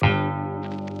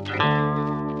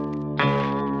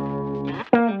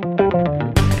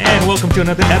welcome to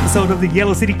another episode of the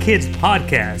Yellow City Kids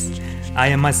podcast. I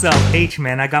am myself,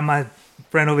 H-Man. I got my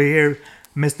friend over here,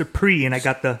 Mr. Pre, and I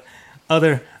got the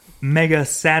other Mega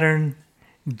Saturn,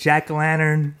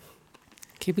 Jack-O-Lantern,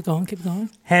 Keep it going.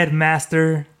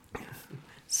 Headmaster,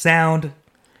 Sound,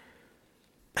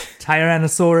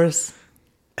 Tyrannosaurus,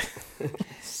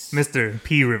 Mr.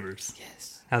 P. Rivers.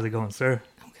 Yes. How's it going, sir?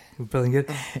 We're feeling good.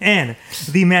 And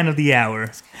the man of the hour.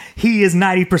 He is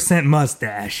 90%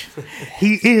 mustache.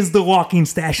 He is the walking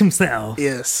stash himself.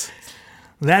 Yes.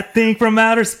 That thing from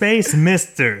outer space,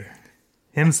 Mr.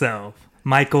 himself,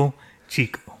 Michael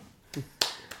Chico.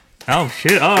 Oh,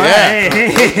 shit. All right.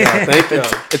 Yeah. Thank you.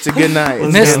 It's a good night.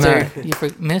 Mister.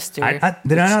 Mister.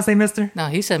 Did I not say Mr.? No,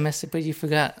 he said Mister, but you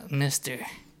forgot Mister.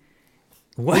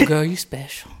 What? Oh, girl, you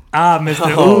special. Ah,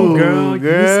 Mr. Ooh, girl,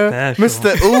 you special.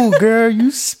 Mr. Ooh, girl,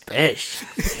 you special.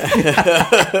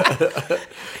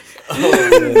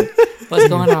 What's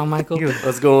going on, Michael?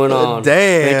 What's going on?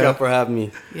 Damn. Thank y'all for having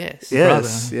me. Yes.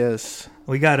 Yes, yes.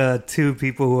 We got two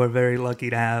people who are very lucky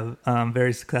to have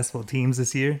very successful teams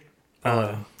this year.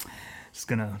 Just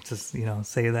gonna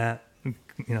say that.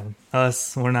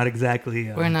 Us, we're not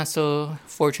exactly. We're not so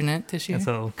fortunate this year.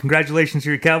 So, congratulations to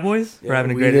your Cowboys for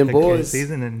having a great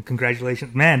season, and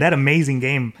congratulations, man! That amazing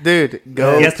game, dude.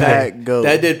 Go Pack, go.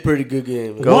 That did pretty good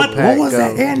game. What was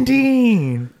that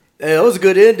ending? Hey, that was a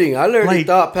good ending. I literally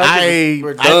thought Packers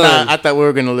were done. I thought we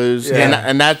were gonna lose,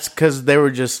 and that's because they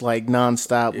were just like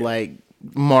nonstop, like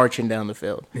marching down the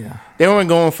field. Yeah, they weren't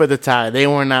going for the tie. They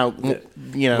weren't out.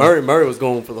 Murray was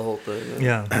going for the whole thing.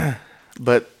 Yeah.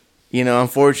 But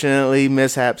unfortunately,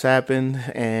 mishaps happened,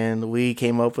 and we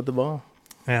came up with the ball.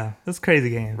 Yeah, that's a crazy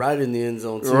game. Right in the end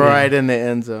zone, too. Right in the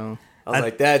end zone. I was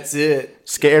like, that's it.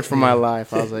 Scared for my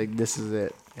life. I was like, this is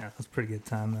it. Yeah, that's a pretty good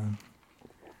time, man.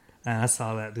 And I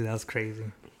saw that, dude. That was crazy.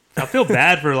 I feel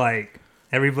bad for,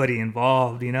 everybody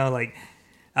involved,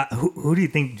 who do you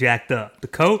think jacked up? The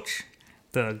coach?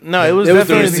 No, it was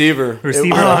the receiver.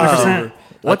 Receiver, 100%.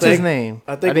 What's his name?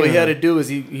 I think what he had to do is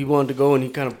he wanted to go and he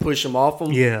kind of push him off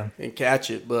him and catch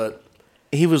it, but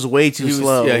he was way too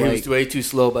slow. Yeah, he was way too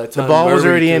slow by the time the ball was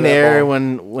already in the air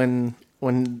when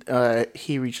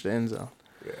he reached the end zone.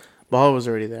 Yeah. Ball was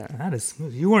already there. That is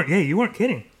smooth. You weren't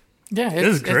kidding. Yeah,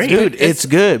 this is great. Dude, it's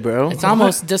good, bro. It's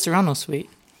almost Disaronno sweet.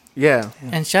 Yeah.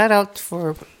 And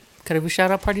could we shout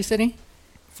out Party City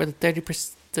for the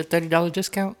 $30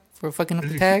 discount? For fucking up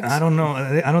the tags? I don't know.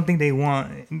 I don't think they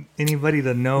want anybody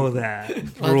to know that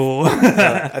rule.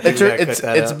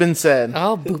 It's been said.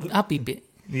 I'll beep it.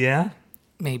 Yeah?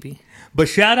 Maybe. But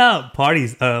shout out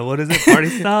Parties. What is it? Party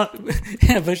Stop?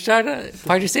 Yeah, but shout out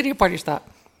Party City or Party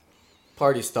Stop?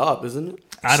 Party Stop, isn't it?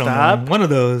 I don't know. One of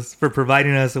those for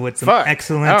providing us with some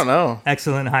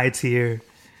excellent high tier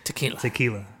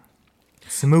tequila.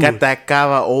 Smooth. Got that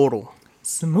cava oro.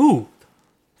 Smooth.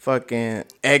 Fucking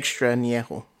extra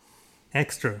añejo.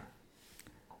 Extra.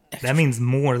 That means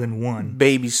more than one.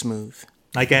 Baby smooth.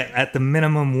 Like at the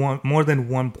minimum, more than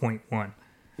 1.1.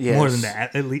 Yes. More than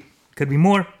that. At least could be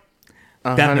more.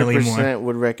 Definitely more. 100%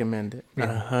 would recommend it.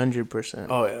 Yeah. 100%.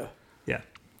 Oh yeah. Yeah.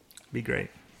 Be great.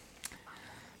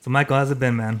 So Michael, how's it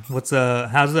been, man?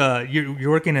 How's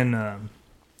you're working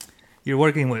you're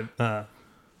working with no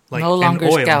longer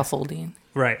oil. scaffolding.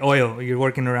 Right, oil. You're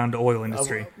working around the oil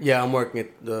industry. I'm working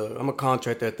I'm a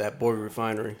contractor at that Boyd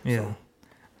refinery. Yeah. So.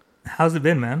 How's it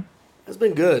been, man? It's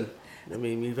been good. I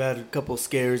mean, we've had a couple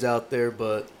scares out there,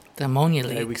 but the ammonia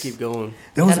leaks. We keep going.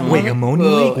 Ammonia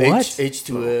leak? What?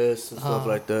 H2S and stuff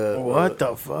like that. What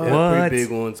the fuck? Yeah, pretty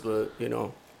big ones, but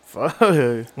Fuck.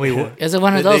 Wait, what? Is it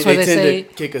one of those where they say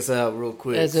to kick us out real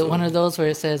quick? Is it one of those where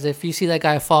it says if you see that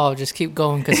guy fall, just keep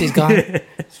going because he's gone?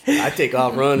 I take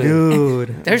off running,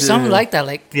 dude. There's something like that.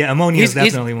 Like ammonia is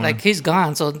definitely one. Like he's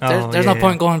gone, so there's no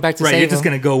point going back to save him. You're just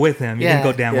gonna go with him. You're gonna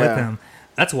go down with him.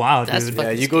 That's wild, dude.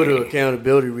 Yeah, you go to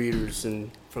accountability readers,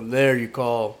 and from there you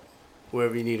call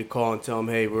whoever you need to call and tell them,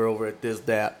 hey, we're over at this,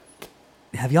 that.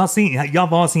 Have y'all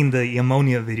all seen the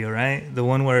ammonia video, right? The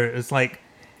one where it's like.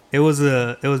 It was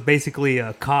basically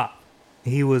a cop.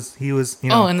 He was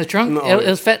Oh, in the trunk? No, it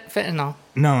was fentanyl.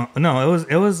 No,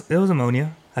 it was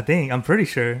ammonia. I think. I'm pretty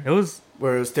sure. It was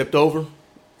where it was tipped over.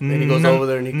 And he goes over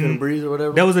there and he couldn't breathe or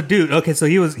whatever. That was a dude. Okay, so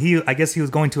I guess he was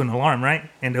going to an alarm, right?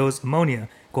 And there was ammonia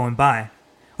going by.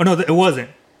 Oh no, it wasn't.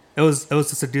 It was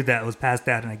just a dude that was past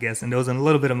that, and I guess, and there was a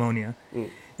little bit of ammonia.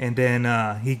 And then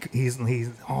he's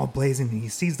all blazing. He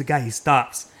sees the guy. He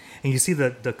stops, and you see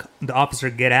the officer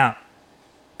get out.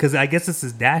 Because I guess it's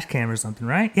his dash cam or something,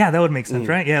 right? Yeah, that would make sense,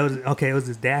 right? Yeah, it was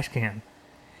his dash cam.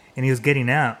 And he was getting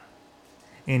out.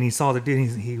 And he saw the dude.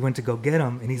 He went to go get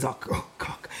him. And he's all,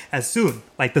 as soon,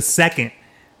 like the second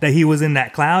that he was in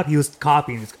that cloud, he was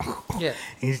copying. Yeah.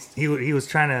 He was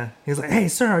trying to. He was like, "Hey,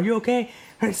 sir, are you okay?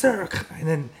 Hey, sir," and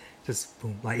then just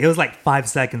boom. Like it was like 5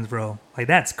 seconds, bro. Like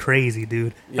that's crazy,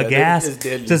 dude. Yeah, A gas, it's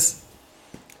deadly. just.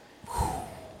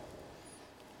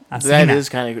 I've seen That is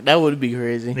kind of, that would be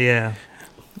crazy. Yeah.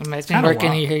 Imagine kinda working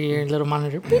and wild. you hear your little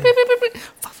monitor. Beep, beep, beep, beep, beep.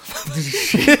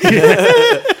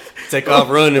 Take off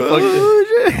running. Fuck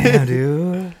it. Damn,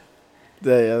 dude.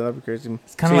 Yeah, that'd be crazy.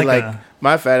 It's kind of like,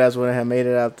 my fat ass wouldn't have made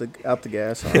it out the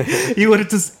gas. Huh? you would have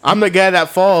just. I'm the guy that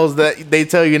falls that they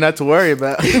tell you not to worry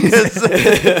about. Just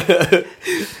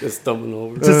stumbling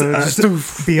over.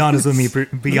 Just be honest with me.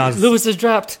 Be honest. Lewis has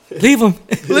dropped. Leave him.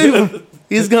 Leave him.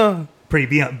 He's gone.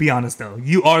 Be honest though.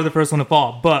 You are the first one to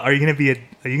fall, but are you gonna be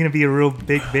a real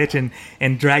big bitch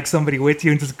and drag somebody with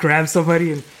you and just grab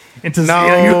somebody and just No.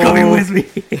 you're coming with me?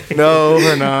 No,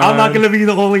 we're not. I'm not gonna be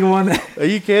the only one. Are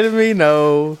you kidding me?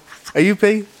 No. Are you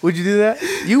pay? Would you do that?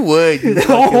 You would. You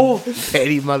No. fucking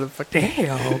petty motherfucker.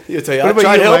 Damn. He'll tell you, What I about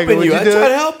tried you, helping Michael? you. Would I you do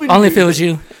tried it? helping Only you. if it was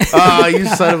you. Ah, you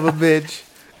son of a bitch.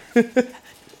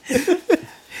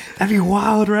 That'd be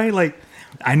wild, right? Like,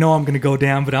 I know I'm gonna go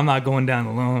down, but I'm not going down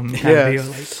alone. Kind Yeah. of deal.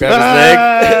 Like, Grab his leg.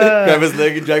 Grab his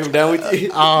leg and drag him down with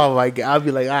you. Oh my god! I'd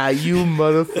be like, you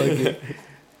motherfucker.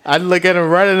 I'd look at him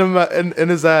right in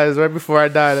his eyes right before I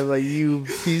died. I'm like, you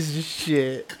piece of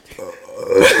shit.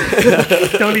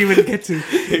 you don't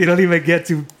even get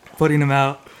to putting them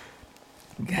out.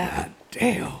 God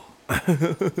damn.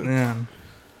 Yeah.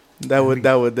 That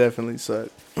would definitely suck.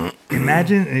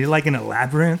 Imagine you're like in a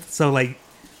labyrinth. So like,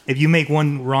 if you make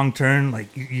one wrong turn,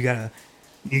 like you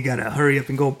gotta hurry up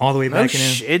and go all the way No back and in.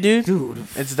 shit, dude. Dude,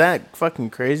 It's that fucking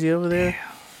crazy over there.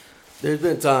 There's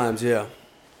been times, yeah,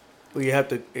 where you have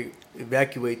to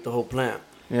evacuate the whole plant.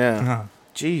 Yeah. uh,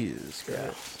 Jesus.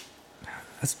 Yeah.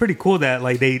 that's pretty cool that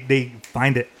like they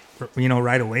find it,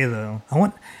 right away though.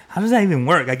 How does that even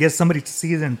work? I guess somebody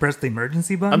sees it and press the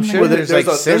emergency button. I'm sure Well, there's like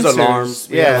there's sensors. alarms.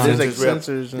 Yeah, Yeah, there's like sensors, yeah.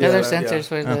 sensors. And Yeah, there's stuff. sensors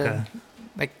for the Okay.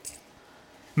 like.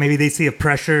 Maybe they see a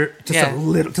pressure,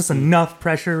 just enough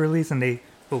pressure release, and they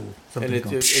And something's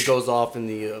going. it goes off in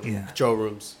the Yeah. control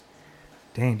rooms.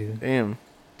 Dang, dude, Damn.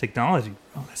 technology.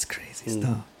 Oh, that's crazy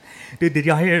stuff. Dude, did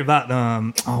y'all hear about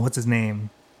what's his name?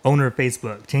 Owner of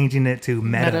Facebook changing it to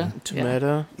Meta. To Yeah.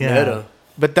 Meta. Yeah. Meta.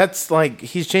 But that's like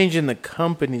he's changing the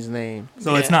company's name.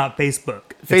 So it's Yeah. not Facebook.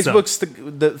 It's Facebook's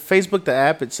the Facebook the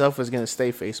app itself is gonna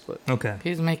stay Facebook. okay.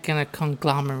 He's making a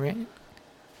conglomerate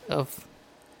of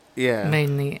Yeah.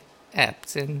 mainly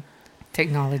apps and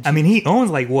technology. I mean, he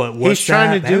owns like what? He's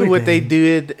trying to do what they everything.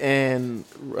 did in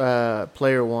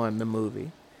Player One, the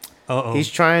movie. Uh-oh. He's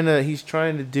trying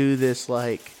to do this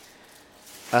like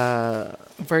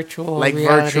virtual like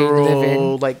reality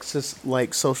virtual living.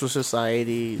 like social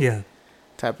society Yeah.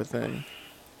 type of thing.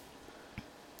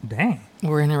 Dang.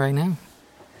 We're in it right now.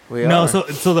 We No, are.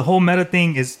 so the whole Meta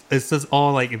thing is it's just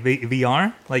all like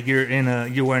VR. Like you're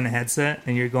wearing a headset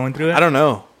and you're going through it. I don't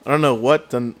know what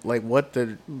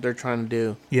they're trying to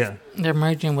do. Yeah. They're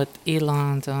merging with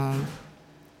Elon's.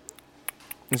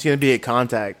 It's gonna be a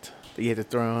contact that you have to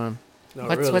throw on. Not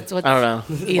What's really. I don't know.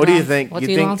 What do you Elon's- think? what's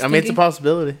You think? Elon's I mean, it's a thinking?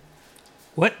 possibility.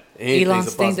 What? Anything's a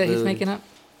Elon's thing that he's possibility. making up.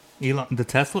 Elon, the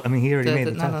Tesla? I mean, he already made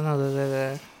the No, Tesla. no,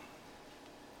 no.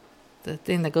 The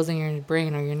thing that goes in your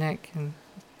brain or your neck. And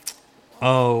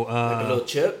Oh, Like a little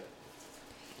chip.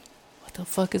 what the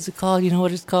fuck is it called? You know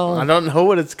what it's called? I don't know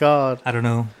what it's called. I don't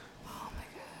know. Oh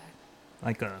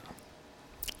my god.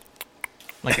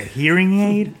 Like a hearing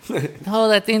aid? Oh,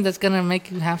 that thing that's gonna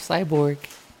make you half cyborg.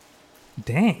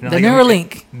 Dang. The like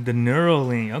Neuralink. The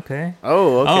Neuralink. Okay.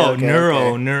 Oh, okay. okay,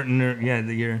 neuro,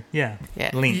 okay. yeah, Yeah.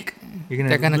 link. You're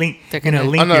They're gonna gonna- they're gonna gonna-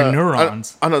 link your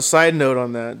neurons. On a side note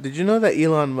on that, did you know that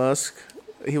Elon Musk,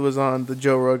 he was on the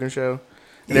Joe Rogan show?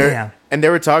 And Yeah. and they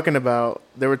were talking about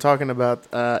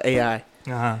AI,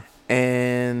 Uh-huh.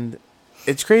 and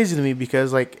it's crazy to me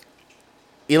because like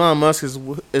Elon Musk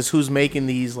is who's making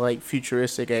these like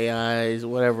futuristic AIs,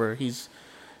 whatever. He's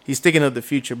thinking of the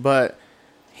future, but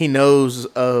he knows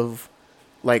of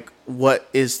like what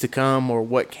is to come or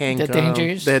what can The come.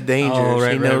 dangers? The dangers. Oh,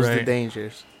 right, he right, knows the right.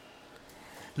 dangers.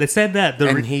 They said that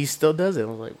And he still does it. I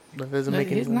was like, that doesn't make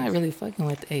any He's sense. not really fucking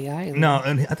with AI. no,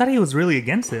 and I thought he was really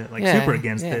against it, like Yeah, super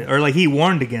against yeah. it, or like he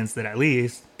warned against it at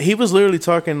least. He was literally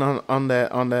talking on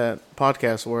that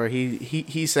podcast where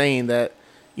he's saying that,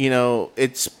 you know,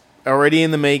 it's already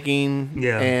in the making.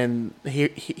 Yeah. And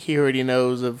he already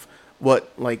knows of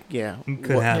what Could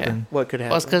what, happen. what could happen.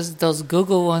 Well, it's because those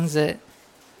Google ones that.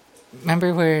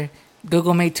 Remember where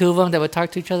Google made two of them that would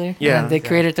talk to each other. Yeah. And they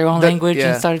created their own The- language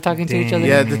yeah. and started talking to each Dang. other.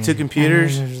 Yeah, the two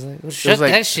computers. And they're just like, well, shut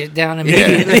like- that shit down Yeah.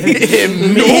 immediately.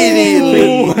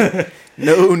 Immediately.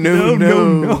 No.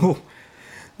 no.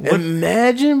 What,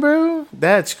 Imagine, bro.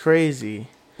 That's crazy.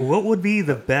 what would be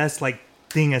the best like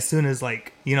thing as soon as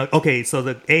like okay, so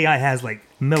the AI has like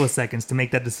milliseconds to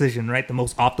make that decision, right? The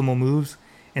most optimal moves,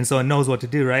 and so it knows what to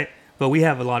do, right? But we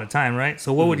have a lot of time, right?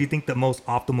 So what would you think the most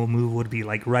optimal move would be?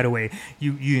 Like right away,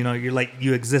 you're like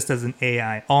you exist as an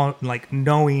AI, all like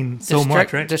knowing so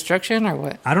much, right? Destruction or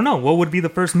what? I don't know. What would be the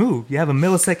first move? You have a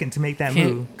millisecond to make that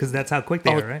Can't- move because that's how quick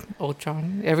they are, right?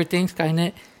 Ultron. Everything,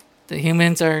 Skynet. The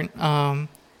humans are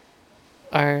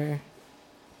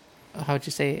how'd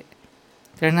you say it?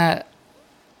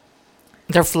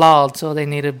 They're flawed, so they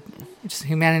need to. Just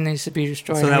humanity needs to be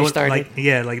destroyed So and that was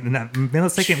restarted. like in that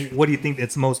millisecond. What do you think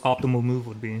its most optimal move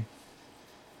would be?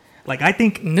 Like I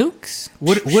think Nukes.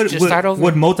 would Just start over.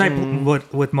 would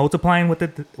multiplying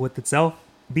with itself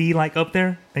be like up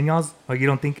there in y'all's? Or you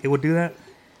don't think it would do that?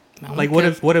 No, Like what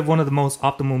if one of the most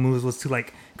optimal moves was to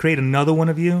like create another one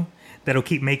of you that'll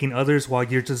keep making others while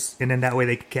you're just, and then that way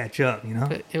they could catch up, you know?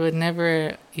 But it would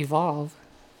never evolve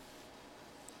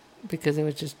because it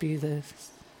would just be this.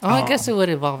 Oh, I guess it would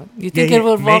evolve. You think it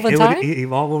would evolve in time? It would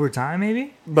evolve over time,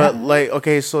 maybe. But like,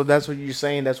 okay, so that's what you're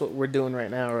saying. That's what we're doing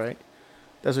right now, right?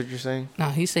 That's what you're saying. No,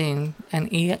 he's saying an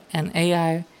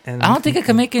AI. And I don't think it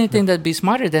can make anything that'd be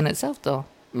smarter than itself, though.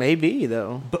 Maybe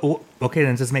though. But okay,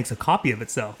 then it just makes a copy of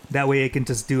itself. That way, it can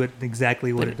just do it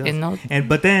exactly what it does. It knows-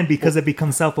 But then because it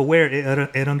becomes self-aware,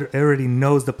 it already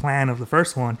knows the plan of the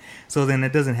first one. So then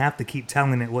it doesn't have to keep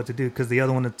telling it what to do because the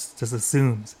other one just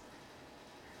assumes.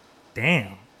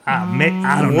 Damn,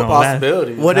 I don't What know.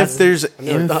 possibilities? What if there's I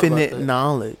never thought about infinite that.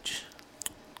 knowledge?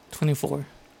 24.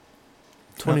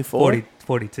 24.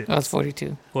 42. That was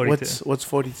 42. 42. What's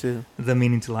 42? The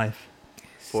meaning to life.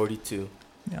 42.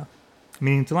 Yeah,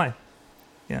 meaning to life.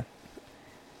 Yeah,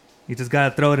 you just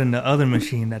gotta throw it in the other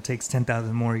machine that takes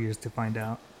 10,000 more years to find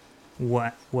out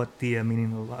what the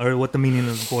meaning of, or what the meaning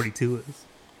of 42 is.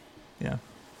 Yeah.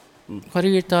 What are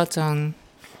your thoughts on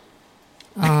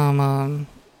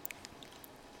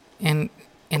in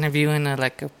interviewing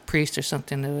like a priest or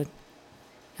something that would,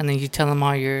 and then you tell them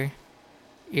all your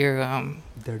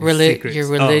Dirty secrets. your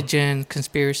religion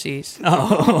conspiracies?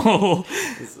 Oh,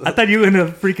 I thought you were gonna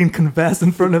freaking confess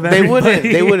in front of They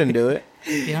everybody. wouldn't do it.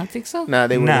 You don't think so? Nah,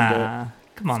 they wouldn't do it. Nah,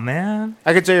 come on, man.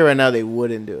 I can tell you right now, they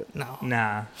wouldn't do it. No,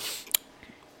 Nah.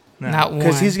 not one.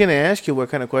 Because he's gonna ask you what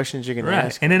kind of questions you're gonna Right,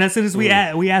 ask. and then as soon as we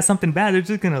ask something bad, they're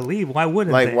just gonna leave. Why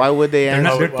wouldn't Like, they? why would they They're ask?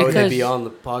 not- Why would they Because be on the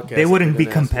podcast? They if wouldn't they're be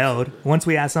gonna ask us compelled something? once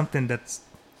we ask something that's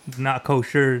not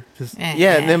kosher. Just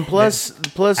Yeah, and then plus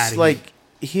Outta like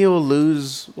he'll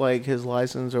lose like his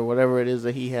license or whatever it is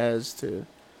that he has to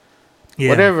yeah,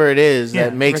 whatever it is Yeah.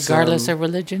 that makes regardless him, of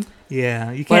religion.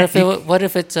 Yeah, you What can't. if what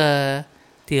if it's a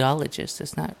theologist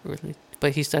that's not really,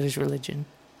 but he studies religion?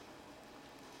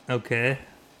 Okay.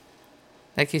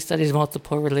 Like he studies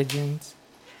multiple religions.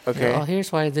 okay, Oh,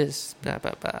 here's why this. Blah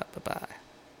blah blah blah blah.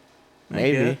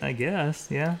 maybe. I guess.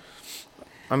 Yeah.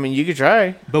 I mean, you could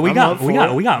try. But we I'm got up for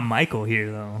it. we got Michael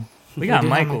here though. We got do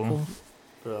have Michael.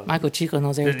 Bro. Michael Chico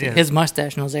knows everything. Yeah. His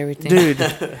mustache knows everything. Dude,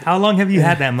 How long have you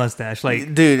had that mustache?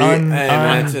 Like, dude, Hey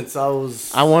man, since I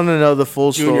was I want to know the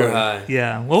full junior story. high.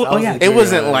 yeah. Well, I oh was yeah. in It junior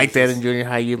wasn't high. like that in junior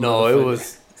high. You No, it motherfucker.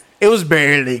 was It was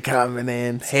barely coming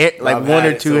in. Hair, like I've one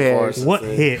had or it two so far. hairs. What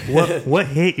hit? What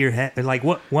hit your head? Like,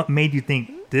 what made you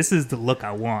think this is the look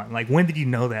I want? Like, when did you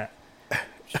know that?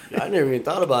 I never even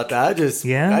thought about that. I just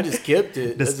kept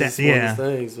it. The That's sta- just one of yeah.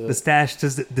 those things. The stash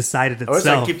just decided I wish I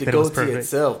itself keep the that it was goatee perfect.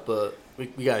 itself, but we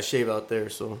got to shave out there.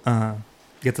 So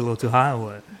Gets a little too high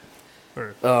or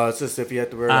what? it's just if you have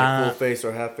to wear like full face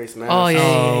or half face mask. Oh, yeah.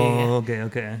 Oh,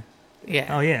 okay.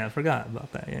 Yeah. Oh yeah, I forgot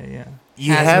about that. Yeah.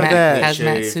 You have that. hazmat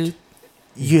shaved. suit.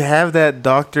 You have that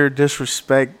Doctor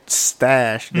Disrespect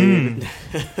stash, dude.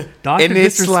 Doctor And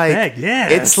it's Disrespect. like, yeah.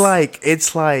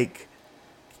 it's like,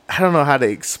 I don't know how to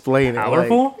explain it.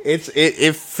 Powerful? Like,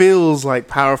 it feels like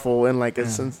powerful in like a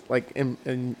sense, like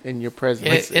in your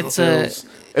presence.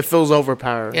 It feels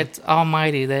overpowering. It's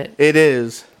almighty. That It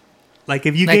is. Like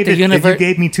if you Like gave the if you universe-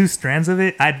 gave me 2 strands of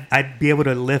it, I'd be able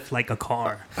to lift like a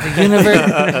car. the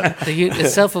universe,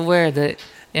 it's self-aware that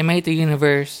it made the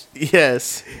universe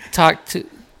Yes. talk to,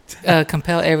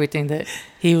 compel everything. That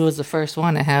he was the first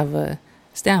one to have a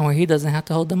stand where he doesn't have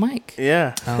to hold the mic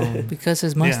Yeah. because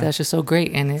his mustache is so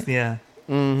great and it. Yeah,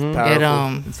 Mm-hmm.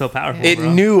 Powerful. it's so powerful. It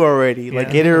bro. knew already.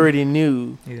 Like Yeah. it already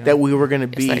knew Yeah. that we were gonna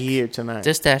be like here tonight.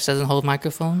 This stash doesn't hold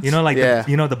microphones. You know, like Yeah.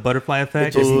 the butterfly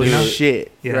effect. It just you know?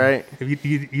 Bullshit. Yeah. Right. If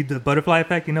you do the butterfly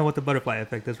effect, you know what the butterfly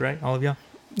effect is, right? All of y'all.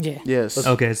 Yeah. Yes.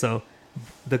 Okay, so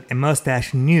the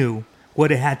mustache knew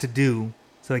what it had to do,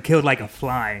 so it killed like a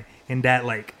fly, and that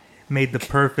like made the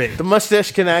perfect. The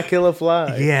mustache cannot kill a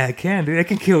fly. Yeah, it can, dude. It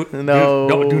can kill. No.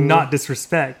 do not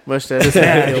disrespect. Mustache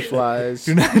cannot kill flies.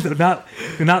 Do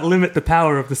not limit the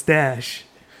power of the stash.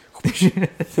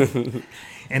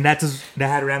 And that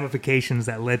had ramifications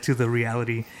that led to the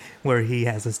reality where he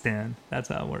has a stand. That's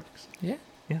how it works. Yeah.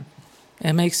 Yeah.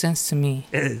 It makes sense to me.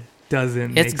 It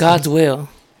doesn't. It's make God's sense. will.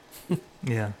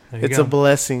 Yeah. There you It's go. a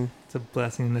blessing. It's a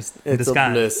blessing in It's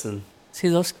disguise. a blessing. Si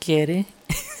los quiere.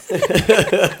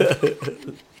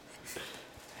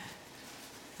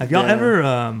 Have y'all Yeah. ever?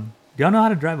 Do y'all know how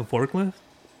to drive a forklift?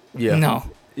 Yeah. No.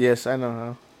 Yes, I know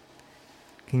how.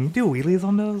 Can you do wheelies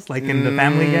on those, like in the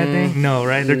Family Guy thing? No,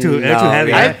 right? They're too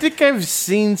heavy. yeah. I Right? think I've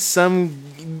seen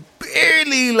some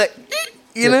barely like,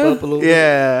 you Tip know? up a little bit.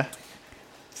 Yeah.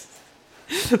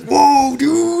 Whoa,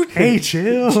 dude! Hey,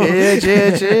 chill.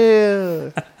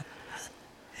 Chill.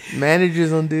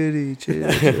 Managers on duty.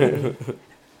 Chill.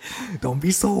 Don't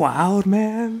be so wild,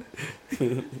 man.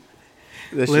 That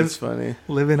Live- shit's funny.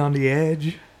 Living on the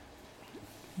edge.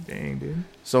 Dang, dude.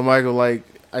 So Michael, like,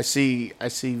 I see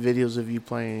videos of you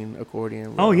playing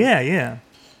accordion. Bro. Oh yeah, yeah.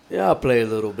 Yeah, I play a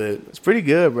little bit. It's pretty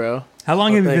good, bro. How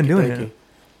long Oh, have you thank been doing thank it?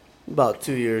 you. About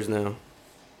 2 years now.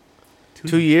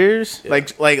 2 years? Yeah.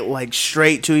 Like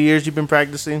straight 2 years you've been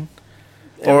practicing?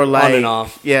 Yeah, Or on like and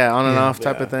off. Yeah, on and Yeah. off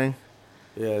type Yeah. of thing.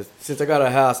 Yeah, since I got a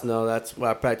house now, that's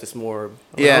where I practice more.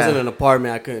 When Yeah. I was in an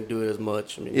apartment, I couldn't do it as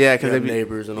much. I mean, Yeah, 'cause you have they'd be-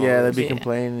 neighbors and all. Yeah, that. they'd be Yeah.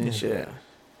 complaining and Yeah. shit. Yeah.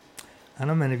 I don't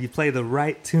know, man. If you play the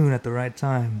right tune at the right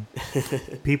time,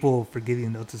 people will forgive you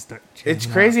and they'll just start. It's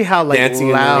jamming crazy how like Dancing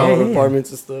loud. in Yeah, the yeah. apartments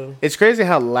and stuff. It's crazy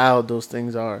how loud those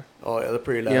things are. Oh yeah, they're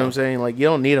pretty You loud. know what I'm saying? Like you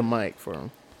don't need a mic for them.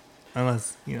 out.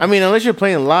 Unless I mean, unless you're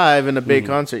playing live in a big Mhm.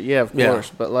 concert, yeah, of Yeah. course.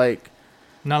 But like,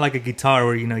 not like a guitar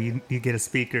where you get a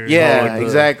speaker. yeah, like the-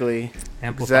 exactly,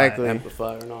 amplified. exactly.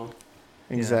 Amplifier and all.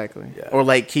 exactly. Yeah. Or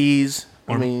like keys.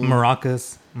 Or I mean,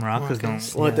 maracas. Maracas don't.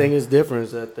 Maracas. One yeah. thing is different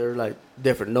is that they're like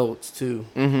different notes too.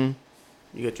 mm-hmm.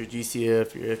 You got your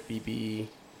GCF, your FBB.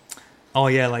 Oh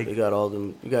yeah, You like got all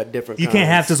them. You got different. you can't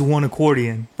have kinds. just one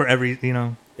accordion for every.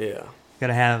 Yeah,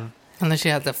 Gotta have Unless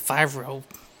you have the 5-row.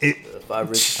 it. the 5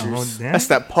 registers. Oh, damn. That's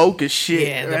that polka shit.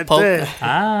 Yeah, the right polka. there.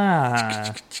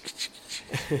 Ah.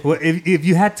 Well, if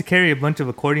you had to carry a bunch of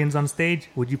accordions on stage,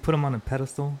 would you put them on a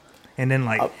pedestal, and then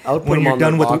like I would put when them you're on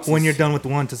done the with boxes. when you're done with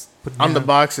one, just put them On the down.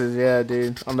 boxes, yeah,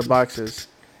 dude. On the boxes.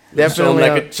 Show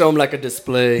Definitely. them like a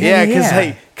display. Yeah,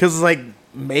 Yeah. because like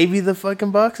maybe the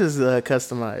fucking box is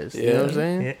customized. You know what I'm Yeah.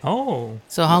 saying? Yeah. Oh,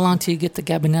 So how long till you get the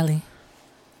Gabinelli?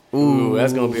 Ooh,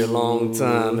 that's gonna be a long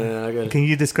time, man. I got. can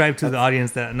you describe to the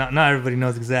audience that not everybody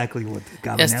knows exactly what the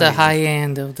Gabinelli It's the is? high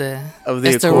end of the. Of the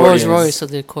It's the Rolls accordions. Royce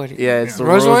of the accordion. Yeah, it's the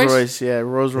Rolls Rolls Royce? Royce. Yeah,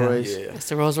 Rolls Royce. Yeah. It's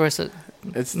the Rolls Royce.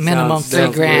 It's Minimum sounds $3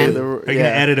 definitely grand. Are you gonna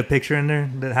edit a picture in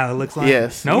there? How it looks like?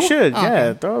 Yes, No. you should. Oh, Yeah,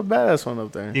 okay. throw a badass one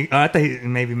up there. I thought you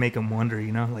maybe make them wonder.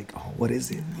 Like, oh, what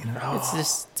is it? It's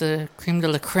just the creme de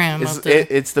la creme It's of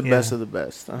the it's the Yeah. best of the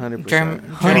best. 100%. German.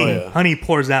 Honey, Oh, yeah. honey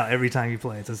pours out every time you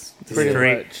play. It's just Pretty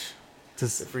straight. much.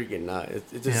 Just It's freaking nice.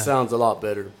 It just Yeah. sounds a lot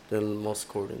better than most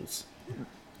accordions.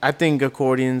 I think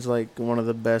accordion's like one of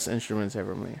the best instruments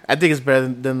ever made. I think it's better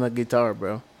than the guitar,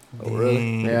 bro. Oh, really?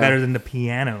 dang, Yeah. better than the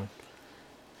piano.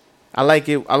 I like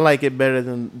it better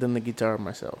than the guitar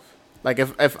myself. Like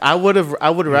if I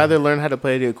would rather learn how to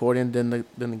play the accordion than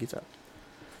the guitar.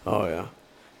 Oh yeah.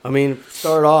 I mean,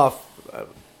 start off,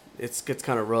 it gets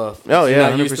kind of rough. Oh, You're yeah,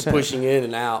 not used to 100%. pushing in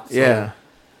and out. So, Yeah.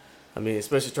 I mean,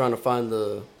 especially trying to find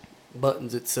the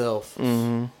buttons itself.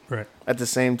 hmm Right. At the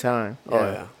same time. Oh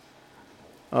yeah.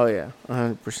 Oh yeah,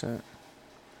 100%.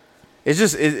 It's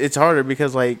just it's harder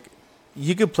because like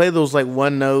you could play those like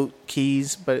one note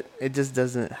keys, but it just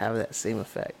doesn't have that same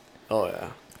effect. Oh yeah.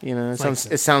 You know, It's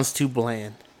like it sounds too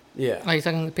bland. Yeah. Are you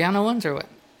talking the piano ones or what?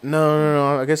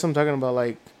 No. I guess I'm talking about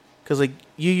like, cause like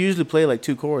you usually play like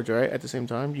two chords, right, at the same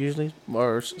time, usually,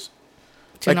 or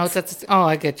Two Like- notes at the, oh,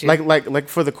 I get you. like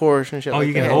for the chorus and shit. Oh, like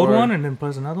you can that, hold or one and then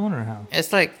press another one, or how?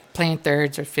 It's like playing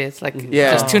thirds or fifths, like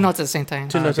Yeah. just two notes at the same time.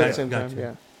 two notes at the Gotcha, same time. gotcha.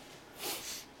 Yeah.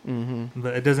 Mm-hmm.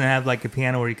 But it doesn't have like a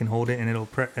piano where you can hold it and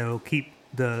it'll keep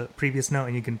the previous note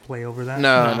and you can play over that.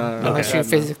 No. Unless Okay. you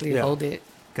physically Yeah. hold it.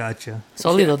 Gotcha.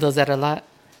 Solido does that a lot.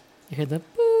 You hear the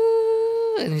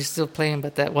boo, and you're still playing,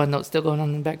 but that one note's still going on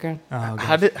in the background. Oh,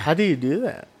 How gotcha. do you do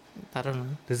that? I don't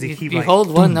know. Does he you, keep you like, hold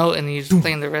one doom, note and you're just doom,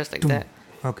 playing the rest like doom. that.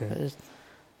 Okay. But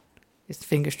it's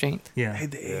finger strength. Yeah. Hey,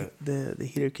 the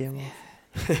heater came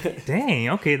off. Dang.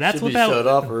 Okay, that's Should what be that. shut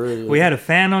off already. We had a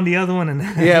fan on the other one, and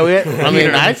Yeah, I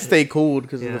mean, I stay cooled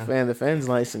because of Yeah. the fan. The fan's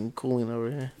nice and cooling over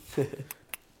here.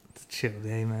 It's a chill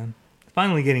day, man.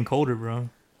 finally getting colder, bro.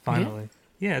 Finally.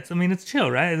 Yeah, it's. I mean, it's chill,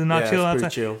 right? It's not Yeah, chill it's pretty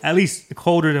outside. chill. At least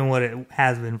colder than what it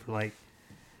has been for like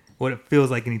what it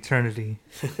feels like an eternity.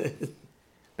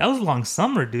 That was a long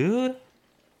summer, dude.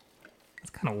 That's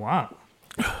kind of wild.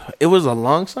 It was a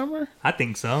long summer. I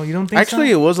think so. You don't think Actually,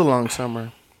 so? it was a long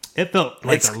summer. It felt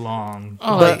like It's- a long.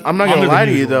 Oh, But I'm not longer gonna than lie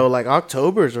to you usual. though. Like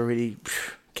October's already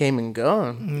came and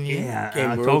gone. Yeah,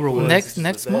 Came real October quick. was. Next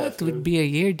the month best, would dude. be a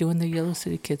year doing the Yellow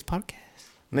City Kids podcast.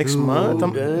 Next Ooh, month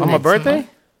on damn. my Next birthday. month.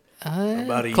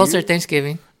 About a Closer year? to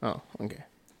Thanksgiving. Oh, okay.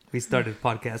 We started a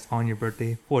podcast on your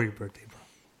birthday, for your birthday, bro.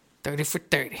 30 for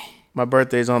 30. My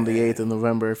birthday's on the 8th of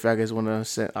November. If you guys want to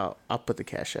send, I'll put the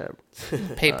cash app.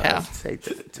 PayPal. Take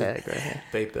the tag right here.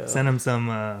 PayPal. Send him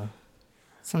some.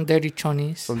 Some dirty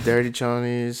chonies. Some dirty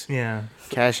chonies. Yeah,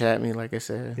 Cash at me, like I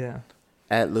said. yeah.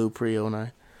 At Lou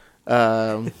Pre09.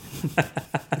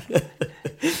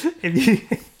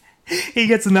 If he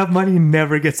gets enough money, he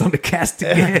never gets on the cast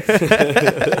again.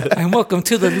 And welcome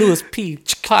to the Lewis P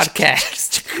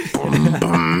podcast.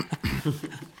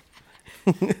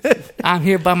 I'm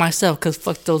here by myself because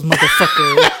fuck those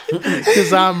motherfuckers.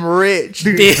 Because I'm rich,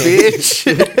 Dude. bitch.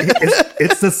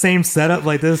 It's the same setup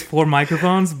like this, 4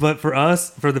 microphones, but for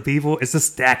us, for the people, it's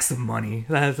just stacks of money.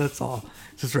 That's all.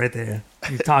 Just right there.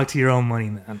 You talk to your own money,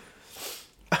 man.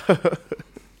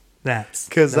 That's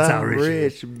Because how I'm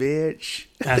rich. rich, bitch.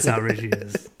 That's how rich he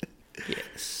is.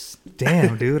 Yes.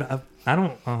 Damn, dude. I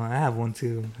don't. Oh, I have one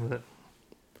too,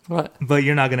 What? but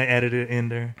you're not gonna edit it in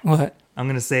there. What? I'm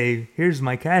gonna say, here's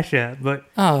my Cash App, but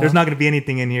Oh. there's not gonna be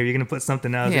anything in here. You're gonna put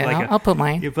something else. Yeah, like I'll put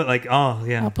mine. you put like, oh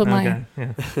yeah, I'll put mine.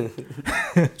 Yeah.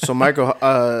 So, Michael,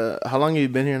 how long have you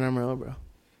been here in Amarillo, bro?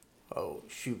 Oh,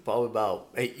 shoot. Probably about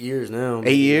 8 years now.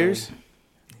 8 years?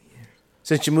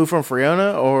 Since you moved from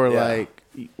Friona, or Yeah. like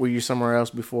were you somewhere else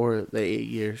before the 8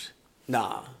 years?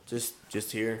 Nah,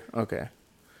 just here. Okay,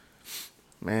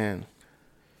 man.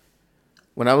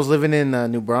 When I was living in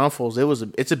New Braunfels,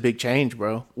 it's a big change,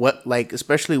 bro. What, like,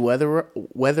 especially weather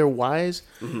wise,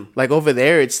 like over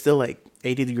there, it's still like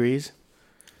 80 degrees.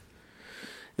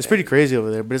 It's pretty crazy over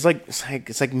there, but it's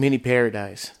like mini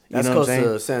paradise. You That's know what I'm close saying?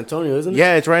 to San Antonio, isn't it?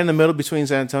 Yeah, it's right in the middle between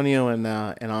San Antonio and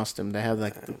Austin. They have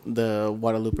like the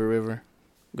Guadalupe River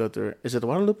go through it. Is it the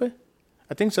Guadalupe?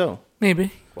 I think so.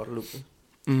 Maybe. Guadalupe.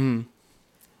 Mm-hmm.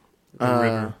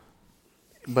 river.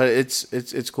 But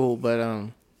it's cool. But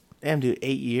damn, dude,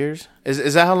 8 years.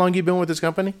 Is that how long you've been with this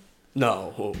company?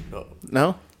 No.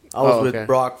 No. I was Oh, okay. with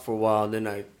Brock for a while, then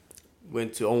I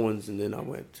went to Owens, and then I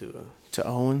went to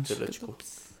Owens. electrical.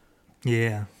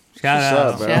 Yeah. Shout What's out.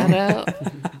 up, bro? Shout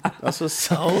out. That's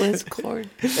what's up. Owens Court.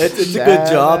 It's a Shout good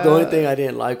job. The only out. thing I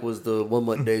didn't like was the 1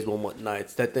 month days, 1 month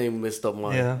nights. That thing messed up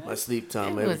Yeah. my sleep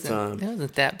time It every wasn't, time. it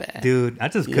wasn't that bad. Dude, I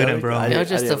just Yeah, couldn't, bro. I It didn't- was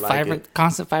just a like it.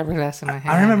 constant fiberglass in my hand.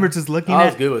 I remember just looking I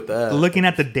was at good with that. looking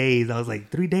at the days. I was like,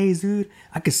 3 days, dude.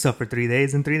 I could suffer 3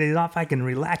 days, and 3 days off, I can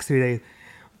relax 3 days.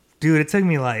 Dude, it took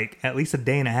me like at least a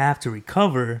day and a half to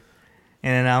recover,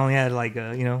 and then I only had like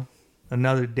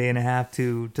another day and a half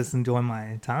to just enjoy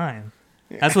my time.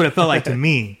 That's what it felt like to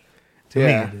me.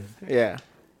 Yeah, Dude. yeah.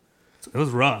 It was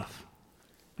rough.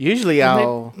 Usually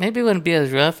I'll. Maybe it wouldn't be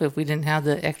as rough if we didn't have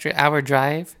the extra hour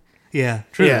drive. Yeah,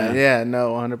 true. Yeah,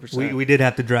 no, 100%. We did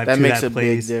have to drive that to makes that a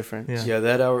place. big difference. Yeah. Yeah,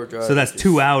 that hour drive. So that's is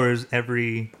 2 hours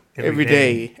every Every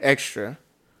day extra.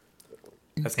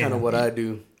 That's kind of Yeah. what I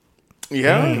do.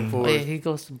 Yeah. Dang. Oh, yeah, he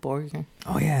goes to Borgen.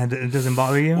 Oh yeah, it doesn't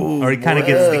bother you, Ooh, or it kind of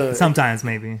boy. gets sometimes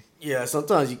maybe. Yeah,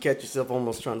 sometimes you catch yourself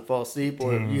almost trying to fall asleep,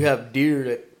 or you have deer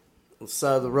that on the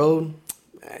side of the road.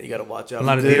 Man, you gotta watch out. A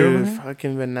lot of deer over Dude, there?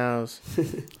 fucking Vanaus.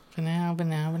 But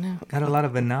now. Got a lot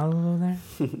of vanilla over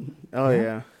there. Oh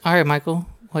yeah. All right, Michael.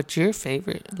 What's your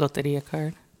favorite Loteria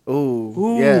card? Ooh.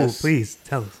 Ooh, Yes. please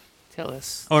tell us. Tell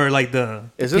us. Or like the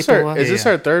Is this People our want- is this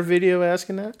Yeah. our third video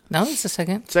asking that? No, it's a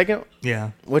second. Second?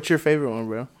 yeah, What's your favorite one,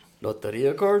 bro?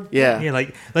 Loteria card? Yeah. yeah.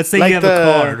 Like let's say Like you have the-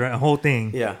 a card, right, a whole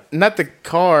thing. Yeah. Not the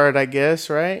card, I guess,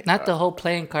 right? Not the whole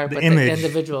playing card, The but image. the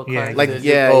individual Yeah, card. Like Is it-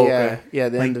 yeah, oh, yeah, okay. yeah,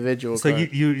 the Like, individual So card.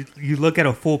 you look at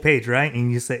a full page, right? And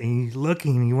you say and you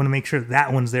looking, and you want to make sure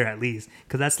that one's there at least,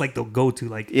 because that's like the go-to.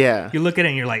 Like Yeah. you look at it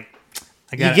and you're like,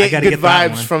 I You got get to good get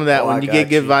that vibes one. from that Oh, one. I You get got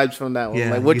good you. vibes from that one.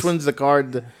 Yeah, Like which you- one's the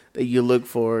card that you look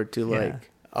forward to? Yeah. Like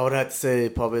I would have to say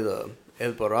probably the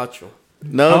El Borracho.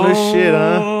 no shit,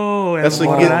 huh? Oh, That's El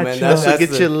what get- Borracho. man, That's what that's get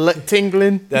the- your luck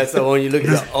tingling. That's the one you look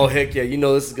at. Oh heck yeah! You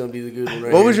know this is gonna be the good one.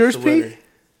 Right What was here. yours, It's the winner. Pete?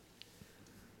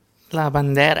 La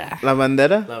Bandera. La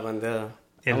bandera. La Bandera.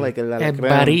 I like el El alacrán.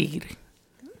 Barir.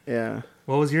 Yeah,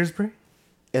 What was yours, Bray?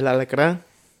 el alacrán.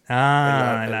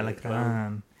 Ah, El El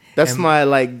Alacrán. That's And- my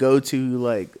like go to.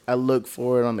 Like I look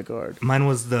for it on the card. Mine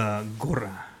was the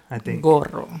gorra. I think.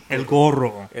 Gorro. El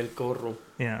gorro. El corro.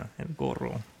 Yeah, el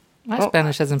gorro. My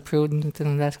Spanish has improved in the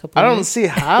last couple I of don't years. see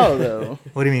how though.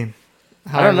 What do you mean?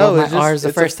 How I don't know, wrote it's my just- R's the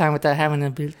it's first time without having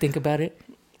to think about it.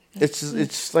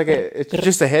 It's like it's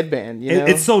just a headband. You know.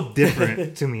 It's so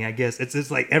different to me, I guess. It's just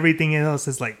like everything else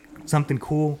is like something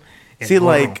cool. El See, gorro.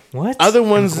 like, what? other El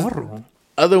ones- gorro?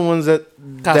 Other ones that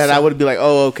Casa. I would be like,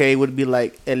 oh, okay, would be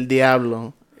like El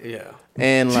Diablo Yeah.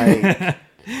 and like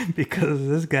Because of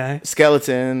this guy.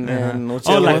 Skeleton Uh-huh. and what's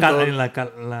the Oh, other la, one? la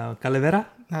calavera?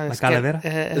 No, La it's calavera?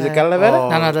 Is it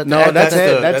Calavera? No,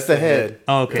 that's the head.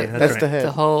 Oh, okay. That's That's the right. head.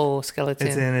 the whole skeleton.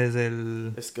 It's in is el...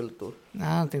 Skeletor.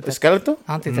 I don't think The that's. skeleton?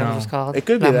 I don't think No. that's what it's called. It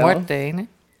could be La that Muerte, ain't it?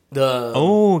 The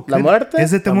Oh, La could- Muerte?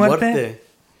 Is it the La muerte?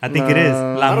 I think it is.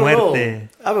 No. La I don't muerte. know.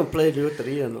 I haven't played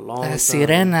Loteria in a long La time.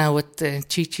 Sirena with the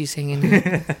chichis hanging.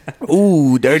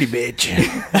 Ooh, dirty bitch.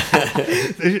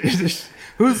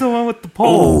 Who's the one with the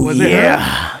pole? Oh, Was it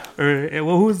yeah. her? Or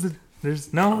well, who's the?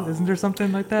 There's no. Isn't there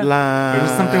something like that? La... Or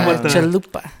there's something with the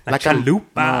Chalupa. La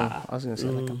chalupa. No, I was going to say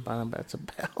La Campana, but it's a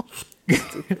bell.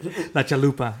 La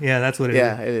chalupa. Yeah, that's what it is.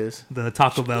 Yeah, it is. The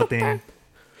Taco Bell thing.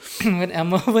 When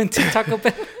Emma went to Taco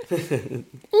Bell. Can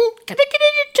I get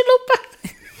in your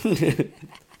chalupa?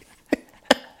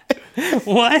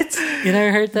 What? You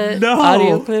never heard that No.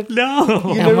 audio clip? No.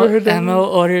 You never heard that Emma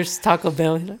orders Taco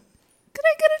Bell. He's like, can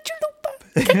I get a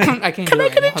chalupa? I can't do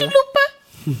it. Can I get a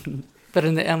chalupa? But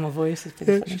in the Emma voice, it's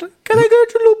pretty funny. Can I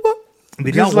get your lupa?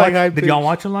 Did Just y'all like high watch? Did y'all pitch.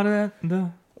 watch a lot of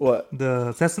that? What?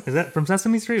 The Sesame, is that from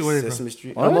Sesame Street? Where is it Sesame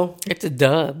Street. What? Elmo? It's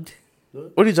dubbed.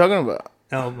 What are you talking about?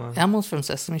 from? Elmo. Elmo's from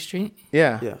Sesame Street.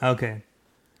 Yeah. Yeah. Okay.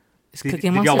 It's Did- Cookie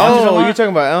did Monster. y'all watch it a Oh, lot? you're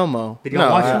talking about Elmo. Did y'all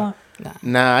No, watch I- a lot?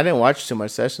 Nah, I didn't watch too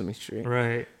much Sesame Street.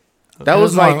 Right. That It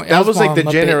was was more- like it that was was like more the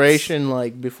Muppets. generation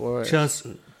like before.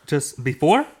 Just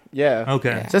before? Yeah. Okay.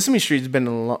 Yeah. Sesame Street's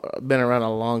been been around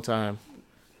a long time.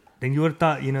 Then you would have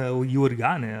thought, you would have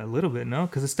gotten it a little bit, no?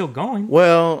 Because it's still going.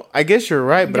 Well, I guess you're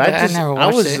right, but Yeah, I I never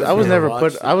watched was it. I was Never never watched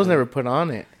put it, I was man. never put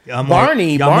on it. Y'all more-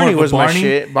 Barney y'all more Barney of a was my Barney?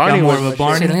 shit. Barney Y'all more was of a my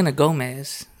Barney? Selena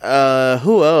Gomez. shit.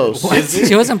 Who else?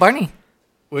 She wasn't Barney.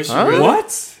 Was she Huh? really?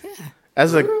 What?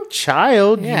 As a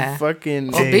child, Yeah. you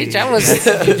fucking Oh, Hey, bitch, I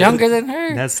was younger than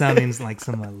her. That sounds like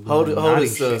some How old Illuminati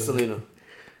is shit. Selena?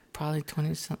 Probably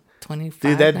 25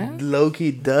 dude. That now? low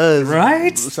key does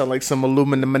Right? sound like some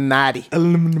Illuminati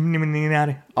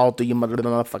Illuminati. all through your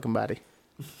motherfucking body.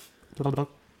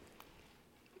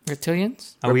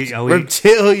 Reptilians? Are we?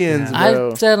 Reptilians, Yeah.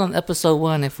 bro. I said on episode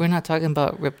 1, if we're not talking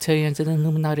about reptilians and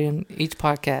Illuminati in each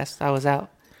podcast, I was out.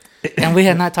 And we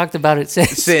had not talked about it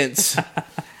since. Since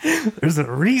There's a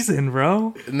reason,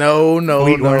 bro. no, We're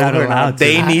not allowed to.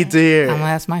 They need to hear. I'm it.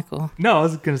 gonna ask Michael. No, I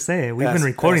was gonna say we've Ask- been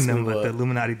recording ask them, me but what. the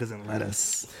Illuminati doesn't let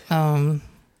us.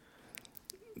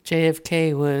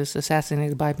 JFK was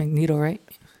assassinated by Magneto, right?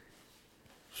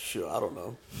 Sure, I don't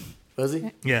know. Was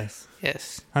he? Yes.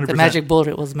 Yes. 100%. The magic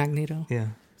bullet was Magneto. Yeah.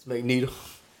 It's Magneto.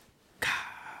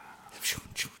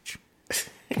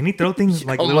 Can he throw things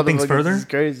like Oh, little things motherfucker, further? This is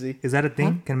crazy. Is that a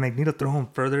thing? Can Magneto throw him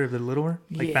further if they're littler,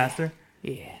 like Yeah. faster?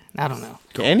 Yeah, I don't know.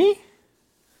 Can he?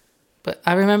 But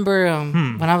I remember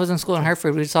when I was in school in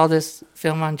Hartford, we saw this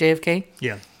film on JFK.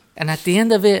 Yeah. And at the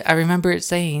end of it, I remember it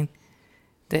saying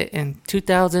that in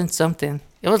 2000 something,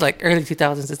 it was like early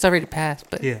 2000s, it's already passed,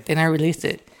 but Yeah. they never released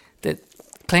it, that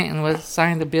Clinton was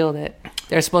signing the bill that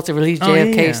they're supposed to release Oh,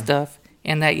 JFK yeah. stuff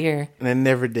in that year. And they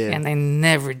never did. And they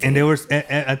never did. And there was,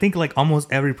 I think, like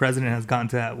almost every president has gotten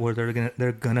to that where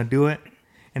they're gonna do it,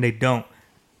 and they don't.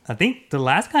 I think the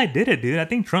last guy did it, dude. I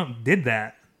think Trump did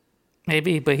that.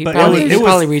 Maybe, but he But probably, it was-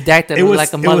 probably redacted It was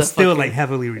like a it was still motherfucker. like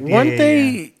heavily.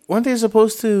 Weren't they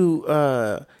supposed to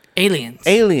Aliens.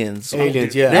 aliens?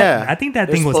 Aliens, yeah. Yeah. I think that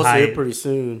They're thing was supposed to high. hit pretty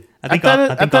soon. I I think thought all-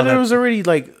 it, I thought all it that- was already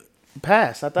like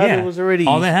passed. I thought Yeah. it was already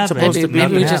All that happened. supposed Maybe, to be.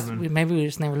 maybe we nothing just happened. maybe we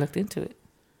just never looked into it.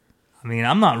 I mean,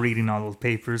 I'm not reading all those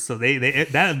papers, so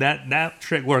that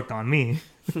trick worked on me.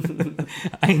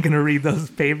 I ain't gonna read those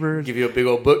papers. Give you a big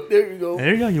old book. There you go.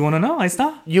 There you go. You want to know? I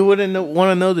stop. You wouldn't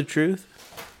want to know the truth.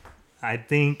 I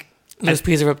think This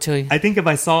piece of reptilian. I think if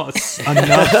I saw enough,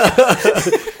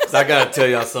 So I gotta tell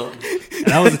y'all something.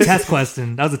 that was a test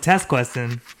question. That was a test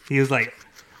question. He was like,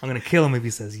 "I'm gonna kill him if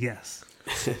he says yes."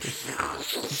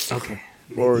 Okay,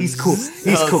 Or he's cool. He's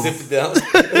I'll cool. Zip it down.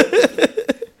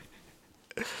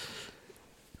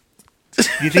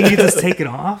 You think you just take it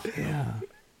off? Yeah.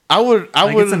 I would.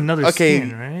 Like it's another okay,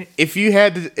 skin, right? if you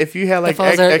had like If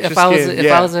I was a- extra if I was- skin, if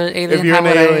yeah. I was an alien, if you're how an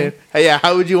would I- alien, yeah,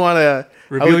 how would you want to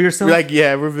Reveal yourself? Like,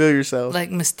 yeah, reveal yourself. Like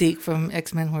Mystique from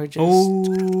X-Men, where just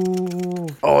Oh.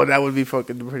 Oh, that would be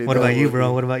fucking pretty. What dope. about you,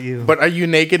 bro? What about you? But are you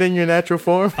naked in your natural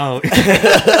form? Oh.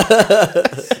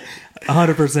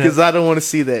 Because I don't want to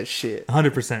see that shit.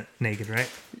 100% naked, right?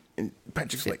 And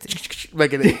Patrick's like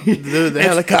making the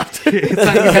helicopter.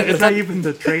 It's not even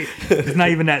the trait. It's not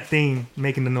even that thing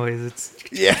making the noise. It's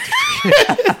Yeah.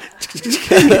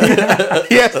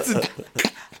 He has to.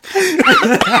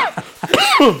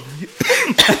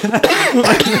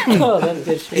 Oh, that's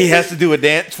good shit. He has to do a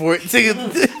dance for it. he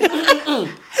doesn't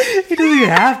even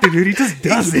have to, dude. He just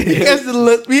does He it. has to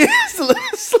let me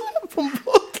slap them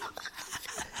both.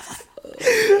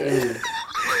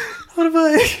 What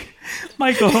about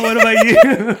Michael? What about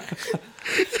you?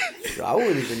 I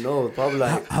wouldn't even know. Probably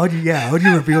like How would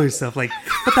you reveal yourself? Like,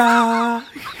 ta-da!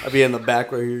 I'd be in the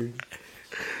back right here.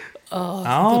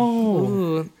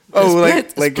 Oh, Ooh. Oh,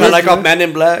 Split. like Kind of like a Man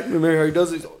in Black. Remember how he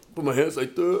does it? Put my hands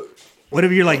like that. what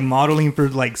if you're like modeling for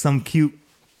like some cute,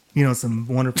 some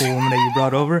wonderful woman that you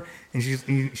brought over, and she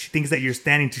thinks that you're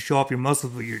standing to show off your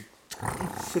muscles, but you're,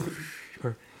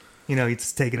 or you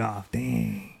just take it off.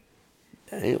 Dang,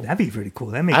 Damn. that'd be pretty cool.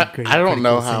 That make I it great. don't pretty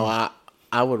know cool how scene.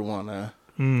 I would want to.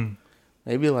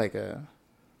 Maybe like a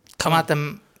Come out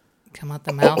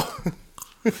the mouth.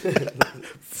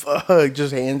 fuck.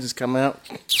 Just hands just come out.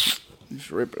 Just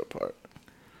rip it apart.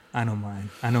 I know mine.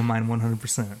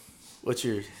 100%. What's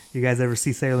yours? You guys ever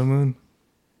see Sailor Moon?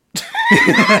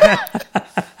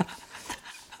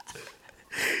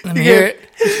 Let me hear it.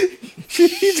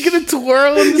 He's gonna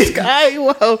twirl in the sky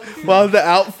while the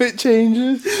outfit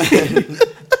changes.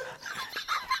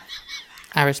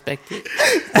 I respect it.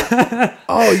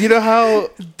 Oh, you know how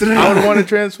I would want to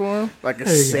transform like a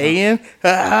Saiyan.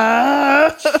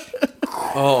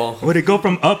 Oh, Would it go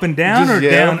from up and down Just, or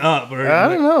yeah. down up? Or I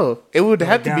don't know. It would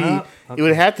have to be. down, up? It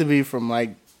would have to be from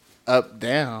like up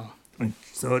down,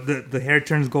 So the hair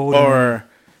turns golden. or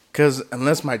because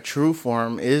unless my true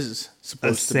form is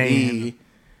supposed to be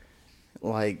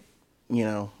like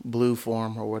blue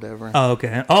form or whatever. Oh,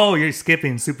 okay. Oh, you're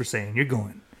skipping Super Saiyan. You're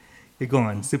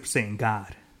going Super Saiyan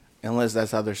God. Unless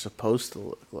that's how they're supposed to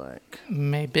look like.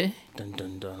 Maybe. Dun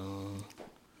dun dun.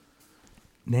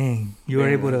 Dang, you were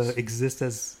Very able nice. to exist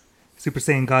as Super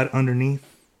Saiyan God underneath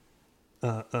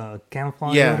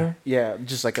camouflage. or Yeah, whatever? yeah.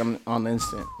 Just like I'm on the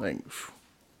instant. Like phew,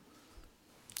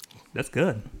 That's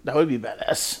good. that would be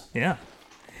badass. Yeah,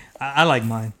 I like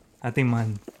mine. I think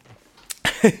mine.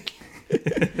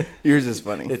 Yours is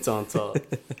funny. it's on top.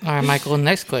 All right, Michael.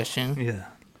 Next question. Yeah.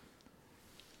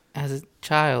 As a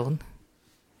child,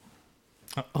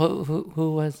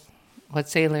 what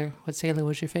sailor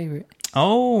was your favorite?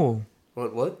 Oh,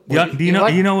 What? yeah. Do you know?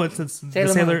 what? You know what the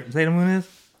Sailor Sailor Moon is?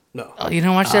 No. Oh, you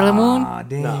didn't watch Sailor Moon? Ah,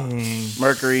 dang.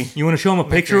 Mercury. You want to show him a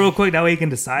picture Mercury. real quick? That way you can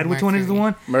decide which one is the Mercury.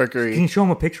 one. Can Mercury. you show him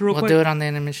a picture real We'll quick? do it on the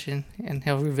intermission, and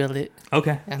he'll reveal it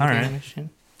Okay. at All the right. intermission.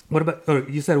 What about? Oh,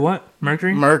 you said what?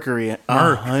 Mercury. Mercury.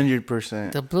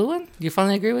 100%. The blue one? You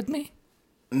finally agree with me?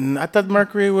 I thought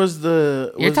Mercury was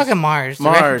the. You're talking Mars.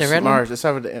 Mars. The red Mars. That's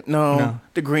how it. No,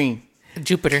 the green. one?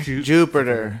 Jupiter.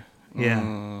 Jupiter.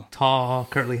 Yeah. Tall,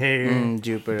 curly hair.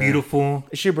 Jupiter. Beautiful.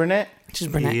 Is she a brunette? She's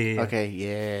brunette. Yeah. Okay.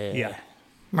 Yeah. Yeah.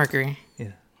 Mercury.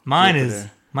 Yeah. Mine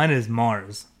Jupiter. is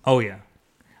Mars. Oh yeah.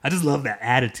 I just love that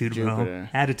attitude, bro. Jupiter.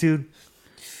 Attitude.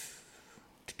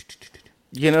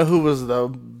 You know who was the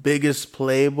biggest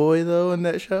playboy though in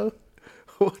that show?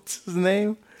 What's his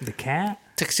name? The cat.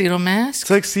 Tuxedo Mask.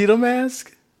 Tuxedo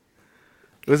Mask.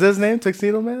 Was that his name?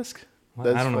 Tuxedo Mask. Well,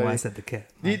 That's I don't know why funny. I said the cat.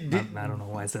 Do- I do- don't know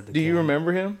why I said the cat. Do you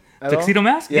remember him? at Tuxedo all?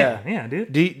 Mask? Yeah. Yeah,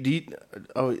 dude. Do you,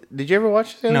 did you ever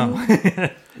watch Sailor No. Moon?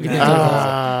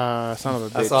 Son of a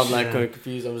bitch. That's why I'm like kind of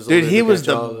confused. I'm just Dude, over he here was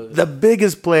looking at y'all. the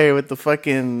biggest player with the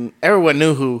fucking. Everyone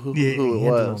knew who Yeah, it he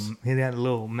had was. he had a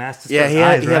little mask. Yeah, he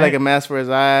eyes, had right? like a mask for his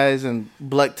eyes and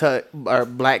black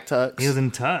tux, He was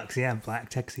in tux. Yeah, black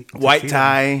tuxedo. white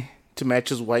tie to match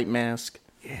his white mask,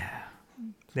 Yeah.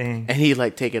 Dang. and he'd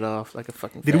like take it off like a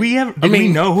fucking. Did fag. we ever? Did we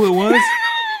know who it was?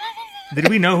 Did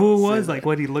we know who it was? Like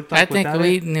what he looked like? I think without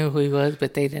we it? knew who he was,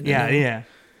 but they didn't. Yeah, know. yeah.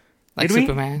 Like Did we?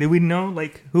 Superman. Did we know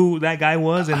like who that guy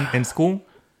was in school?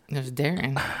 It was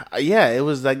Darren. Yeah, it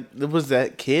was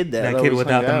that kid that That kid always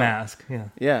without hung the out. mask. Yeah.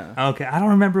 Yeah, Okay, I don't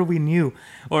remember if we knew,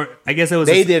 or I guess it was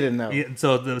they didn't know. Yeah,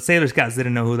 so the Sailor Scouts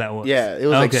didn't know who that was. Yeah, it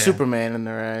was like Okay. Superman in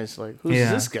their eyes. Like, who's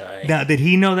Yeah. this guy? Now, did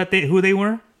he know that who they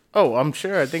were? Oh, I'm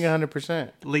sure. I think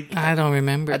 100%. Like, I don't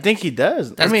remember. I think he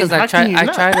does. That's I mean, because how can you I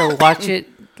not? tried to watch it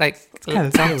like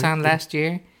kinda sometime silly. last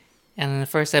year, and then the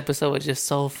first episode was just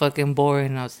so fucking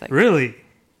boring. I was like, really?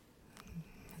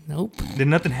 nope, Did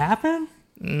nothing happen?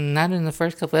 not in the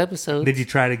first couple episodes. Did you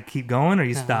try to keep going or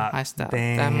you No, stopped? I stopped.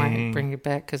 Dang. I might bring it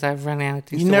back because I've run out of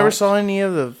things. You to never watch. saw any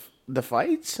of the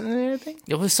fights and everything?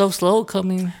 It was so slow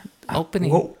coming opening.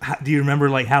 Whoa, do you remember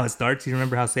like how it starts? Do you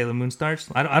remember how Sailor Moon starts?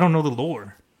 I don't know the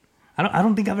lore. I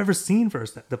don't think I've ever seen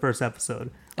the first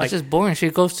episode. Like, It's just boring. She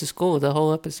goes to school. The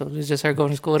whole episode is just her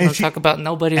going to school. And Don't she- talk about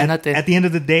nobody or nothing. At the end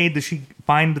of the day, does she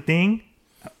find the thing?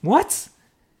 What?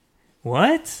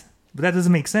 But that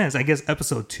doesn't make sense. I guess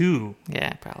episode 2,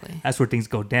 Yeah, probably. that's where things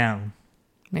go down.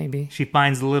 Maybe. She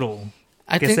finds the little.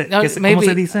 I ¿Qué think se- ¿Cómo maybe.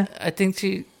 se dice? I think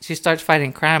she starts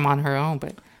fighting crime on her own,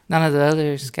 but none of the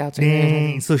other scouts are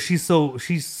Dang. there. So she's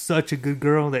such a good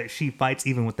girl that she fights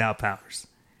even without powers.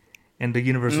 And the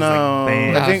universe is No, like,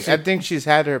 bam. No. I think she's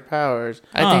had her powers.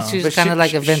 I think Oh. she's But kind of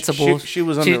like she- invincible. she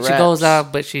was She under goes wraps.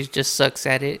 out, but she just sucks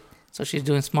at it. So she's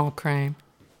doing small crime.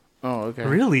 Oh, okay.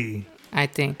 Really? I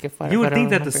think if I You would if I think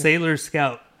that the remember. Sailor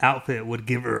Scout outfit would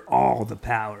give her all the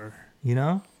power, you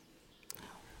know?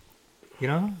 You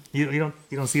know? You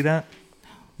don't see that?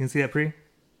 You don't see that, Pre?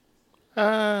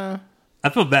 I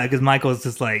feel bad because Michael's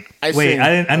just like, I wait, see.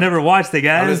 I never watched it,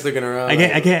 guys. I'm just looking around. I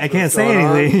can't what's say going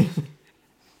on? anything.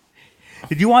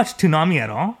 Did you watch Toonami at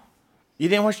all? You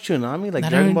didn't watch Toonami like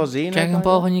Not Dragon even Ball Z? and Dragon that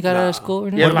Ball kind when you got out Nah. of school or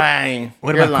of- not? You're lying.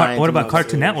 What You're about lying. what about Toonami Cartoon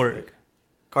series. Network?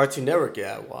 Cartoon Network,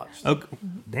 yeah, I watched. Oh,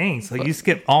 dang! So you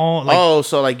skipped all like Oh,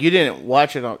 so like you didn't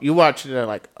watch it on? You watched it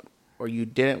like, or you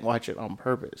didn't watch it on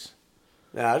purpose?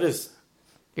 Nah, I just,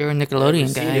 You're a Nickelodeon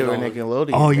seen guy. You were a on-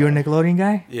 Nickelodeon. oh, you're a guy. Nickelodeon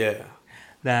guy. yeah.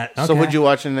 That okay. So would you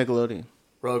watch on Nickelodeon?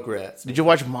 Rugrats. Did you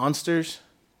watch Monsters?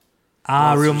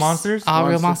 Real Monsters? monsters?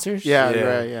 Real Monsters? Yeah, Yeah.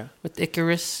 right, yeah. With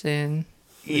Icarus and...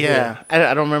 Yeah, I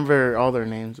don't remember all their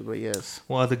names, but yes.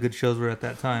 What other good shows were at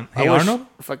that time? I Hey wish- Arnold.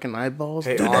 Fucking eyeballs.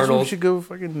 Hey Dude, that's what we Arnold. should go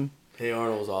fucking. Hey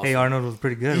Arnold was awesome. Hey Arnold was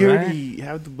pretty good, You right? already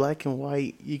have the black and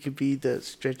white. You could be the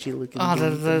stretchy looking. Oh,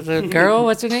 dude. the girl,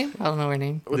 what's her name? I don't know her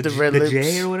name. with the the red the lips.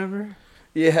 J or whatever.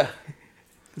 Yeah,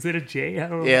 Is it a J? I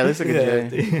don't know. yeah, looks like Yeah, a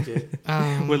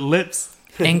J. With lips.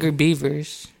 Angry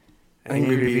Beavers.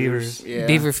 Angry Angry Beavers. Yeah.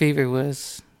 Beaver Fever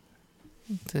was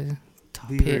the top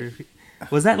Beaver. hit.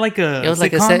 Was that like a It was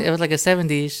like sitcom? it was like a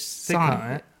 70s song. Sitcom,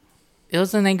 right? It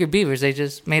was an Angry Beavers. They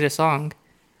just made a song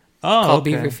Oh, called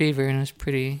okay. Beaver Fever, and it was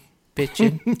pretty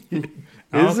bitchin'.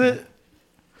 Is Okay.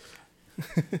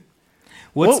 it?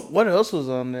 What's What else was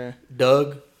on there?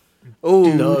 Doug.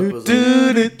 Oh, Doug was on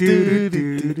yeah,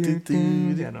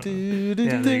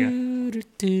 there you go.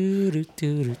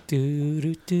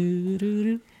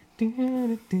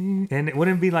 And it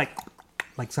wouldn't be like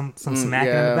some smacking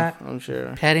in the back. I'm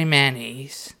sure. Patty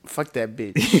Mayonnaise. Fuck that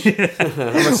bitch. I'm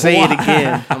gonna say it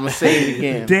again. I'm gonna say it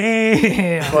again.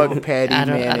 Damn. Fuck Patty I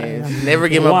don't Mayonnaise. Never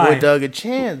give my Why? boy Doug a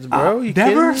chance, bro. You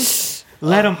Never. kidding me?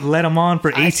 Let him on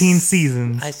for 18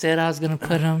 seasons. I said I was gonna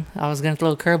put him. I was gonna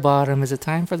throw a curveball at him. Is it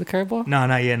time for the curveball? No,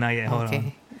 not yet. Hold Okay.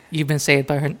 on. You've been saved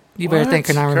by her. You better What? thank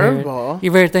Hernan Ramirez. Curveball?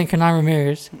 You better thank Hernan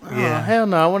Ramirez. Oh, Yeah. hell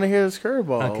no. I want to hear this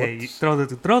curveball. Okay, you throw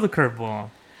the curveball.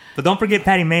 But don't forget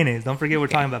Patty Mayonnaise. Don't forget we're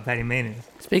talking about Patty Mayonnaise.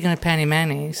 Speaking of Patty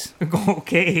Mayonnaise,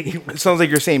 Okay. It sounds like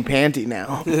you're saying panty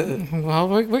now. well,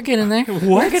 we're getting there. We're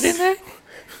What? getting there.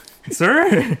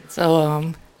 Sir?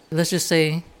 So, let's just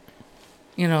say,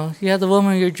 you have the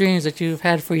woman of your dreams that you've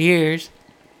had for years,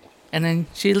 and then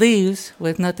she leaves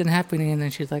with nothing happening, and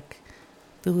then she's like,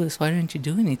 Louis, why didn't you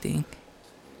do anything?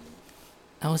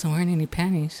 I wasn't wearing any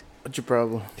panties. What's your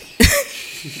problem?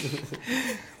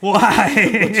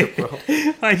 Why?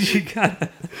 Why'd you gotta...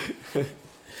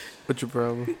 What's your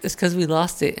problem? It's because we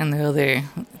lost it in the other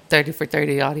 30 for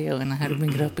 30 audio, and I had to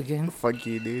bring it up again. Fuck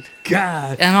you, dude.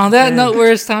 God. And on that note,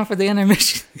 where it's time for the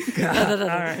intermission. God. All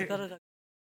right.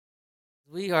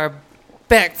 We are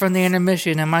back from the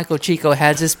intermission, and Michael Chico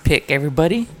has his pick,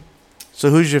 everybody. So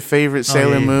who's your favorite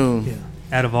Sailor Moon?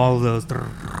 Yeah. Out of all of those.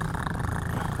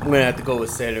 I'm gonna have to go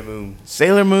with Sailor Moon.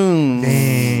 Sailor Moon.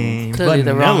 Dang. Clearly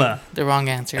Vanilla. the wrong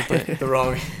answer, but The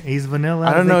wrong. He's vanilla.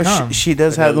 I don't as know. they come. She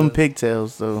does have them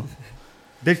pigtails though.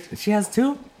 She has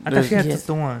two? I thought she had Yes. just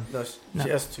the one. No, No. she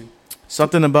has two.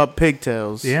 Something about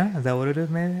pigtails. Yeah? Is that what it is,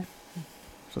 maybe?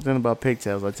 Something about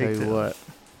pigtails. I tell you Pigtails. what.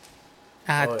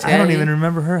 I Oh, tell I don't you, even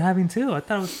remember her having two. I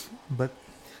thought it was... But,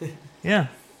 yeah.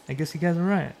 I guess you guys are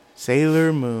right.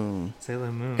 Sailor Moon.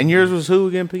 Sailor Moon. And yours was who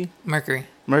again, P? Mercury.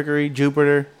 Mercury,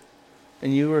 Jupiter,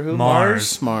 and you were who?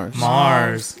 Mars. Mars.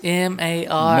 Mars.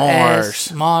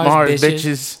 M-A-R-S. Mars, Mars,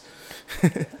 bitches.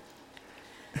 bitches.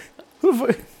 Who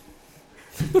the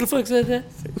Who the fuck said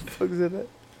that? fuck is that?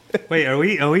 Wait, are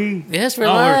we? Yes, we're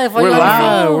Oh, live. Why We're you on the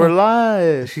live. phone? We're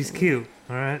live. She's cute.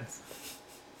 All right.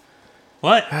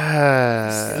 What?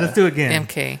 Ah. Let's do it again.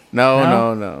 MK. No,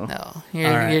 No? no, no. No, you're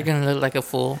All right. you're gonna look like a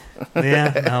fool.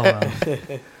 Yeah? Oh,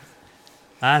 well.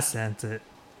 I sent it.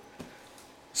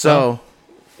 So,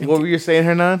 what were you saying,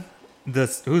 Hernan?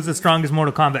 Who's the strongest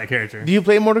Mortal Kombat character? Do you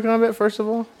play Mortal Kombat first of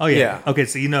all? Oh, yeah. Yeah. Okay,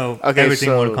 so you know Okay, everything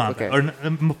so- Mortal Kombat. okay. Or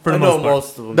for the I most know part.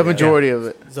 most of them. The majority of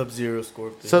it. Sub-Zero,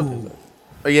 Scorpion. So,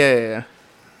 Oh, yeah.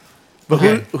 But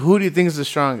Okay. who do you think is the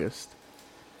strongest?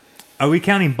 Are we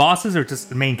counting bosses or just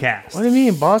the main cast? What do you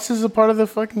mean? Boss is a part of the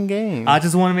fucking game. I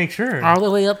just want to make sure. All the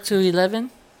way up to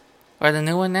 11, or the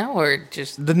new one now, or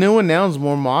just The new one now is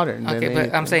more modern. okay. than But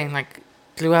I'm anything. saying like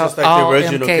throughout Just like all the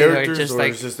original MK, characters, or just or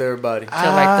like it's just everybody? to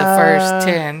like the first Ah.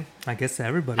 10. I guess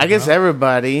everybody. I guess bro.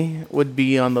 everybody would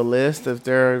be on the list if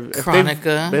they've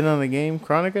Chronica. been on the game.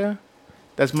 Chronica,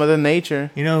 that's Mother Nature,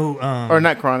 You know, or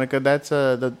not Chronica. That's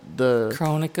the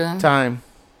Chronica. time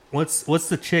what's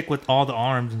the chick with all the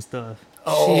arms and stuff?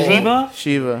 Oh. Shiva?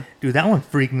 Shiva. Dude, that one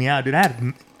freaked me out. Dude, I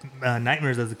had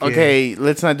nightmares as a kid. Okay,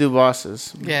 let's not do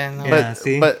bosses. Yeah, no. Yeah. But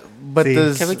see? but See?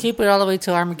 does Can we keep it all the way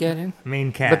to Armageddon?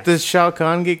 Main cast. but does Shao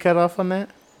Kahn get cut off on that?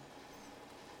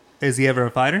 Is he ever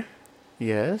a fighter?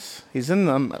 Yes, he's in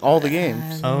all the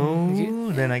games. Oh,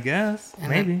 you- then I guess and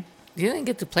maybe. You didn't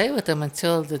get to play with them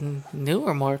until the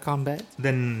newer Mortal Kombat.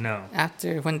 Then no.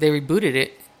 After when they rebooted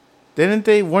it, Didn't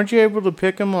they? Weren't you able to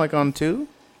pick him like on 2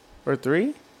 or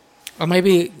 3? or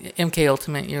maybe MK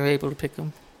Ultimate, you were able to pick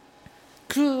them.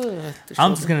 Good.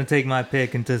 I'm just gonna take my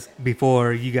pick and just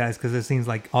before you guys, because it seems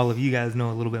like all of you guys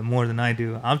know a little bit more than I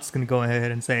do. I'm just gonna go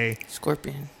ahead and say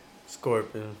Scorpion.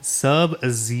 Scorpion.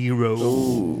 Sub-Zero.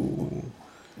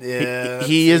 Yeah,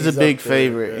 He is a he's big up there,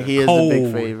 favorite. yeah. He is a Cold.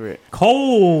 big favorite.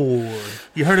 Cold.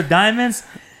 You heard of diamonds?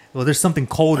 Well, there's something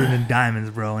colder than diamonds,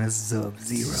 bro, and it's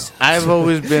Sub-Zero. I've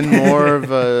always been more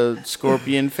of a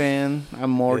Scorpion fan.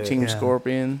 I'm more Yeah. Team Yeah.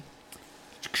 Scorpion.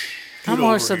 I'm Get more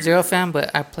over Sub-Zero fan,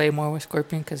 but I play more with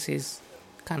Scorpion because he's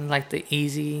kind of like the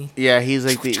easy. Yeah, he's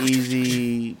like the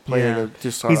easy player Yeah.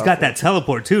 to start. He's off got that with.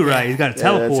 teleport too, right? He's got a Yeah, that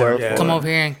teleport. teleport. Yeah. Come over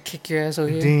here and kick your ass over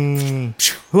here. Ding.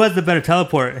 Who has the better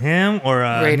teleport, him or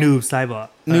Raiden. Noob Saibot?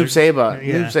 Noob Saibot.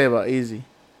 yeah. Noob Saibot, easy.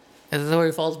 Is that where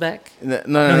he falls back? No,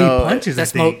 No, no. he punches. That I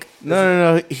think. smoke.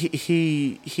 No.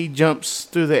 He jumps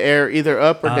through the air, either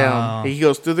up or down. Oh. He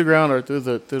goes through the ground or through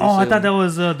the. Oh, I thought that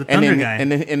was the and Thunder then, guy.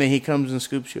 And then he comes and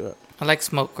scoops you up. I like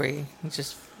Smoke Gray. It's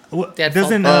just What- Dead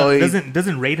doesn't fall. Oh, he-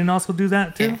 doesn't Raiden also do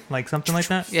that too? Yeah. Like something like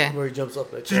that? yeah. Where he jumps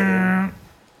up like Mm.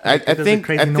 I It does a think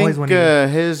crazy noise when he-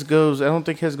 his goes. I don't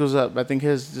think his goes up. I think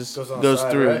his just Goes on goes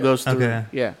side, through. right? Goes through. Okay.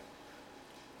 Yeah.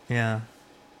 Yeah.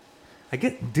 I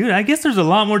guess there's a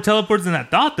lot more teleports than I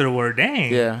thought there were.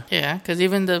 Dang. Yeah. Yeah, because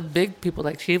even the big people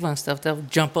like Shiva and stuff, they'll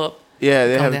jump up. Yeah.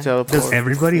 They Come have a down. teleport. Does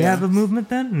everybody Yeah. have a movement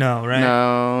then? No, right?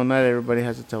 No, not everybody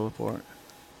has a teleport.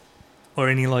 Or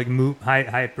any like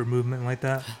hyper movement like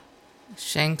that?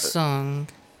 Shang Tsung.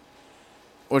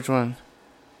 Which one?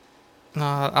 No,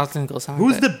 I was gonna go somewhere.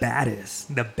 Who's the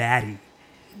baddest? The baddie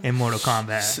in Mortal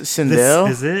Kombat? Sindel?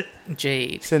 Is it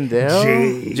Jade? Sindel?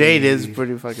 Jade. Jade is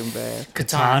pretty fucking bad.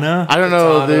 Katana? I don't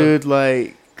know, Katana. dude.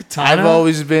 Like, Katana? I've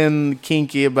always been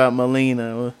kinky about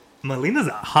Melina. Melina's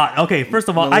a hot. Okay, first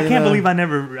of all, I can't Melina.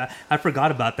 believe I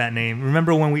forgot about that name.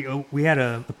 Remember when we had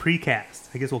a precast?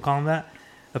 I guess we'll call him that,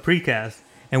 a precast,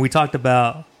 and we talked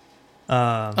about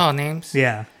Oh, names.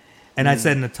 yeah, and I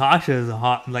said Natasha is a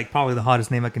hot, like probably the hottest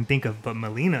name I can think of, but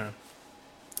Melina,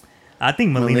 I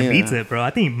think Melina Melina. beats it, bro. I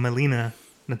think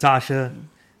Natasha,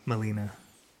 Melina,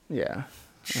 Yeah,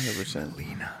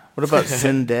 100%. What about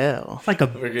Sindel? like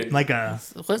We're good.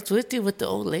 What's with you with the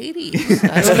old ladies?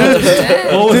 I don't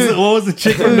understand. what was the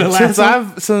chick from the last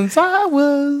one? Since I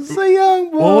was a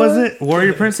young boy. What was it?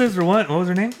 Warrior Princess or what? What was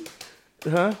her name?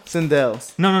 Huh?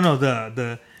 Sindel. No.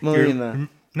 The Melina.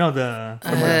 No, the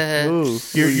Ooh,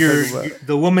 your who you talking about?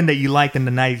 the woman that you liked in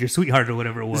the '90s, your sweetheart or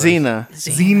whatever it was. Xena.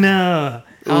 Xena.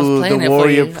 I was Ooh, playing the it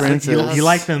warrior for you. princess. You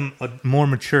like them more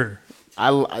mature.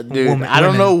 Dude, Woman- I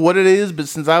don't women. know what it is, but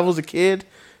since I was a kid,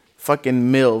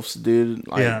 fucking MILFs, dude.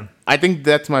 Like, Yeah. I think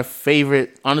that's my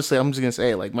favorite. Honestly, I'm just gonna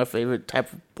say, like, my favorite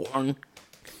type of porn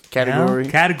category.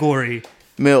 Yeah? Category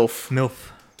MILF. MILF.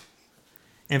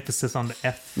 Emphasis on the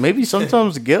F. Maybe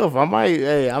sometimes GILF. I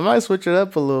might switch it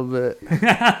up a little bit.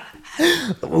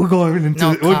 We're going into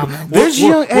No comment. There's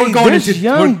young, we're going there's into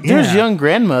young, there's yeah. young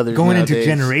grandmothers going into nowadays.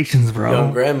 generations, bro.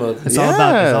 Young grandmother. It's all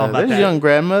about there's that. young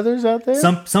grandmothers out there.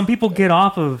 Some people get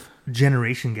off of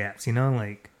generation gaps, you know,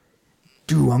 like,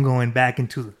 dude, I'm going back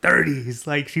into the 30s,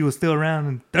 like she was still around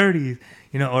in the 30s,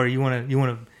 you know, or you want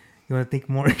to think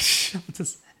more.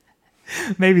 Just,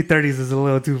 maybe 30s is a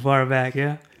little too far back,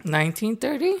 yeah.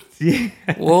 1930? Yeah.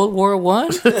 World War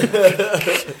One? She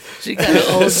got an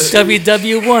old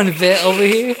WW1 vet over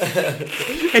here.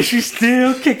 And she's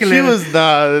still kicking She it. was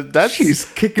that's She's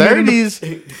kicking it in the- 30s.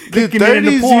 Dude, kicking it in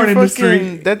the 30s. porn You industry.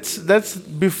 fucking that's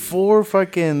before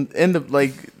fucking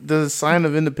like the sign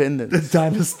of the independence.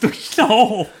 dinosaur.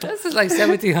 No, This is like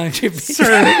 1700.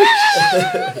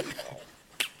 sir.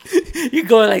 You're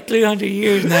going like 300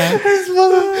 years now.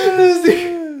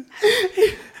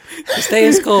 Stay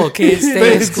in school, kids.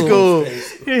 Stay in school.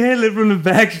 Hitler from the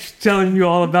back telling you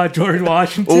all about George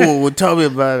Washington. Oh, well, tell me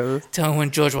about it. Tell them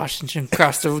when George Washington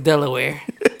crossed the Delaware.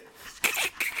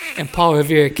 And Paul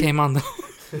Revere came on the...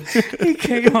 He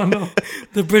came on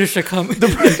The British are coming. The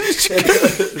British are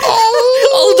coming.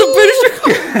 Oh, the British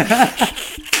are coming.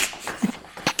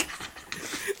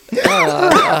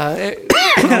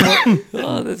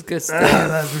 Oh, that's good stuff.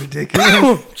 That's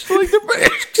ridiculous. Just like the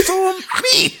British. So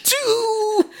me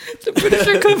too. The British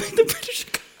are coming. The British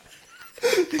are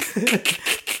coming.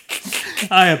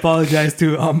 I apologize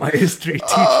to all my history teachers.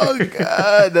 Oh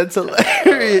God, that's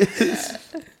hilarious.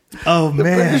 Oh The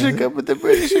British are man, coming. The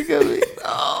British are coming.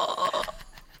 Oh.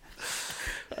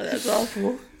 That's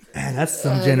awful. man, that's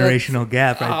some generational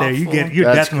gap right there. You're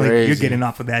That's definitely crazy. getting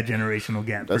off of that generational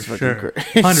gap That's for fucking sure.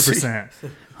 crazy.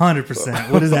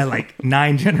 100%. What is that, like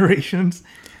 9 generations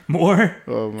more?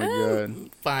 Oh my God.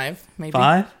 5, maybe.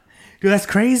 5? Dude, that's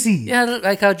crazy. Yeah,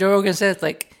 like how Joe Rogan says,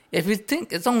 like, if you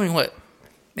think it's only, what,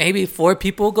 maybe 4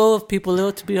 people go if people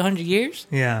live to be 100 years?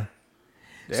 Yeah.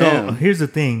 So Damn. here's the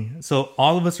thing. So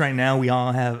all of us right now, we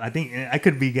all have, I think, I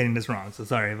could be getting this wrong, so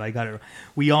sorry if I got it wrong.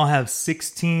 We all have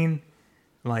 16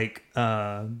 like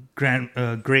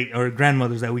great or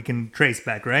grandmothers that we can trace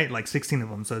back, right? Like 16 of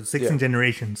them. So 16 Yeah.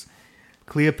 generations.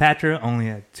 Cleopatra only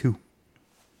had 2.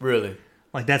 Really?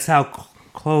 Like that's how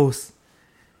close,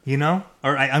 you know?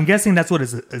 Or I'm guessing that's what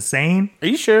it's saying. Are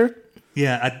you sure?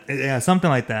 Yeah, something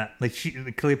like that. Like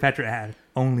Cleopatra had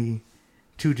only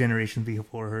 2 generations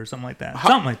before her, something like that.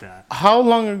 Something like that. How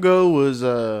long ago was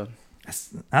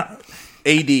That's-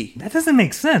 AD? that doesn't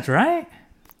make sense, right?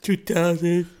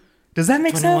 2000. Does that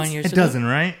make 21 sense? years It ago? doesn't,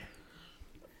 right?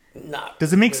 Not.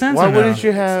 Does it make sense? Why or no? wouldn't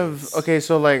you have? Okay,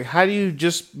 so like, how do you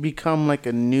just become like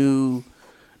a new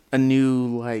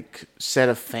like set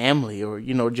of family or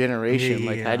generation? Yeah,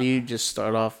 Like, yeah. how do you just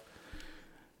start off?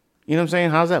 You know what I'm saying?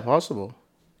 How's that possible?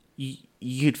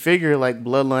 You'd figure like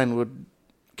bloodline would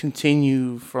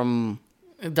continue from.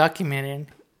 Documented.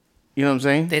 You know what I'm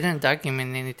saying? They didn't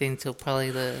document anything until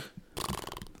probably the...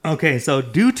 Okay, so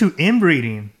due to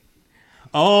inbreeding.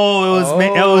 Oh, it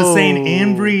was saying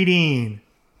inbreeding.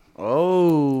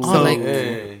 Oh, Oh, like...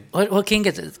 Hey. What king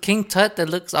is it? King Tut that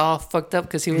looks all fucked up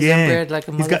because he was Yeah, inbred like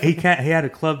a motherfucker. he had a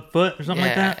club foot or something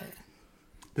like that.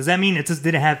 Does that mean it just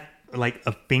didn't have like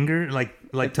a finger, like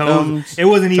toes? thumbs, It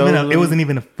wasn't even toes. it wasn't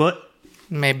even a foot.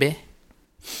 Maybe.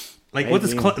 Like what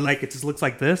does Maybe. like it just looks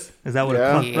like this? Is that what a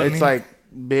yeah, club Yeah. foot it's means? like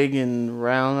big and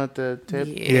round at the tip.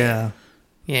 Yeah. Yeah.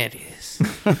 Yeah, it is.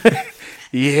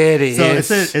 Yeah, it is.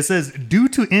 So it says due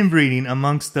to inbreeding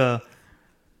amongst the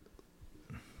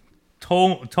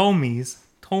Ptolemies.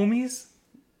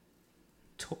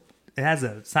 It has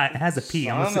a P.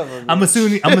 Son of a I'm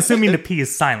assuming the P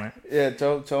is silent. Yeah,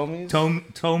 Tomies.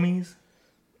 Ptolemies.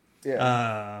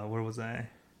 Yeah. Where was I?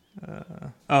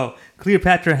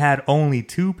 Cleopatra had only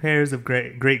 2 pairs of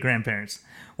great grandparents.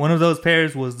 One of those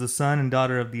pairs was the son and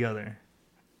daughter of the other.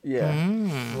 Yeah.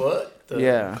 What? The-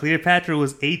 Yeah. Cleopatra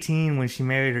was 18 when she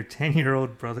married her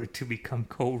 10-year-old brother to become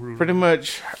co-ruler. Pretty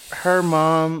much her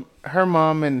mom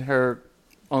and her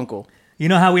uncle. You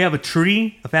know how we have a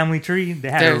family tree? They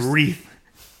had There's- a wreath.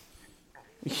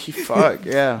 Fuck,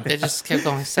 yeah. They just kept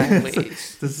going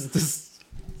sideways. This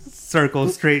circle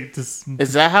straight. Just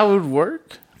Is that how it would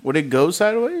work? Would it go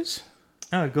sideways?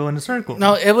 go in a circle.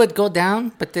 No, it would go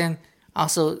down, but then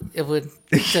also it would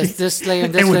just this layer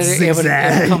and this It would layer, it would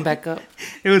zigzag. come back up.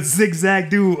 It would zigzag,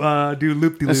 do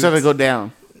loop de Instead of go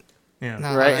down, Yeah.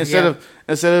 No, right?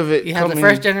 Instead of it you have coming. the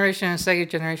first generation and second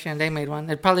generation, they made one.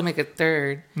 They'd probably make a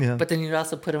third, Yeah. but then you'd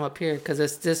also put them up here because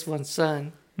it's this one's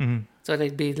son, Mhm. so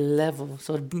they'd be level.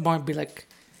 So it'd more be like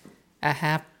a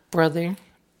half brother.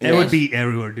 It would be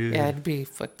everywhere, dude. Yeah, it'd be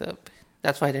fucked up.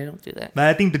 That's why they don't do that. But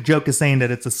I think the joke is saying that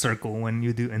it's a circle when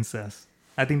you do incest.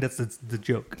 I think that's the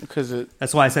joke. because it.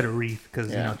 That's why I said a wreath,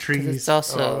 because Yeah. 'Cause trees. it's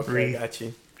also Okay, got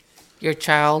you. your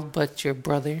child, but your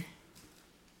brother.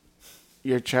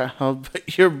 Your child,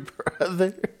 but your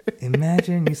brother.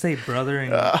 Imagine you say brother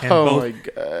and Oh both. my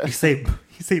god! You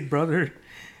say brother,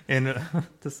 and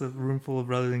just a room full of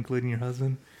brothers, including your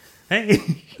husband.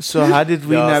 Hey, So how did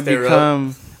we Y'all not stare up.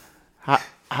 become?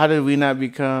 How did we not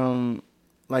become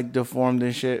like deformed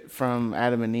and shit from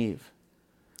Adam and Eve?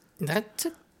 That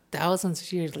took thousands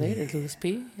of years later, Louis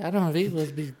P. I don't know if it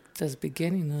was the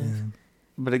beginning of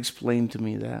But explain to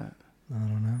me that. I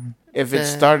don't know. If it The-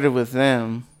 started with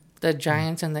them, the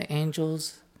giants and the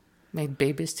angels made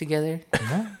babies together.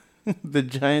 the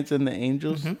giants and the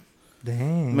angels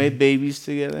Dang, made babies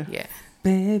together. Yeah.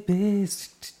 babies.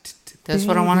 That's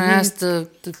what I want to ask the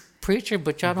preacher,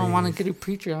 but y'all don't want to get a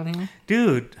preacher on here.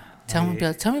 Dude, Tell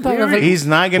me about We already- He's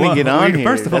not gonna Well, get on here.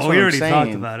 First of That's all, what we I'm already talked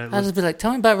saying. about it. I'll just be like,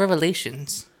 tell me about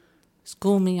Revelations.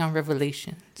 School me on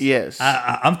Revelations. Yes.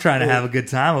 I'm trying to have a good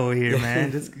time over here,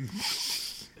 man. Just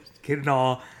getting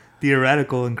all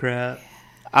theoretical and crap.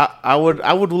 I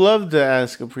would love to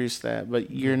ask a priest that,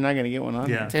 but you're not gonna get one on.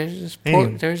 Yeah. here.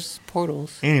 Anyway. There's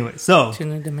portals Anyway, so to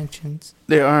new dimensions.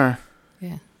 There are.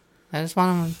 Yeah, I just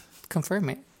want them to confirm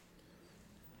it.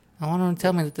 I want them to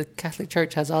tell me that the Catholic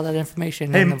Church has all that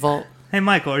information Hey, in the vault. hey,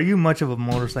 Michael, are you much of a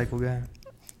motorcycle guy?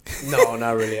 No,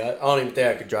 not really. I don't even think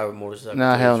I could drive a motorcycle.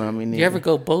 No, hell no. Me Do neither. you ever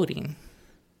go boating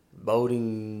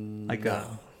Boating, Like,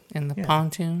 no. in the Yeah.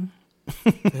 pontoon?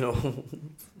 You know,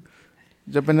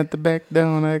 Jumping at the back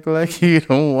down, act like you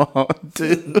don't want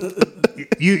to.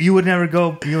 You would never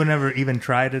go. You would never even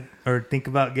try to or think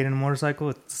about getting a motorcycle.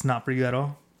 It's not for you at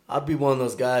all. I'd be one of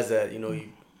those guys that you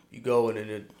go and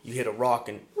then you hit a rock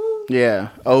and Yeah,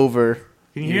 over.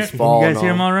 Can You you, hear, just can fall you guys and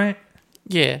hear him all. all right?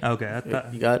 Yeah. Okay, I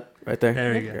thought. you got it right there.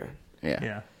 There you go. Okay. Yeah.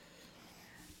 Yeah,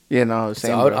 Yeah, no, So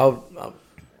same.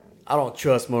 I don't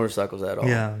trust motorcycles at all.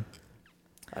 yeah.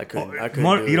 I couldn't. Do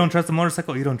You it. don't trust the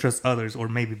motorcycle. You don't trust others, or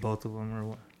maybe both of them, or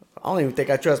what? I don't even think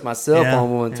I trust myself Yeah. on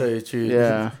one. To tell you the truth.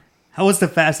 Yeah. How was the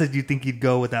fastest you think you'd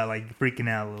go without like freaking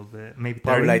out a little bit? Maybe 30?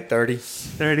 Probably like 30.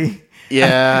 30?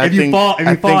 Yeah. If you fall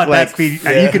at that like, speed,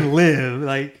 yeah. you can live.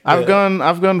 Like I've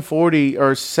gone 40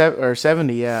 or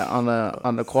 70, yeah, on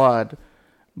the quad,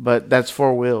 but that's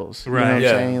 4 wheels. You know Right. what I'm Yeah.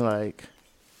 saying? Like,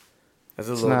 That's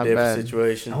a It's little not different bad.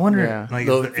 situation. I wonder, Yeah. like,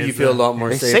 You feel a lot more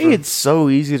they safer. say it's so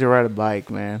easy to ride a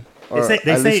bike, man. Or They at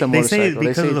least a say motorcycle.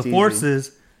 because of the it's easy.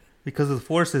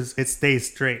 forces, it stays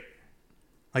straight.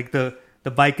 Like the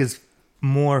bike is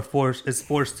more forced. It's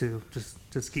forced to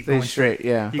just keep Stay going straight,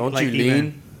 yeah. Don't like, you even-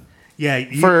 lean? Yeah,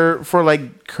 you, For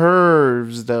like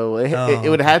curves though, it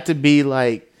would have to be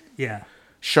like yeah,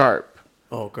 sharp.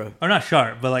 Oh, okay. or not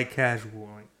sharp, but like casual.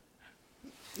 Like,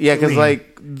 Yeah, because Lean.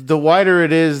 like the wider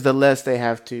it is, the less they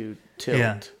have to tilt.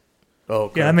 Yeah. Oh,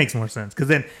 okay. yeah, that makes more sense. Because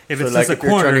then if So it's like just a if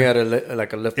you're turning corner, at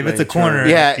like a left if lane it's a turn. corner-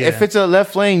 Yeah, Yeah. if it's a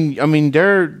left lane, I mean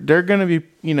they're gonna be,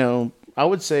 I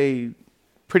would say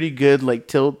pretty good, like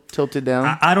tilted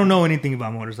down. I don't know anything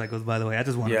about motorcycles. By the way, I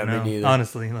just want Yeah, to me know. neither.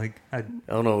 Honestly, like I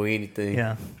don't know anything.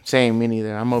 yeah, Same, me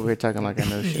neither. I'm over here talking like I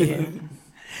know shit.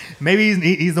 maybe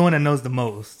he's the one that knows the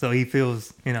most, so he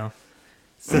feels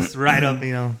it's just right up.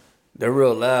 They're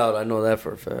real loud. I know that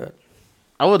for a fact.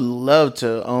 I would love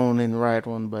to own and ride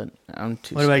one, but I'm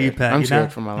too. What about you, scared. Pat? I'm You scared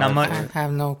not- for my not life. much? I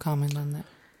have no comment on that.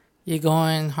 You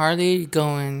going Harley? You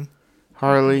going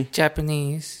Harley,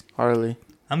 Japanese? Harley.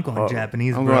 I'm going Oh,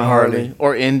 Japanese, I'm bro. going Harley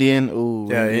or Indian. Ooh,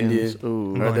 Yeah, Indians. Indian.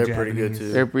 Ooh, I'm going They're pretty good Japanese.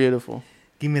 too. they're beautiful.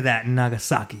 Give me that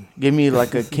Nagasaki. Give me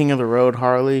like a King of the Road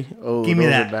Harley. Oh, Give me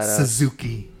those that are badass.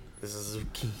 Suzuki. The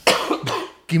Suzuki.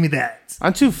 Give me that.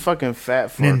 I'm too fucking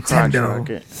fat for a crotch Nintendo.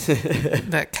 rocket.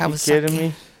 That You Kawasaki. kidding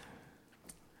me?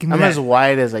 Give me I'm that. as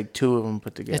wide as like 2 of them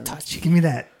put together. Itachi. Give me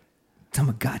that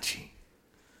Tamagotchi.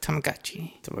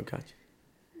 Tamagotchi. Tamagotchi.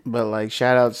 But like,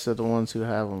 shout outs to the ones who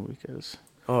have them because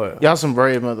Oh yeah. y'all some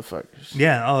brave motherfuckers.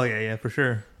 Yeah. Oh yeah. For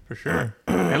sure.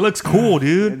 It looks cool,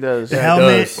 dude. It does. The Yeah, it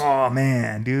helmet. does. Oh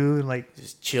man, dude. Like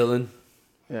Just chilling.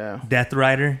 Yeah. Death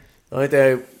Rider.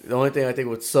 The only thing I think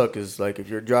would suck is like if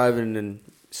you're driving and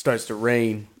it starts to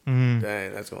rain. Mhm.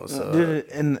 Dang, that's gonna suck. Dude,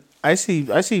 and I see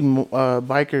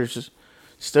bikers just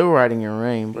still riding in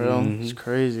rain, bro. Mhm. It's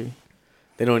crazy.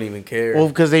 They don't even care. Well,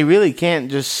 because they really can't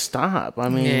just stop. I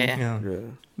mean, Yeah. Yeah.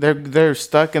 yeah. they're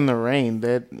stuck in the rain.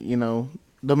 That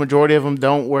the majority of them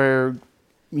don't wear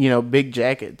big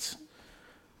jackets,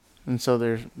 and so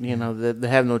they're they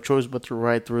have no choice but to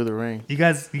ride through the rain. You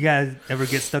guys ever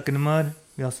get stuck in the mud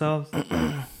yourselves?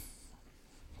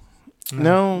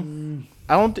 No,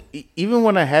 I don't. Even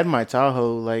when I had my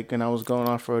Tahoe, like, and I was going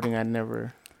off roading, I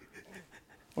never.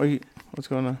 What's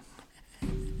going on?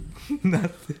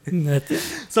 Nothing.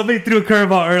 Somebody threw a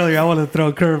curveball earlier. I wanted to throw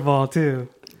a curveball too.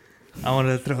 I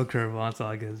wanted to throw a curveball, so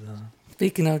I guess.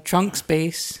 Speaking of trunk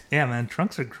space, Yeah, man,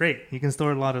 trunks are great. You can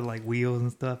store a lot of like wheels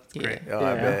and stuff. It's great. Oh,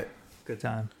 I Yeah. bet. Good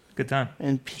time. Good time.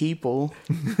 And people.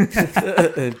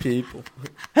 And people.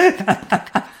 Dang,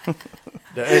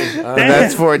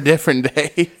 That's for a different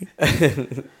day.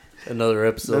 another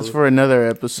episode. That's for another Yeah,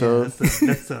 episode.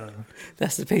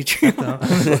 that's the Patreon.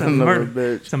 that's a Son of a murder.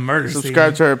 bitch. It's a murder.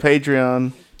 Subscribe scene. to our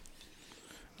Patreon.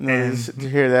 And- To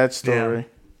hear that story.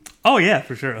 Oh yeah,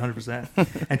 for sure, 100%.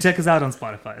 And check us out on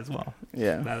Spotify as well.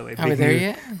 Yeah. By the way, Are we big there news.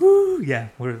 yet? Woo, yeah,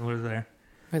 we're there.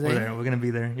 We're We're there. there. We're gonna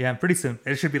be there. Yeah, pretty soon.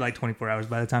 It should be like 24 hours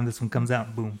by the time this one comes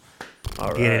out. Boom,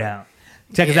 All get it right. out.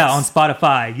 Check us out on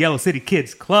Spotify. Yellow City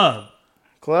Kids Club.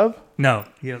 Club? No,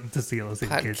 just the Yellow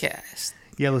City Kids. Podcast.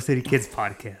 Yellow City Kids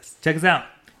Podcast. Check us out.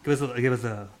 Give us a give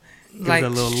us Like, a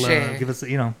little share. give us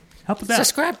help us out.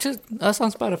 Subscribe to us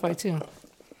on Spotify too.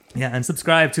 Yeah, and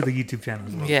subscribe to the YouTube channel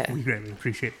as well. Yeah. We greatly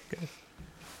appreciate it, guys.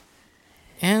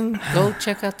 And go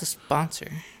check out the sponsor.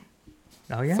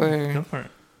 Oh yeah, For- go for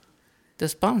it. The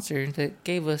sponsor that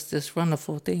gave us this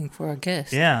wonderful thing for our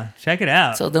guest. Yeah, check it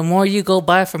out. So the more you go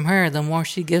buy from her, the more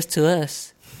she gives to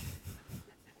us.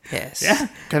 Yes. yeah,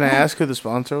 Can I ask who the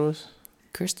sponsor was?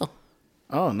 Crystal.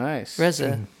 Oh, nice.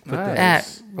 Reza. put Nice.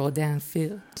 At Rodan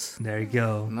Fields. there you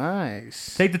go.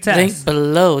 Nice. Take the test. Link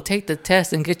below. Take the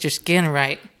test and get your skin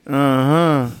right. Uh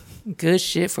huh. Good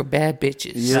shit for bad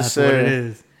bitches. Yeah. That's Yes, what sir. it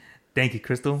is. Thank you,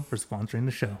 Crystal, for sponsoring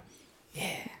the show.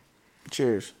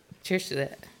 Cheers. Cheers to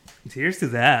that. Cheers to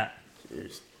that.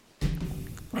 Cheers.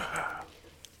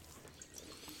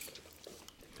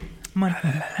 Money,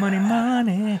 money,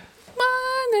 money.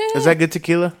 Money. Is that good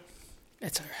tequila?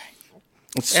 It's all right.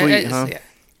 It's sweet, It's- huh? Yeah.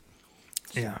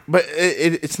 Yeah. But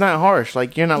it's not harsh.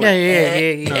 Like you're not Yeah,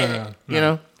 like yeah. No. you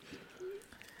know.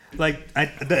 Like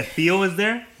the feel is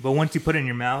there, but once you put it in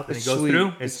your mouth and It's it goes sweet. through,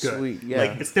 it's It's good. sweet, yeah.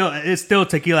 Like it's still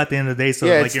tequila at the end of the day. So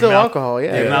Yeah, like it's your still mouth, alcohol,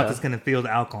 yeah, your yeah. mouth is gonna feel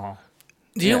the alcohol.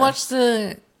 Do you Yeah. watch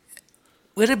the?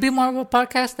 Would it be more of a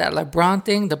podcast, that LeBron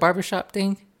thing, the barbershop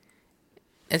thing?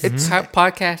 It's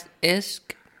podcast ish,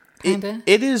 kinda.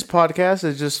 It is podcast.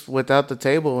 It's just without the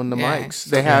table and the Yeah. mics.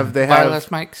 They have wireless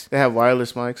mics. they have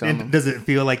wireless mics on And them. does it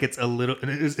feel like it's a little?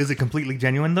 Is it completely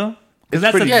genuine though? It's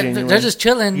Because pretty the, Yeah, genuine. they're just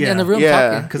chilling Yeah. in the room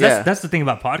Yeah. talking. because Yeah. that's the thing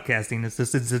about podcasting.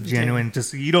 It's a genuine.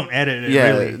 Just you don't edit it.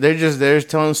 Yeah, Really. they're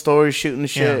telling stories, shooting the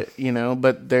Yeah. shit,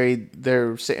 but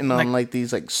they're sitting on like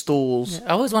these like stools. Yeah,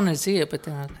 I always wanted to see it, but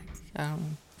then I was like,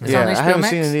 it's Yeah, on I HBO haven't Max?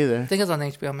 seen it either. I think it's on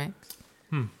HBO Max.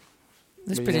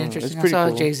 It's But pretty yeah, interesting. it's pretty I saw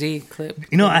cool. a Jay-Z clip.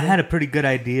 You know, I had a pretty good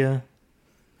idea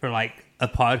for like a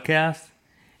podcast,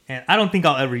 and I don't think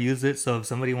I'll ever use it. So if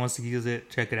somebody wants to use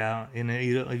it, check it out. And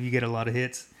if you get a lot of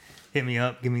hits, hit me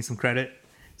up, give me some credit.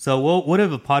 So what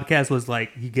if a podcast was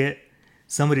like you get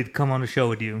somebody to come on the show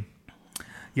with you,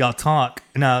 y'all talk.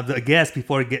 Now the guest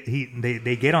before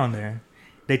they get on there,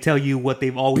 they tell you what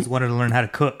they've always wanted to learn how to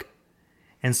cook,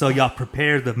 and so y'all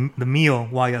prepare the meal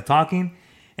while y'all talking,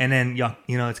 and then y'all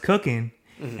it's cooking,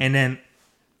 and then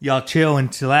y'all chill and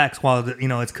chillax while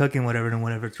it's cooking, whatever, and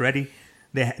whenever it's ready,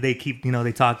 they keep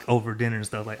they talk over dinner and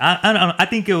stuff. Like I don't know, I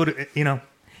think it would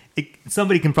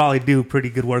somebody can probably do pretty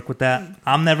good work with that.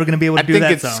 I'm never gonna be able to I do think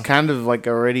that. it's So kind of like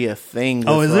already a thing.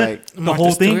 oh, with, is like, it the Martha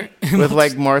whole thing? Stewart. with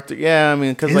like Martha? Yeah, I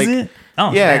mean, because Is like it?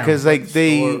 Oh, yeah, damn. because like Stewart,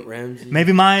 they. Ramsey.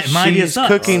 Maybe my idea She's sucks.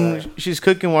 cooking. She's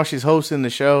cooking while she's hosting the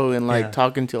show and like Yeah.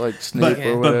 talking to like Snoop But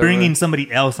or whatever. bringing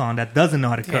somebody else on that doesn't know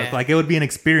how to cook, Yeah. like it would be an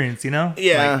experience,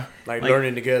 yeah, like like-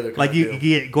 learning together. Like kinda you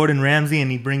deal. get Gordon Ramsay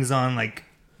and he brings on like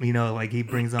he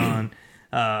brings on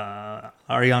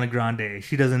Ariana Grande.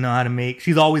 She doesn't know how to make.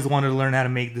 She's always wanted to learn how to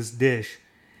make this dish,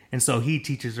 and so he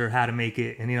teaches her how to make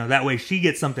it. And that way she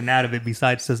gets something out of it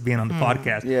besides just being on the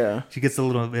podcast. Yeah. she gets a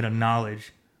little bit of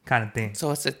knowledge, kind of thing.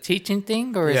 So it's a teaching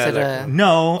thing, or Yeah, is it like- a?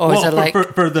 No, Or is well, it like-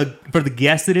 for the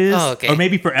guest it is, Oh, okay. or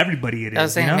maybe for everybody it is. I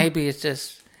was saying you know? maybe it's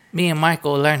just me and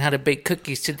Michael learn how to bake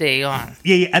cookies today on.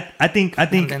 Yeah. I think.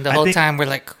 And then the whole time we're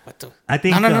like, what the? I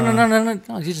think.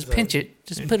 No. You just pinch it.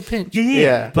 Just put a pinch. Yeah.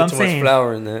 Yeah. But I'm Too much saying.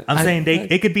 flour in that. I'm I- saying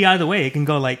it could be either way. It can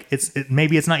go like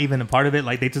maybe it's not even a part of it.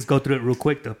 Like they just go through it real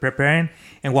quick. They're preparing,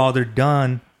 and while they're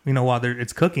done, while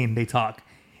it's cooking, they talk,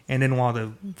 and then while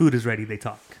the food is ready, they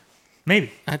talk.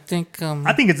 Maybe I think.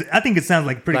 I think it sounds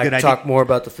like a pretty Like good talk idea more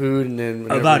about the food and then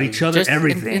whenever about we- each other, just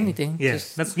everything, anything.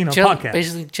 Yes, Just that's chill, podcast.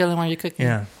 Basically chilling while you're cooking.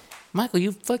 Yeah, Michael,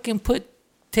 you fucking put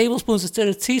tablespoons instead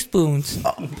of teaspoons.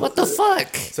 What the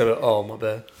fuck? So, oh my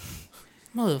bad.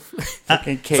 Motherf-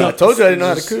 fucking cake. I told you I didn't know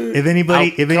how to cook. if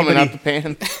anybody, coming out the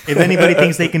pan. if anybody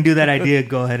thinks they can do that idea,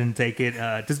 go ahead and take it.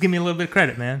 Just give me a little bit of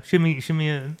credit, man. Shoot me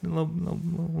a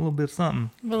little bit of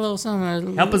something. a little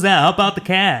something. Help us out. Help out the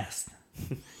cast.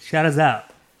 Shout us out.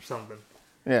 Something.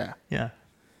 Yeah. Yeah.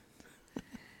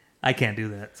 I can't do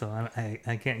that, so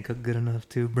I can't cook good enough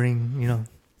to bring,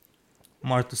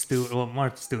 Martha Stewart. Well,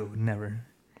 Martha Stewart would never.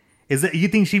 Is that you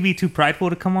think she'd be too prideful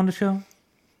to come on the show?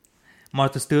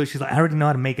 Martha Stewart, she's like, I already know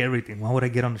how to make everything. Why would I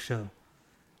get on the show?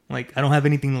 Like, I don't have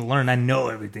anything to learn. I know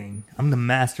everything. I'm the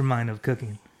mastermind of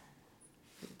cooking.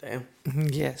 Damn.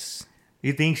 Yes.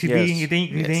 You think she'd Yes. be? You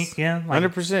think? Yes. Yeah. Like,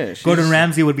 100%. Gordon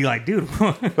Ramsay would be like, dude.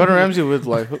 Gordon Ramsay would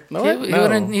like, no, He, what? he No.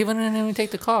 wouldn't even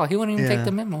take the call. He wouldn't even Yeah. take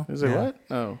the memo. He's like, Yeah. what?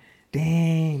 No.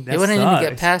 Dang, that He wouldn't even get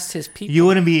sucks. past his people. You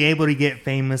wouldn't be able to get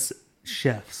famous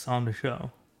chefs on the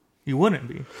show. You wouldn't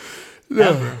be.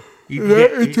 Ever. You'd,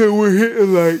 get, until we're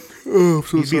hitting like, oh, I'm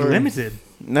so you'd be sorry. limited.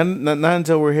 Not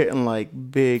until we're hitting like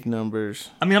big numbers.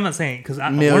 I mean, I'm not saying because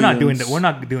we're not doing Millions. we're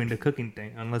not doing the cooking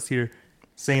thing unless you're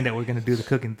saying that we're gonna do the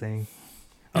cooking thing.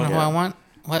 You know Oh, who I want?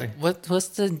 What's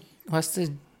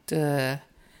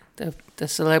the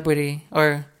celebrity,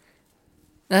 or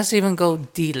let's even go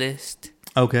D-list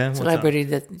Okay. what's up? celebrity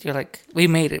that you're like, we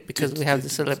made it because we have the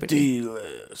celebrity.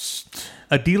 D-list.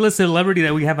 A D-list celebrity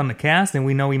that we have on the cast, and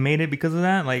we know we made it because of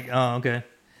that. Like, oh, okay.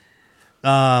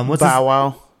 What's Bow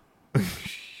Wow.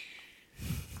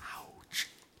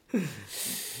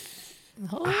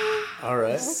 Oh, All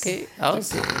right. okay. I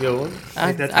Good one.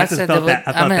 I just said felt that.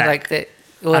 I I felt meant that. like that.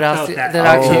 What I else? felt that. That Oh. You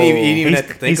actually didn't even have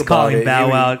to think He's about calling it. Bow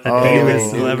You- Wow a Oh, D-list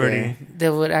okay. celebrity.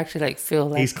 that would actually like feel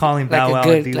like He's calling like Bow a Wow a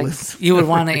good, D-list. like, you would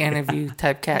want to interview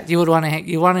type cat. You would want to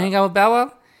hang out with Bow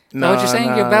Wow. Is that what you're saying?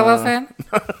 nah, You're a Bow Wow nah. fan?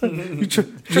 You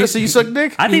trying to say you suck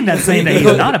dick? I think that's saying that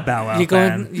he's not a Bow Wow You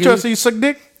fan. going? You trying to say you suck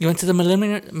dick? You went to the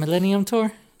Millennium Tour?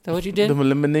 Is that what you did? The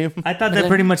millennium. I thought that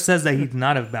pretty much says that he's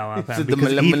not a Bow Wow fan The because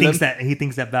he millennium.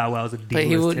 thinks that Bow Wow is a But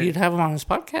D-list hit. you'd have him on his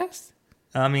podcast.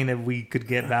 I mean, if we could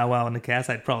get Bow Wow in the cast,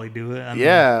 I'd probably do it. I mean,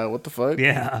 Yeah, what the fuck?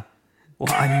 Yeah.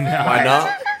 Why not? Why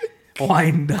not?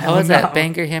 Why not? How was that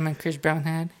banger him and Chris Brown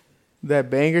had? That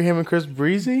banger, him and Chris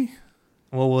Breezy?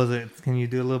 What was it? Can you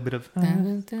do a little bit of?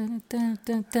 Dun, dun, dun,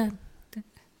 dun, dun, dun.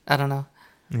 I don't know.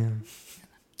 Yeah.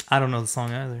 I don't know the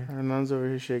song either. Hernan's over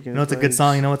here shaking. You know it's a good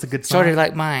song. You know what's a good song? Sort of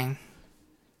like mine.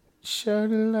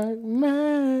 Shorty like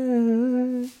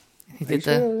mine. He did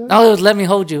sure? the. Oh, it was "Let Me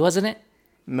Hold You," wasn't it?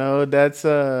 No, that's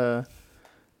Omarion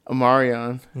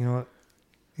You know what?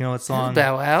 You know what It song? was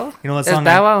Bow Wow. You know what It's song?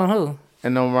 Bow Wow and who?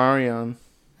 and Omarion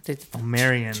I think- Oh,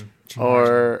 Marion.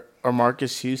 or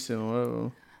Marcus Houston.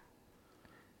 Whoa.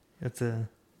 It's a.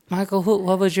 Michael,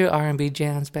 what was your R&B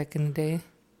jams back in the day?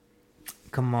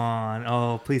 Come on.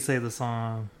 Oh, please say the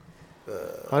song.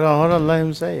 Hold on. Let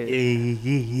him say Yeah, it.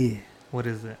 yeah. What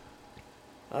is it?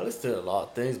 I listened to a lot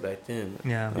of things back then.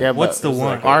 Yeah. Yeah, What's but the it's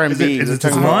one? like R&B. Is it We're just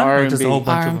talking one about or just a R&B. whole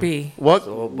bunch of them? R&B. What It's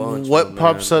a whole bunch what of them,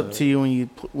 pops man. up to you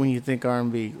when you think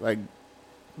R&B? Like,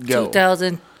 go.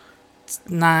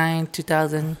 2009,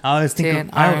 2010 I was thinking.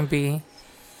 R&B.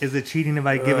 Is it cheating if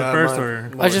I give it first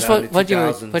or? Or just down to what you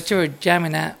 2000s. were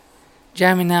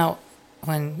jamming out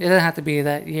when it doesn't have to be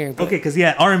that year. But, Okay, because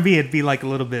yeah, R&B it'd be like a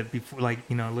little bit before, like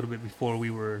a little bit before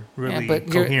we were really yeah, but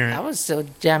coherent. I was still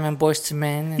jamming Boys to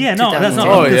Men. in Yeah, no, that's not. 2010.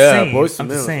 Oh, I'm just yeah, saying. Boyz II I'm Men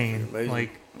just was saying. amazing.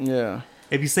 Like, Yeah.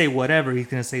 if you say whatever, he's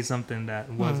gonna say something that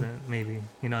wasn't maybe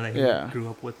that he Yeah. grew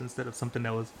up with instead of something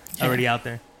that was already out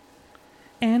there.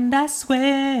 And I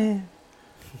swear.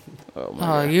 Oh,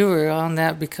 my Oh, God. you were on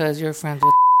that because you're friends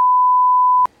with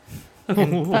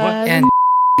What? and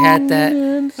had that.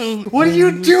 What are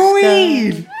you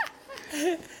doing?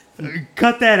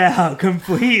 Cut that out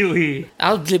completely.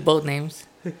 I'll delete both names.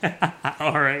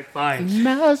 All right, fine.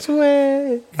 I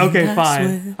swear Okay, I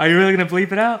fine. swear. Are you really gonna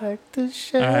bleep it out? like the All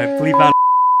shade. right, bleep out.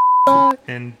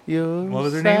 And what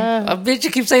was her name? A bitch,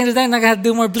 you keep saying his name, I gotta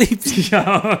do more bleeps.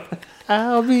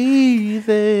 I'll be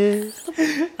there.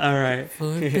 All right.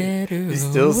 For better or He's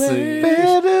still worse, singing.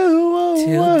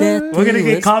 till death We're gonna do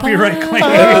get us copyright part.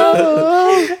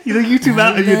 claim. The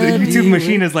YouTube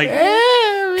machine is like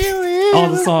all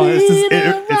the songs.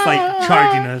 It's like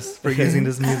charging us for using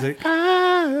this music.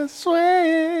 I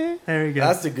swear. There you go.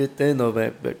 That's the good thing though,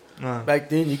 man. But back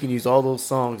then you can use all those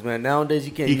songs, man. Nowadays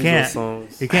you can't You use can't. those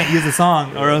songs. You can't use the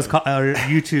song, or else or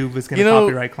YouTube is gonna You know-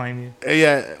 copyright claim you.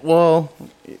 Yeah, well,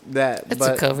 that. It's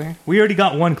but a cover. We already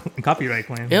got one copyright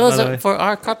claim. It was by the way. for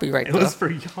our copyright. It though. was for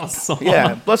y'all's song.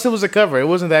 yeah. Plus, it was a cover. It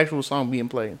wasn't the actual song being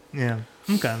played. Yeah.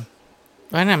 Okay.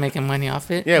 We're not making money off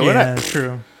it. Yeah, Yeah,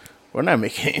 true. we're not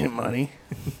making any money.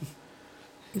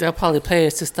 They'll probably pay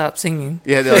us to stop singing.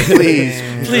 Yeah, they're like,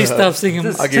 please. Please stop singing.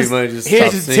 I'll give you money to just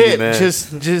Here's stop a singing, tip. man.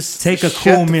 Just Take a shut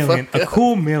cool the million. fuck A up.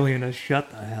 cool million to shut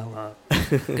the hell up.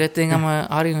 Good thing I'm an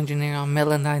audio engineer. I'll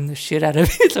melanine the shit out of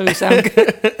it so we sound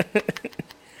good.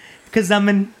 Cause I'm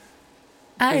an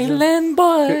Island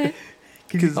boy.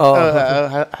 'Cause,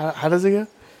 Oh. how does it go?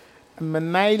 I'm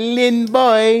an island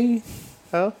boy.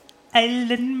 Oh,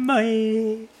 island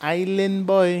boy. island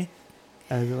boy.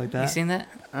 Is it like You that? seen that?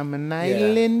 I'm an Yeah,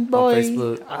 island on boy.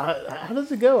 Facebook. How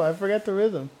does it go? I forgot the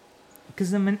rhythm.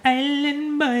 Cause I'm an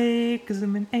island boy. Cause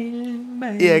I'm an island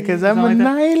boy. Yeah, because I'm Something an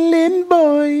like that. island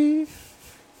boy.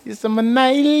 Yes, I'm an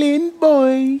island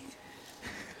boy.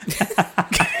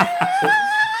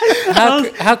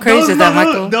 How crazy is that,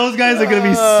 Michael? Those guys are gonna be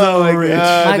Oh so my rich.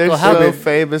 God, Michael, they're how- so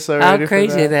famous already. How for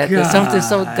crazy is that? That something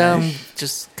so Gosh. dumb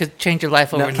just could change your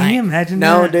life Now, overnight. Can you imagine that?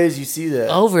 Nowadays you see that.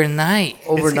 Overnight.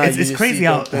 Overnight it's you just crazy see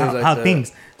how dumb things like how that.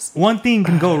 things. One thing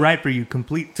can go right for you.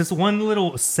 Just one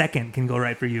little second can go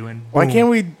right for you, and Why boom. can't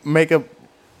we make a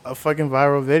a fucking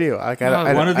viral video. Like, No,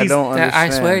 I one of I these- don't That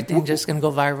understand. I swear thing just gonna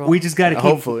go viral. We just gotta keep.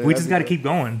 Hopefully, we that'd just be gotta good. keep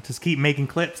going. Just keep making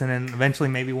clips, and then eventually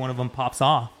maybe one of them pops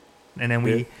off, and then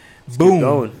we, Yeah. Keep boom,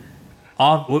 going.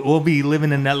 off. We'll be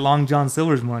living in that Long John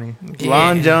Silver's money.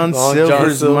 Long John Long John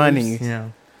Silver's Silver's. money. Yeah.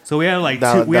 So we have like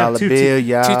Dollar, two. We have dollar two. bill,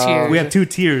 y'all. Two tiers. We have 2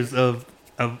 tiers of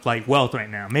like wealth right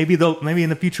now. Maybe in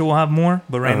the future we'll have more,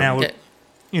 but right now we're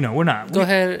Yeah. we're not. Go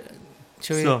ahead.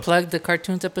 Should we So- plug the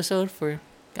cartoons episode for?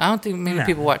 I don't think many Nah.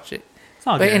 people watch it. It's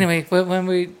all But good. anyway, when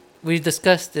we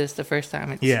discussed this the first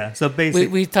time, it's, Yeah. So basically,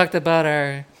 we talked about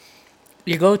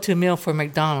your go-to meal for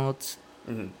McDonald's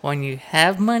when you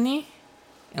have money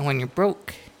and when you're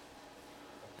broke,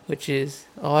 which is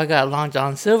I got Long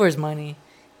John Silver's money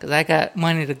because I got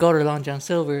money to go to Long John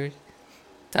Silver's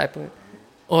type of,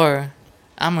 or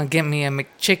I'm gonna get me a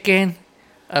McChicken,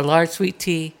 a large sweet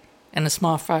tea, and a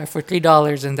small fry for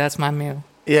 $3, and that's my meal.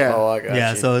 Yeah. Oh, I got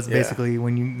yeah. you. So it's Yeah. basically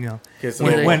when Get some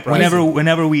When- more when- pricing.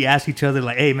 whenever we ask each other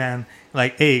like, hey man,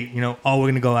 like hey, we're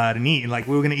gonna go out and eat, like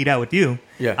we were gonna eat out with you.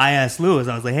 Yeah. I asked Lewis,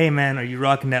 I was like, hey man, are you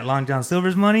rocking that Long John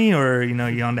Silver's money or you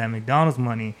on that McDonald's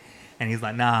money? And he's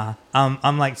like, nah,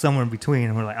 I'm like somewhere in between.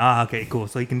 And we're like, okay, cool.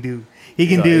 So he can do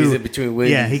He's in between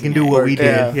Wendy's yeah, he can and do what we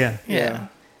Yeah. did. Yeah. Yeah.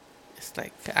 It's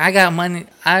like I got money.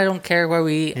 I don't care where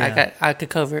we eat. Yeah. I could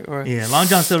cover it. Or Yeah. Long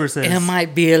John Silver says it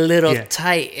might be a little Yeah.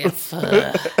 tight if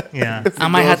yeah. I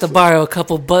might have to borrow a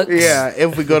couple bucks. Yeah,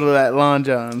 if we go to that Long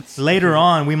John's. Later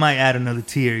on, we might add another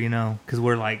tier, because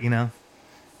we're like,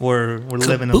 we're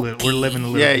living a little. We're living a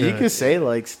little. Yeah, you good. could say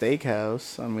like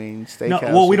steakhouse. I mean, No,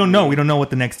 steakhouse. well, we would don't know. be- We don't know what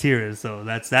the next tier is, so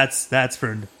that's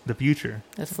for the future.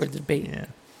 That's for debate. Yeah.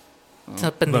 It's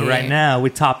up in But the right air. now, we're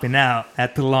topping out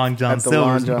at the Long John At the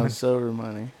Long Silver's. John one. Silver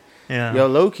money. Yeah. Yo,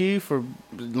 low key for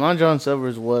Long John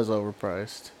Silver's was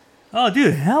overpriced. Oh,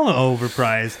 dude, hella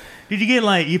overpriced. Did you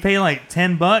get you pay like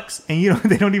 $10 and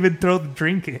they don't even throw the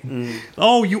drink in?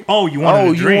 Oh, you wanted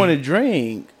a drink. You want a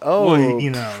drink? Oh, Well,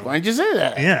 why didn't you say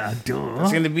that? Yeah, duh.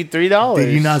 It's gonna be $3.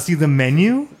 Did you not see the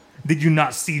menu? Did you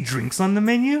not see drinks on the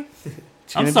menu?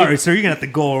 I'm gonna sorry, be- sir. You're gonna have to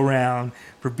go around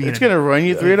for being. It's gonna run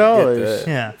you $3 that.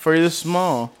 yeah for this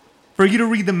small. for you to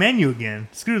read the menu again.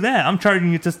 Screw that. I'm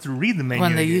charging you just to read the menu.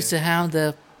 When they again. used to have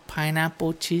the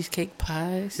pineapple cheesecake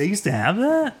pies, They used to have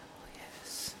that.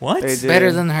 What? They did.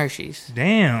 better than Hershey's.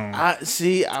 Damn. I was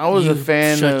You a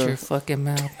fan Shut of. your fucking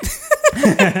mouth.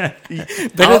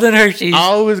 Better than Hershey's. I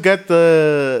always got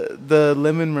the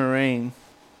lemon meringue.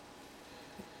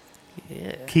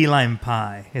 Yeah. Key lime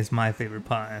pie is my favorite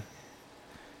pie.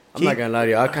 I'm not gonna lie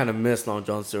to you. I kind of miss Long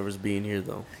John Silver's being here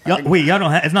though. Wait, y'all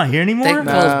don't have? It's not here They anymore. closed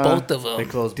Nah. both of They them.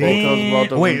 closed both. Damn. both of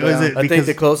them Wait, is down. it I because think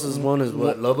the closest one is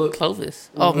what Lubbock. Clovis.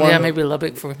 Oh, One- yeah, maybe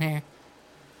Lubbock from here.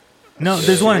 no?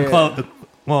 There's one in Yeah.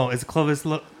 Well, is Clovis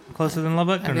closer than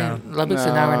Lubbock I or no? mean, Lubbock's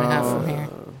an hour and a half from here.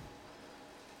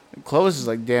 Close is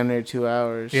like damn near 2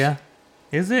 hours. Yeah.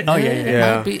 Is it? Oh yeah, yeah. It yeah.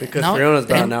 Yeah, might be- because no, Fiona's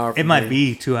about it- an hour. It From might here.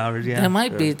 be 2 hours. Yeah. It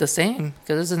might be the same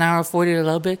because it's an hour 40 to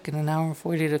Lubbock and an hour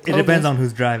 40 to It Clovis. depends on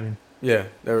who's driving. Yeah,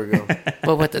 there we go.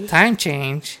 But with the time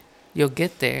change, you'll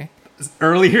get there.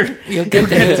 Earlier, You'll get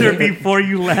get there there, before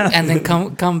you left. and then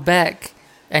come back,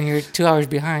 and you're 2 hours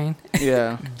behind.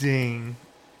 Yeah. Dang.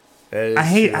 That is I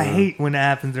hate true. when that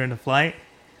happens during the flight.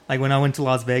 Like when I went to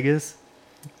Las Vegas,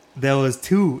 there was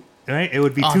two, right? It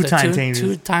would be Oh, two the time changes.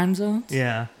 Two time zones.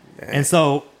 Yeah. Yeah. And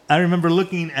so I remember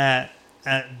looking at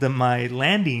my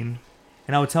landing,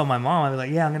 and I would tell my mom, I'd be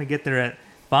like, "Yeah, I'm gonna get there at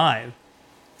 5."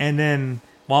 And then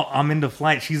while I'm in the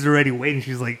flight, she's already waiting.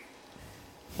 She's like,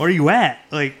 "Where are you at?"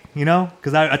 Like,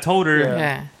 because I told her. Yeah.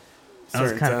 Yeah. I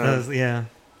was Certain kind times. of yeah.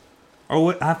 Or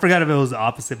what, I forgot if it was the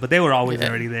opposite, but they were always Yeah.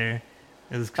 already there.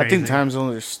 It was I crazy. think time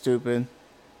zones are stupid.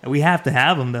 We have to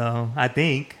have them though. I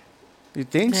think. You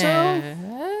think so? Yeah.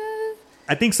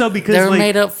 I think so because They're like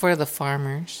made up for the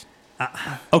farmers.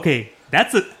 okay,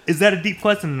 is that a deep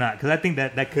question or not? Because I think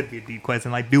that could be a deep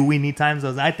question. Like, do we need time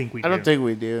zones? I think we do. I don't think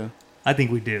we do. I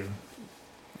think we do.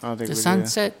 I don't think The we sun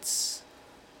sets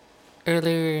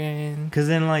earlier in. Because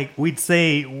then like we'd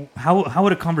say how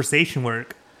would a conversation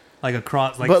work? Like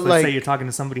across like But, let's like- say you're talking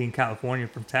to somebody in California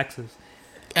from Texas.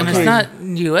 And Okay. it's not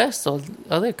U.S., so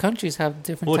other countries have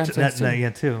different Well, time zones too. yeah,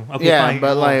 too. Okay, Yeah, fine.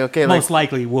 but, like, okay, most like-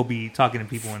 likely we'll be talking to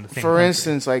people in the do. same. For country.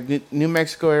 instance, like New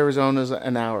Mexico, Arizona is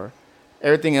an hour.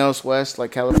 Everything else west,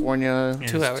 like California, Yeah,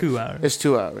 2 it's hours. 2 hours. is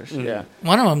 2 hours. Mhm. Yeah.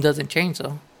 One of them doesn't change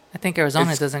though. I think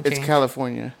Arizona it's, doesn't It's change.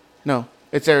 California. No,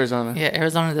 it's Arizona. Yeah,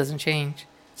 Arizona doesn't change.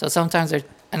 So sometimes they're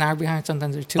an hour behind,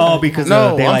 sometimes they're 2 Oh, hours because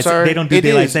behind. No, daylight, I'm sorry. they don't do It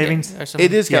daylight is. savings. Or something.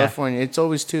 It is Yeah. California. It's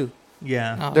always 2.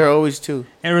 Yeah, Oh. They're always 2.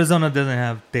 Arizona doesn't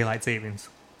have daylight savings.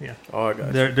 Yeah, Oh, I got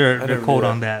you. they're I they're never cold knew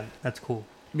on that. That's cool.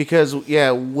 Because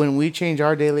when we change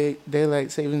our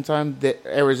daylight saving time,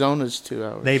 Arizona's 2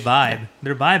 hours. They vibe.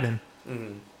 They're vibing.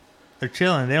 Mhm. They're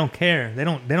chilling. They don't care. They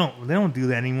don't do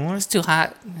that anymore. It's too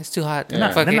hot. It's too hot. They're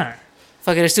not- Fuck They're it. not.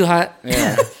 Fuck it. It's too hot.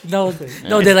 Yeah, No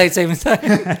daylight saving time.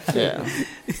 yeah.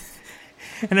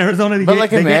 In Arizona, they But get, like,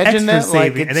 they get imagine extra that,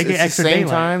 like, saving, and they it's get the extra same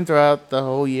daylight. time throughout the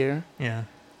whole year. Yeah.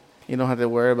 You don't have to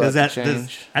worry about the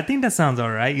change. I think that sounds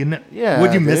all right. Yeah,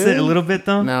 Would you miss it a dude. little bit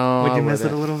though? No, Would you I miss it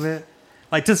a wouldn't. little bit?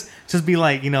 Like just be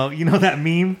like, you know that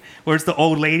meme where it's the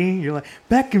old lady. You're like,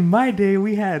 back in my day,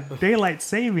 we had daylight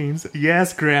savings.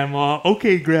 Yes, grandma.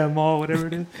 Okay, grandma. Whatever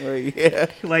it is. Yeah.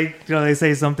 Like, they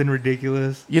say something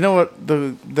ridiculous. You know what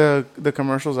the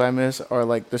commercials I miss are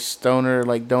like the stoner,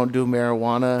 like, don't do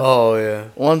marijuana. Oh yeah.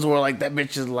 Ones where like that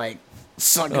bitch is like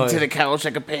sunk Oh, into yeah. the couch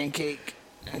like a pancake,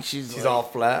 and she's She's like, all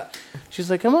flat. she's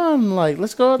like, come on, like,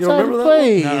 let's go You outside and remember that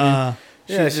play. Uh,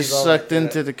 She Yeah, just she's all sucked like that.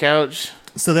 into the couch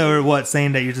so they were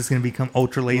saying that you're just gonna become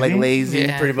ultra lazy. like lazy.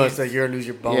 Yeah. Pretty much like you're gonna lose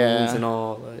your bones Yeah. and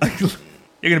all. Like,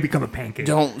 You're gonna become a pancake.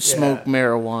 Don't smoke Yeah.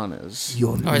 marijuanas,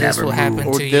 You'll Or this never will move. happen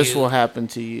or to this you. will happen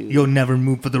to you. You'll never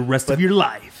move for the rest of But- your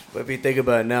life. but if you think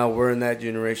about it now, we're in that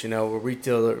generation now where we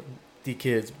tell the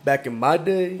kids. Back in my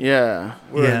day, Yeah,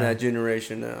 we're Yeah. in that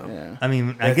generation now. yeah. I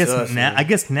mean, That's us, man. I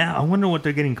guess now. I wonder what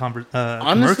they're getting commercials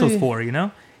Honestly- for. You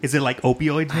know, is it like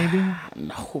opioids maybe?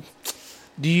 No.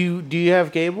 Do you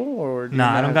have cable or? Do you Nah,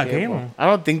 I not don't have got cable. I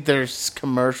don't think there's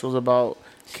commercials about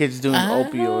kids doing Ah.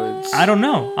 opioids. I don't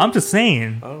know. I'm just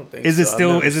saying. I don't think Is it so. I've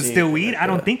still never is it seen still anything weed? like I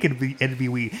don't that. think it'd be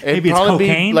weed. It'd Maybe it's probably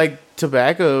cocaine. be like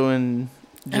tobacco and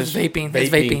It's just vaping. It's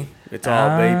vaping. It's all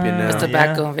vaping now. It's Yeah.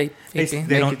 tobacco and They vaping.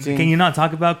 don't. Nicotine. Can you not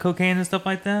talk about cocaine and stuff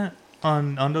like that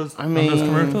on those I on those mean-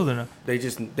 commercials or no? They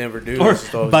just never do. Or It's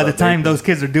just always by the about time vaping. those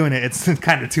kids are doing it, it's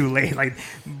kind of too late. Like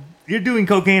you're doing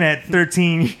cocaine at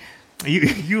 13.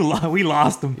 We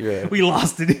lost them. Yeah. We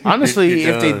lost it. honestly,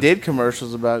 You're if they done. did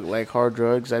commercials about like hard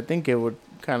drugs, I think it would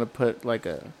kind of put like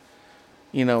a,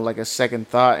 like a second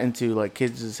thought into like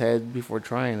kids' head before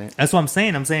trying it. That's what I'm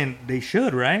saying. I'm saying they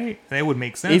should, right? That would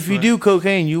make sense. If you but do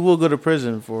cocaine, you will go to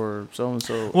prison for so and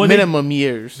so Well, they- minimum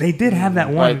years. they did have that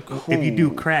one. Like, if you do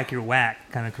who? crack, you're whack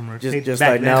kind of commercial. Just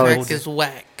Back like then, now they it's- Crack is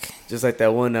whack. just like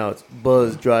that one now, it's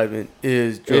buzz driving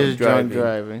is drunk is driving. drunk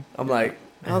driving. I'm like,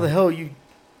 how the hell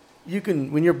you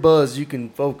can when you're buzzed you can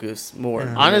focus more.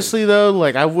 Yeah. Honestly, though,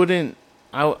 like I wouldn't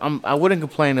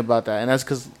complain about that, and that's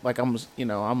because like I'm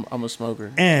a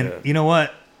smoker. And Yeah. you know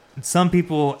what? Some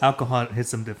people, alcohol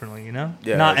hits them differently. You know,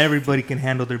 Yeah, not that's- everybody can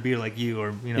handle their beer like you,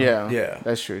 or Yeah, Yeah.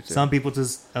 that's true too. Some people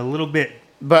just a little bit.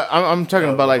 But I'm talking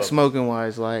Yeah, about like but- smoking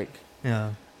wise, like. Yeah,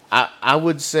 I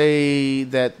would say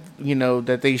that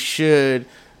that they should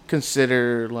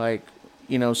consider like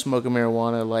smoking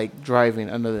marijuana like driving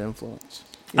under the influence.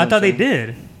 You know I what thought I'm they saying?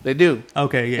 did. They do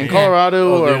Okay, yeah. in yeah.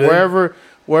 Colorado Oh, or do they?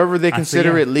 wherever they I see,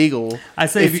 consider yeah. it legal. I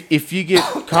say If you get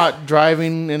caught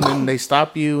driving and then they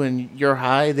stop you and you're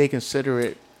high, they consider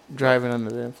it driving under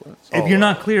the influence. if you're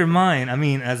not clear of mind, I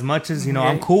mean, as much as I'm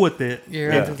Yeah. cool with it.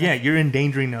 You're You're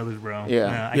endangering others, bro.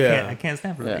 Yeah. I can't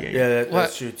stand for that. Yeah. Yeah, that's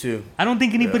What? true too. I don't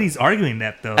think anybody's arguing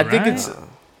that though. I think right? it's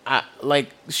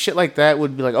like shit like that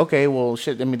would be like, okay, well,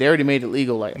 shit. I mean, they already made it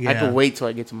legal. Like, I Yeah. could wait till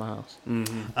I get to my house.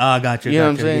 Gotcha. You know what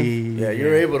I'm gotcha. saying? Yeah,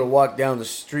 you're able to walk down the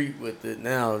street with it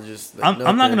now. Just like, I'm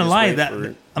not nothing, gonna just lie wait that for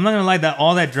it. I'm not gonna lie that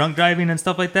all that drunk driving and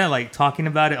stuff like that, like talking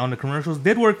about it on the commercials,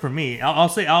 did work for me. I'll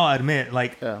admit,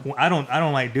 like Yeah. I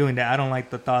don't like doing that. I don't like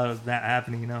the thought of that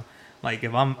happening. You know, like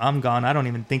if I'm gone, I don't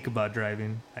even think about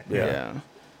driving. Yeah.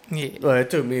 Yeah. Well, it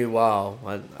took me a while.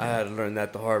 I had to learn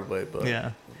that the hard way, but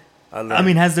Yeah. learned. I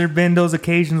mean, has there been those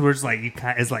occasions where it's like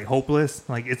it's like hopeless?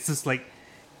 Like it's just like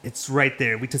it's right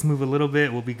there. We just move a little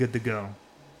bit, we'll be good to go.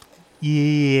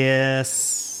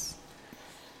 Yes.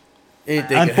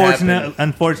 anything can happen.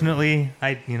 Unfortunately,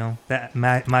 that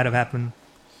might have happened.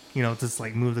 Just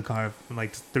like move the car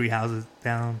like 3 houses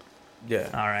down. Yeah.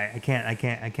 All right, I can't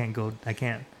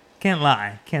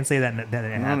lie. Can't say that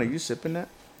didn't Ron, are happen. you sipping that?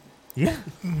 Yeah.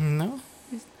 No.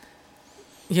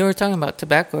 You were talking about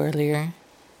tobacco earlier.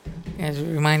 It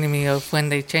reminded me of when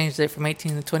they changed it from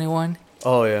 18 to 21,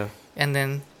 Oh yeah. and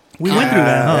then We went through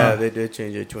that, huh? Yeah, they did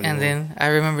change it. 21. and then I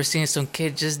remember seeing some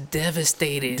kid just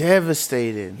devastated.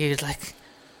 Devastated. He was like,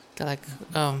 they're like,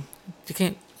 you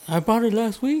can't. I bought it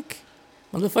last week.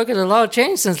 Motherfucker, the law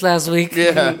changed since last week.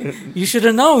 Yeah. You should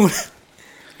have known.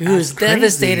 He was That's crazy.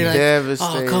 devastated. Like,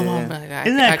 Devastated. oh, come on. yeah. Like,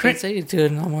 Isn't that I can't say it to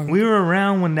it no more. We were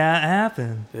around when that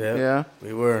happened. yeah, Yeah.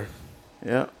 we were.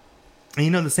 Yeah.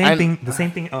 And the same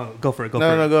thing. Oh, go for it.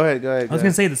 No, go ahead. I was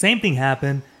gonna say the same thing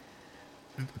happened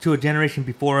to a generation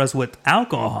before us with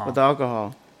alcohol. with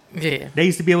alcohol. Yeah. They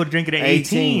used to be able to drink it at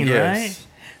 18, 18, right? yes.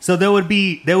 So there would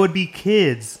be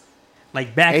kids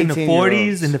like back in the 40s,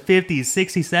 18-year-olds. in the 50s,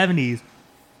 60s, 70s.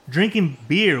 Drinking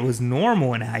beer was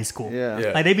normal in high school. Yeah.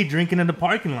 Yeah. Like they'd be drinking in the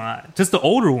parking lot. Just the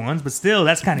older ones, but still,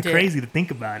 that's kind of Yeah. crazy to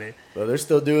think about it. Well, they're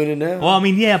still doing it now. Well, I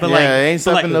mean, yeah, but Yeah, like, it ain't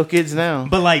but like, stopping no kids now.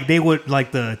 but like they would,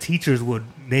 like the teachers would,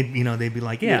 they'd be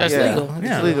like, yeah, That's Yeah. legal.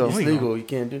 yeah, It's legal. It's legal. You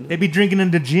can't do that. They'd be drinking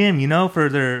in the gym, for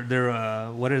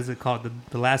their what is it called?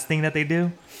 The last thing that they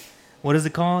do? What is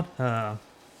it called?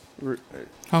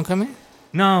 Homecoming?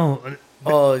 No,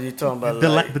 Oh, you're talking about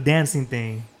the dancing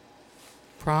thing.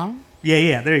 Prom?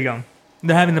 Yeah, there you go.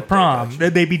 They're having the Okay, prom. gotcha.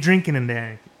 They'd be drinking in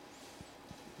there.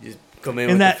 you come in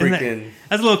And with that, the and that- freaking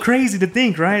that's a little crazy to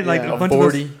think, right? Like Yeah. a bunch of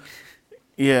those, 40.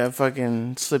 Yeah,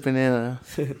 fucking slipping in a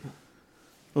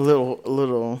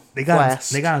little they got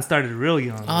flask. they got 'em started real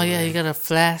young. Oh yeah, you gotta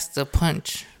flask the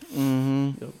punch.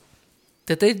 Mm-hmm.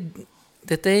 Did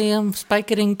they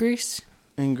spike it in Greece?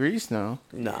 In Greece, no.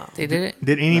 Nah. They did it.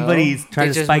 Did anybody No. try They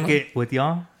to just spike mo- it with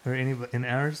y'all or anybody in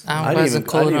ours? I wasn't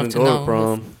cool enough to go know. to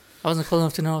prom. I wasn't cool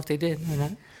enough to know if they did or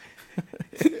not.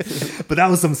 But that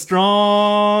was some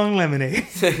strong lemonade.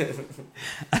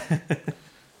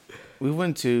 We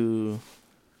went to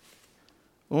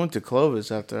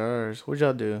Clovis after ours. What'd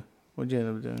y'all do? What'd you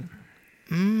end up doing?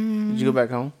 Did you go back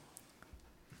home?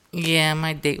 Yeah,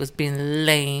 my date was being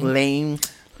lame. Lame.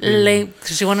 Lame.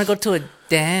 Cause she wanted to go to a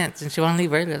dance and she wanted to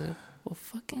leave early. I was like, well,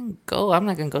 fucking go. I'm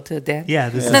not gonna go to the dance. Yeah,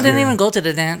 this And I is didn't your- even go to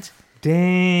the dance.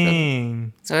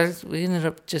 Dang. So we ended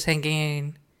up just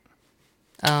hanging.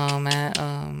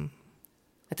 I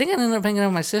think I ended up hanging out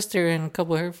with my sister and a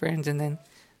couple of her friends, and then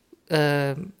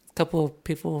a couple of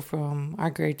people from our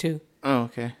grade too. Oh,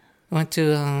 okay. Went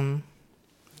to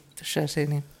should I say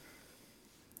name?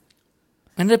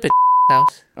 Ended up at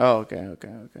house. Oh, okay.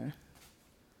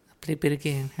 Bleep it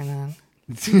again. Hang on.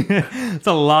 It's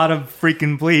a lot of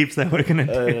freaking bleeps that we're gonna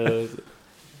do.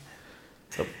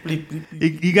 So bleep, bleep,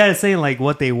 bleep. You gotta say like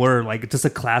what they were, like just a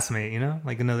classmate,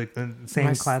 like another same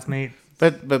My- classmate.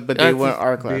 But they weren't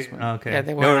our classmates. Okay, Yeah,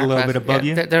 they were were a our little class. bit above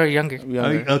Yeah, you. They were younger.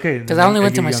 Younger. Oh, okay, Because I only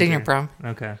went to you're my senior younger. prom.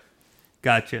 Okay,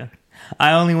 gotcha.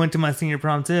 I only went to my senior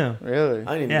prom too. Really?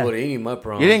 I didn't even Yeah. go to any of my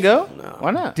proms. You didn't go? No. Why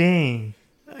not? Dang.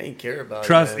 I didn't care about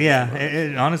Trust, it.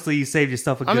 yeah. Honestly, you saved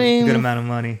yourself a I good, mean- good amount of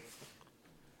money.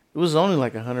 It was only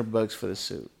like $100 for the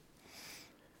suit.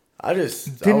 I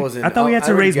Didn't- wasn't. I thought we had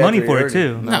to already raise money for it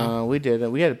graduated too. No, we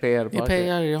didn't. We had to pay out of You pocket. pay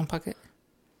out of your own pocket.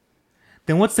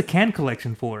 Then what's the can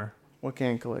collection for? What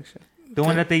can collection? The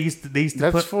one that they used to That's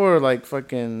put. for like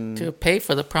fucking. To pay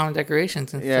for the prom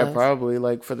decorations and Yeah, stuff. probably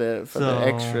like for the So-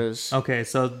 extras. Okay,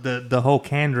 so the whole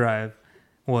can drive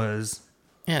was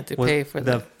Yeah, to pay for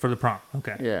the prom.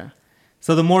 Okay. Yeah.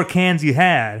 So the more cans you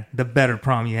had, the better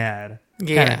prom you had.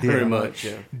 Yeah. Kinda deal. Pretty much,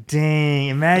 yeah. Dang,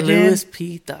 imagine Louis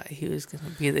P thought he was gonna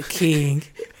be the king.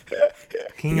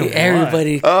 King of what?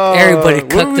 everybody we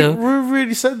cooked him.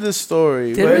 already said this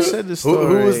story. Did We already we? said this Who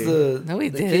story. was the No, we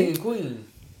the didn't. king and queen?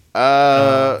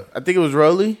 I think it was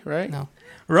Rolly, right? No,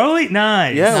 Rolly?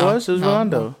 Nice. Yeah, No, it was. It was no,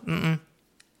 Rolando. it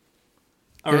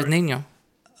Or- was Nino.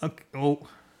 Okay, well,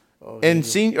 Oh, And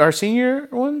our senior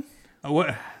one.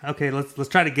 what? Okay, let's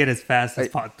try to get as fast as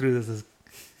through this as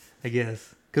I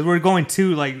guess, because we're going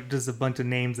to like just a bunch of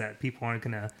names that people aren't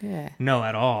gonna Yeah. know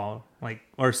at all, like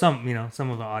or some some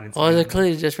of the audience. Or they're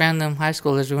clearly just random high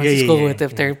schoolers we went Yeah, to yeah, school yeah, with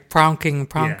if yeah. they're prom king and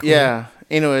prom Yeah. queen. Yeah.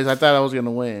 Anyways, I thought I was gonna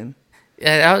win.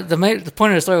 Yeah, the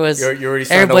point of the story was You already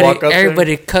starting to walk up there?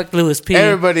 everybody cucked Louis P.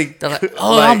 Everybody. They're like,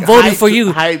 oh, I'm voting for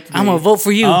you. Hyped I'm me. gonna vote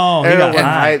for you. Oh, he got Everyone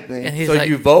hyped. hyped me. And he's So like,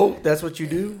 you vote? That's what you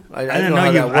do? I didn't know know how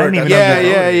you- that I worked. didn't even thought know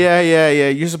you that. Yeah.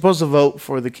 You're supposed to vote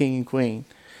for the king and queen,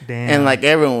 Damn. and like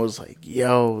everyone was like,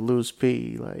 "Yo, Louis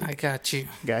P, like I got you.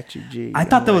 got you, G." I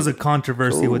thought I'm there was a like,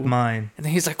 controversy with cool. mine. And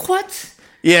then he's like, what?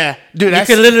 Yeah, dude. You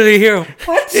could literally hear him.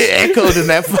 It echoed in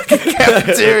that fucking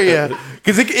cafeteria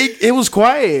because it was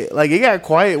quiet. Like it got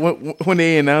quiet when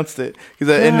they announced it. And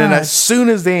then God. as soon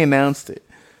as they announced it,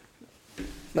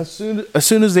 as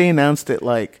soon as they announced it,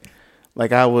 like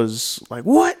I was like,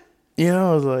 what? I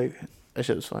was like, that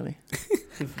shit was funny.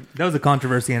 There was a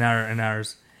controversy in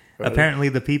ours. Really? Apparently,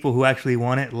 the people who actually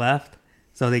won it left,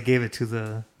 so they gave it to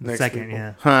the Next second. people.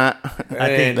 Yeah, Huh? I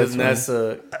think doesn't that's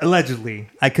allegedly.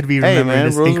 I could be Hey, remembering man,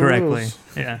 this rules are incorrectly. rules.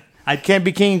 Yeah, I can't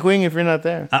be king and queen if you're not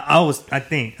there. I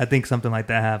think something like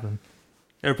that happened.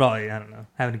 They're probably, I don't know,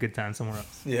 having a good time somewhere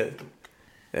else. yeah.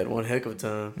 They had one heck of a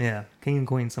time. Yeah, king and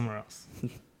queen somewhere else.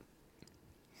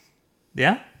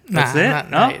 Yeah, Nah,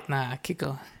 that's it. nah, keep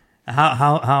going.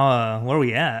 How where are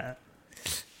we at?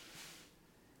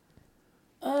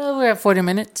 We're at 40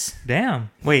 minutes.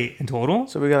 Damn. Wait, in total?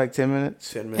 So we got like 10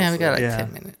 minutes. 10 minutes Yeah, we got like Yeah.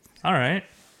 10 minutes. All right.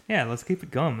 Yeah, let's keep it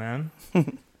going, man.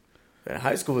 Man,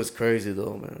 high school was crazy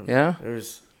though, man. Yeah?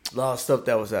 There's a lot of stuff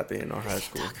that was happening in our high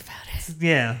school. Talk about it.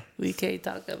 Yeah, We can't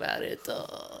talk about it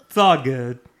though. it's all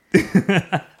good.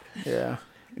 Yeah.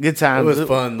 Good times. It was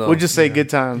fun, though. We'll just say good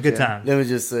times. Good yeah. time. Let me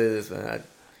just say this, man.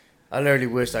 I really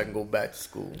wish I could go back to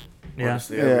school. Yeah.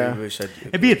 Honestly, I Yeah. really wish I did.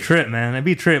 It'd be a trip, man. It'd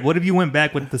be a trip. What if you went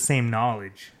back with the same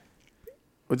knowledge?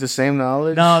 With the same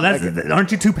knowledge? No, that's Like,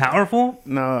 aren't you too powerful?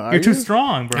 no. Are You're too you?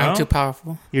 strong, bro. I'm too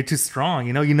powerful. You're too strong.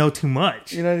 You know too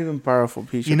much. You're not even powerful,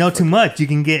 Peach. You know too much. You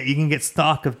can get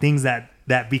stock of things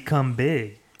that become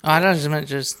big. Oh, I don't just meant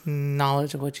just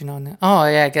knowledge of what you know now. Oh,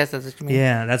 yeah, I guess that's what you mean.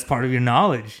 Yeah, that's part of your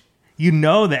knowledge. You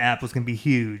know the apples can be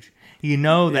huge. You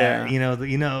know that. Yeah.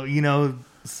 You know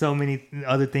so many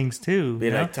other things too. Be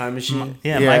you know? like time machine.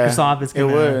 Yeah, Microsoft is It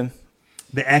gonna. would.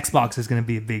 The Xbox is gonna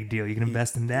be a big deal. You can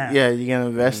invest in that. Yeah, you can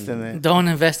invest in it. Don't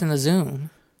invest in the Zoom.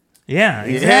 Yeah,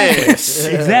 exactly. Yes.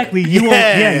 Exactly. You won't.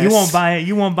 Yeah, you Yes. won't buy it.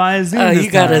 You won't buy a Zoom. Oh, this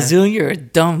you got a time. Zoom? You're a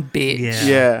dumb bitch. Yeah.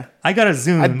 Yeah. I got a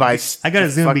Zoom. I'd buy I got a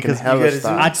Zoom fucking because hella You got a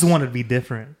stuff. I just want to be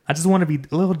different. I just want to be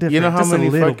a little different. You know how just many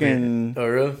a little fucking... Oh,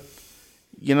 really?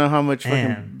 You know how much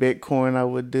Man. fucking Bitcoin I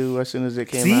would do as soon as it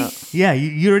bit. came See? out? Yeah,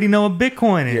 you already know what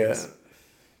Bitcoin is. Yeah.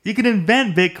 You can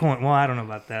invent Bitcoin. Well, I don't know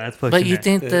about that. That's pushing But you it.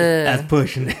 think That's the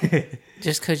pushing it.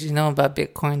 just because you know about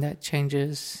Bitcoin that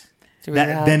changes the,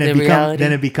 Then it the becomes. reality?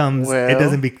 Then it becomes. Well, it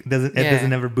doesn't. It Yeah.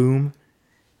 doesn't ever boom.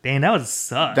 Dang, that would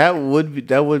suck. That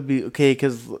would be okay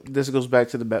because this goes back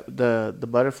to the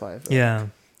butterfly effect. Yeah.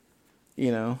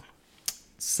 You know,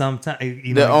 Sometimes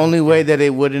you the know. only way that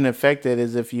it wouldn't affect it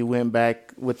is if you went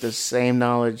back with the same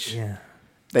knowledge Yeah.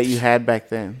 that you had back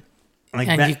then. Like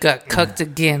and that, you got cucked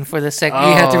again for the second.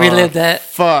 You have to relive that,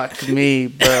 Fuck me,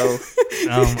 bro.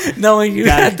 knowing you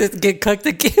Got had to get cucked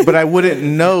again. But I wouldn't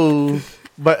know.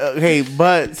 But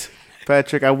but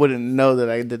Patrick, I wouldn't know that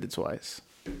I did it twice.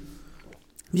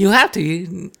 You have to.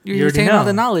 You already retain all know.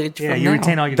 the knowledge. Yeah, from you now.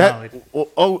 retain all your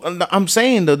knowledge. I'm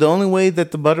saying though, the only way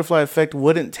that the butterfly effect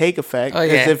wouldn't take effect Oh,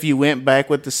 is yeah. if you went back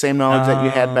with the same knowledge that you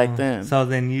had back then. So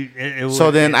then you. It would-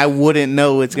 So then I wouldn't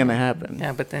know it's gonna happen.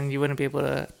 Yeah, but then you wouldn't be able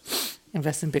to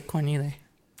invest in Bitcoin either.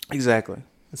 Exactly.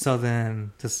 So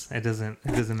then, just it doesn't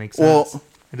make sense. Well-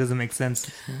 it doesn't make sense.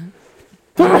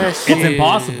 Yes. It's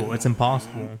impossible. It's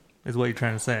impossible. Is what you're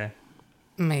trying to say.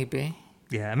 Maybe.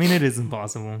 Yeah, I mean it is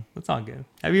impossible. It's all good.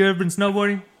 Have you ever been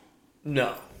snowboarding?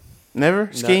 No. Never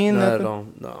skiing. Not at Nothing? all.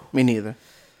 No. Me neither.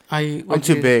 Are you? I'm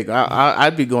too big.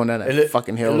 I'd be going down that It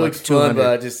fucking hill It like looks fun, 200.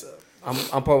 but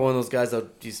I'm probably one of those guys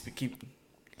that just keep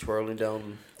twirling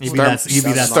down. You be that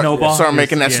start- snowball. Start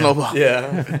making that Yeah. snowball.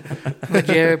 Yeah. Would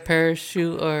you ever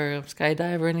parachute or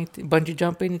skydive or anything? Bungee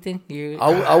jump, anything? You?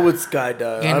 I would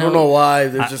skydive. You I know- don't know why.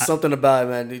 There's just something about it,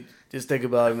 man. Just think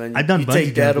about it, man. I've done you bungee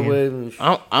take that jumping. away.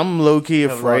 and- I'm low key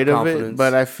Have a lot of afraid of it, confidence.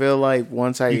 but I feel like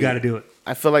once You got to do it.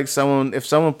 I feel like if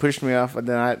someone pushed me off,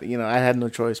 then I had no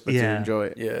choice but to Yeah. enjoy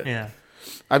it. Yeah. Yeah.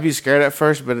 I'd be scared at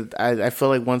first, but I feel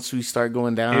like once we start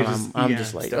going down, You're just- I'm yeah.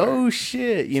 just like, Start- oh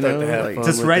shit, you start know, to have like, fun.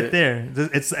 Just with right it. there.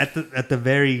 It's at the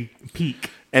very peak.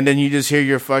 and then you just hear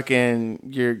your fucking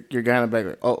your guy in the back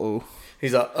like, oh,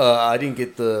 He's like, I didn't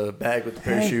get the bag with the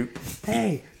parachute.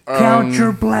 Hey, count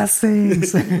your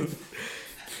blessings.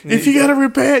 if you gotta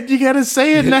repent, you gotta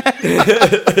say it now.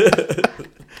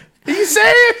 You say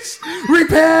it.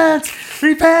 Repent.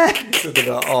 So they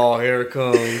got, oh, here it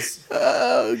comes.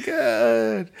 Oh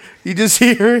god, you just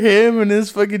hear him and his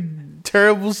fucking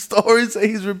terrible stories that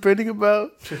he's repenting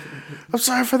about. I'm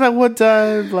sorry for that one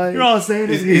time, like. You're all saying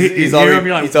this. He's you all, hear him,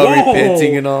 you're like, he's all whoa.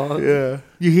 repenting and all. Yeah.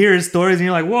 You hear his stories and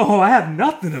you're like, whoa, I have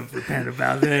nothing to repent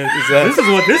about this. Exactly. This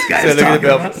is what this guy's So look at talking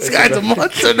the- about. This guy's a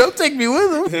monster. Don't take me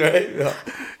with him. Right?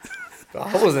 No.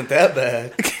 I wasn't that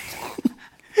bad.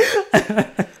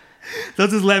 They'll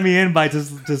just let me in by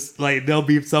just like they'll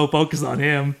be so focused on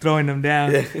him throwing them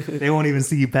down, they won't even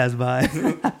see you pass by.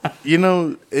 You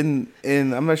know, in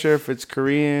I'm not sure if it's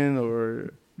Korean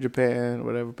or Japan or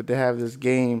whatever, but they have this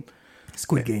game.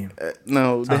 Squid Game.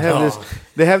 No, they have Oh.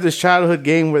 They have this childhood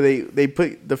game where they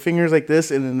put the fingers like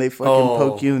this and then they fucking Oh.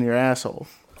 poke you in your asshole.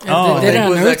 Oh, they did it on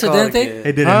What was that Naruto, called didn't they? again?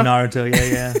 They did Huh? in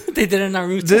Naruto, yeah. They did it on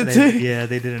Naruto. Did they? Yeah,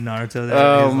 they did in Naruto.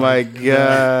 Oh my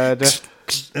god.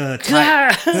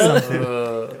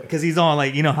 Because he's all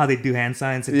like, you know how they do hand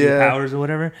signs and do Yeah. powers or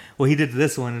whatever? Well, he did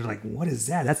this one and like, what is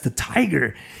that? That's the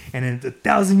tiger. And in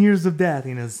 1,000 years of death,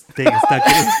 you know, stuck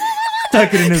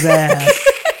it in his ass.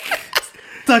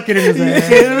 Stuck it in his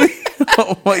ass.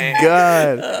 Oh my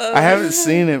god. I haven't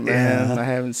seen it, man. Yeah. I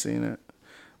haven't seen it.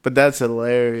 But that's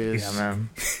hilarious. Yeah, man.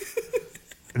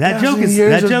 That joke 1,000 is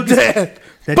years that of joke is death.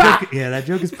 that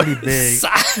joke is pretty big.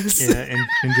 Yeah,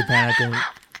 in Japan, I think.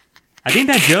 I think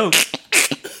that joke.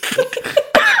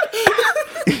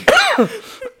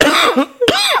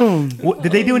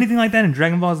 Did they do anything like that in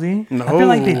Dragon Ball Z? No. I feel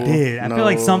like they did. I feel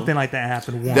like No. something like that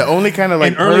happened once. The only kind of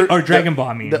like in early or Dragon Ball.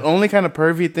 I mean, the only kind of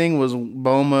pervy thing was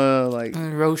Bulma like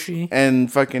Roshi.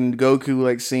 and fucking Goku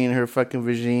like seeing her fucking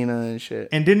Vegeta and shit.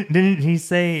 and didn't he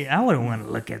say, "I wouldn't want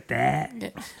to look at that"?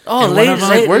 Oh, And one later, of them-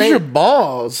 Like, where's late- your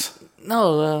balls?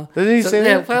 No, Didn't he say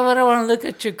that? Why would I want to look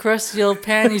at your crusty old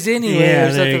panties anyway? Yeah,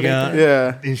 or there something you go. Like that.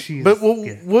 Yeah. And she's But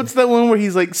yeah. what's that one where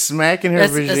he's like smacking her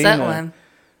Vegeta? That's that one.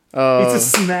 It's a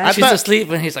smash. She's asleep,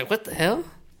 and he's like, "What the hell?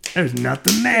 There's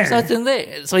nothing there. There's nothing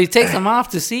there." So he takes them off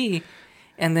to see,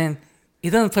 and then he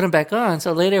doesn't put them back on.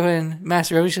 So later, when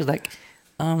Master Roshi's like,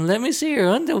 "Let me see your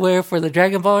underwear for the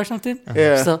Dragon Ball or something,"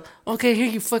 Yeah. So okay, here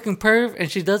you fucking perv, and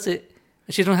she does it.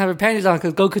 And she don't have her panties on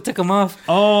because Goku took them off.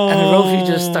 Oh, And then Roshi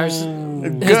just starts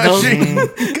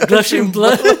Gushing. gushing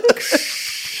blood.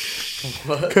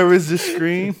 Covers the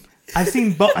screen. I've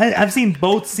seen I've seen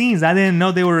both scenes. I didn't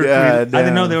know they were. God I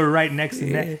didn't know damn. they were right next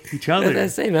to each other.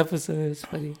 That same episode is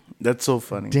funny. That's so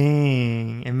funny.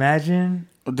 Dang! Imagine.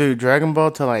 Dude, Dragon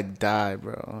Ball till I die,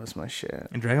 bro. That's my shit.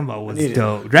 And Dragon Ball was I need to-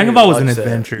 dope. I Dragon need to Ball was an watch that.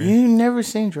 adventure. You never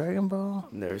seen Dragon Ball?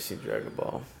 Never seen Dragon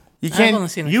Ball. You I've only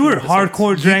can't. seen a You few were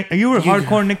episodes. hardcore. You were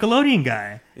hardcore Nickelodeon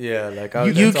guy. Yeah, like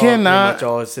You that's all, cannot- pretty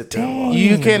much all I sit down and watch.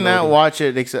 You cannot watch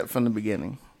it except from the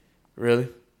beginning. Really?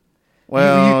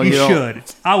 Well, you don't- should.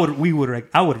 I would. We would.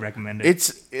 I would recommend it.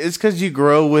 It's because you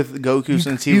grow with Goku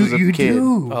since he was a you kid.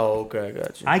 do. Oh, okay, I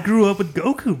got you. I grew up with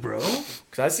Goku, bro.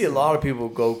 Because I see a lot of people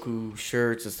with Goku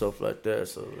shirts and stuff like that.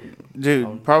 So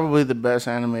Dude, probably the best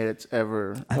anime that's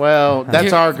ever. Well,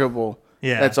 that's arguable.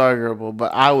 Yeah. That's arguable,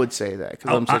 but I would say that because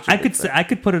I'm such a I big could say fan. I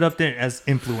could put it up there as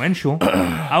influential.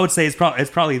 I would say it's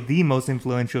probably the most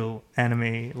influential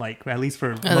anime, like at least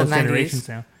for the most 90s. generations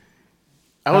now.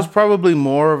 I was probably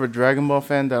more of a Dragon Ball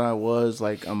fan than I was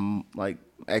like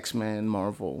X-Men,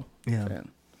 Marvel Yeah. fan.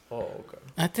 oh, okay.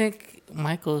 I think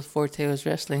Michael's forte was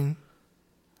wrestling.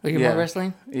 Were you Yeah. more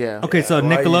wrestling? Yeah. Okay, so well,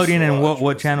 I used Nickelodeon to and watch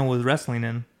what wrestling. channel was wrestling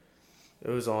in? It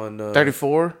was on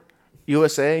 34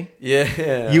 USA.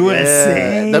 Yeah.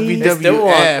 USA. Yeah, It's still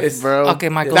on- WWF, it's- bro. Okay,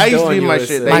 Michael. That used Still to be on my USA.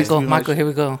 shit. That used to Michael, be my Michael, here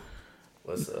we go.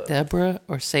 What's up? Deborah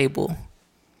or Sable?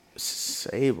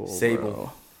 Sable. Sable.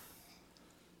 Bro.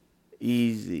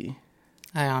 Easy.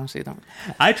 I honestly don't.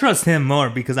 I trust him more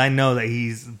because I know that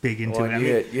he's big into Well, it. I you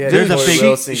mean, had- you had there's a Tori big-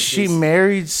 Wilson, She she's-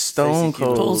 married Stone Stacey Keebler.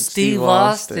 Cold. Old Steve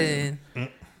Austin.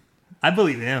 I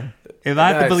believe him. If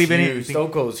I could That's believe huge. anything,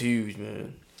 Stone Cold's huge,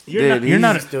 man. you're Dude, not. You're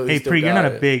not. he's still- Hey, he's still Pre, you're not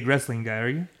got a it. big wrestling guy, are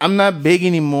you? I'm not big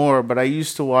anymore, but I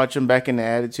used to watch him back in the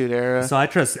Attitude Era. So I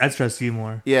trust you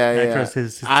more. Yeah, I yeah. trust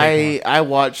his take I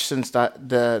watched since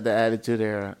the Attitude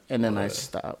Era, and then I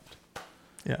stopped. more.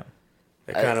 Yeah.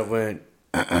 It kind of went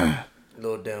a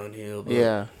little downhill. But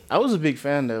Yeah, I was a big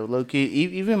fan though. Low key,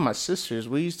 even my sisters,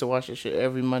 we used to watch that shit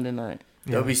every Monday night.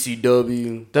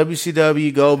 WCW,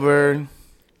 WCW, Goldberg,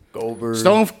 Goldberg.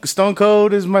 Stone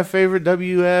Cold is my favorite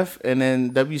WF, and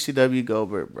then WCW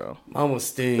Goldberg, bro. Mine was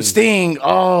Sting. Sting,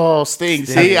 oh Sting.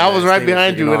 Sting, See, I man, was right Sting was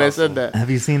behind you freaking when I awesome. said that. Have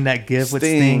you seen that GIF with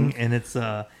Sting. Sting? And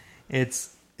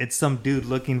it's some dude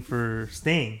looking for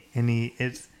Sting, and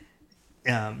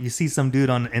you see some dude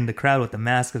in the crowd with the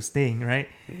mask of Sting, right?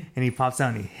 And he pops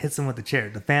out and he hits him with the chair.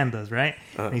 The fan does, right?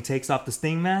 And he takes off the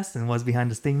Sting mask, and what's behind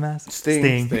the Sting mask?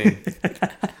 Sting. Sting.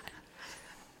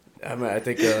 I mean, I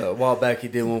think a while back he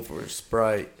did one for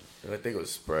Sprite. I think it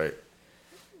was Sprite.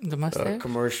 The mustache?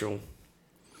 Commercial.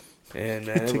 And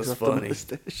man, it Takes was off the funny.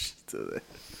 mustache to the-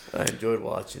 I enjoyed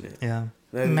watching it. Yeah,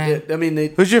 Man. I mean, they.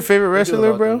 Who's your favorite they do a wrestler,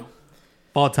 lot bro? of-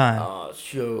 all time. Oh,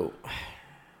 shoot.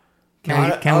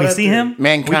 Can we see him?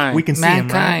 Mankind. We can see him,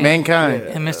 right? Mankind. Mankind.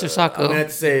 And Mr. I'm Sacco. gonna have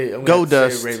to say. I'm Goldust. gonna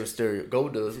have to say Rey Mysterio.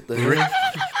 Goldust. What the heck?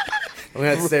 I'm gonna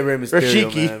have to say Rey Mysterio,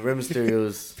 Rashiki. man. Rey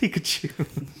Mysterio's Pikachu.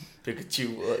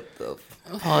 Pikachu. What the?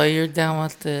 Oh, you're down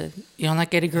with the... You don't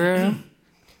like Eddie Guerrero?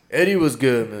 Eddie was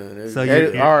good, man. So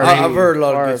Eddie- you're R.I.P. I've heard a lot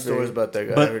of good R.I.P. stories about that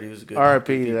guy. But- I heard he was good.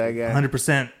 R.I.P. to that guy.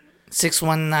 100%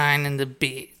 619 in the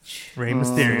beach. Rey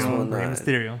Mysterio. 619. Rey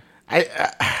Mysterio.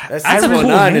 That's I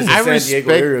 619 is the I San Diego respect-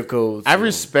 area code. I so-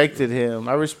 respected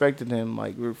him.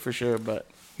 Like for sure. But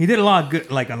He did a lot of good,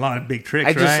 like a lot of big tricks,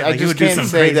 I just, right? I Like, he just would do can't some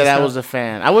say crazy that I stuff. was a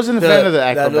fan. I wasn't a The- fan of the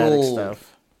that acrobatic little- stuff.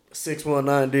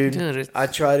 619, dude. Dude, it's- I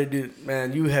try to do.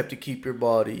 Man, you have to keep your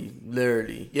body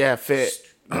literally. Yeah, fit.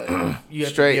 You have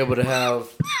Straight. to be able to have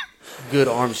good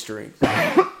arm strength.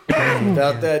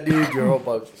 Without that, dude, your whole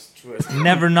body's just twisted.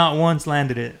 Never, not once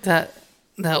landed it. That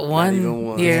even one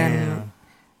once. year... Damn.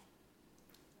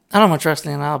 I don't watch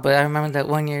wrestling at all, but I remember that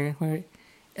one year where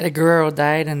Eddie Guerrero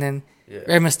died, and then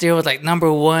Rey Mysterio was like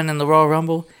number 1 in the Royal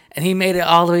Rumble, and he made it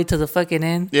all the way to the fucking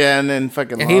end, Yeah, and then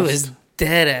fucking and lost. he was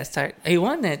dead ass tired. He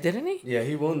won that, didn't he? Yeah,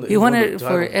 he won. He won the it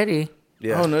for title. Eddie.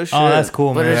 Yeah. Oh no shit. Oh, that's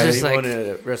cool, But man. it's Yeah, just he like- won it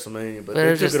at WrestleMania, but but they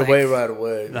it's took just it like- away right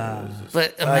away. man. It was just-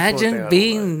 But that's one thing I imagine don't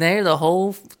being like. there the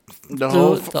whole The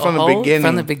whole from the beginning.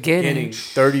 From the beginning,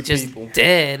 30 just people,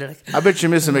 dead. Like, I bet you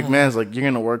Mr. McMahon's like, you're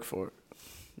gonna work for it.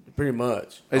 pretty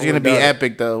much. It's I gonna would've be done it.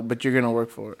 epic though, but you're gonna work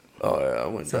for it Oh yeah, I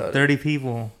went So down 30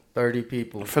 people. 30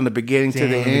 people. from the beginning to the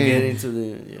Damn. end. Beginning to the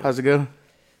end. Yeah. How's it go?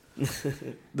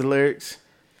 The lyrics.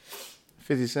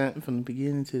 50 Cent from the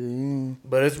beginning to the end.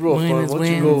 But it's real win fun is once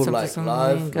win, you go something, like something,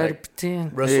 live, gotta like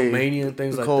pretend. WrestleMania and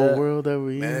things The like cold that. world that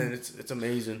we're in. Man, it's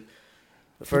amazing.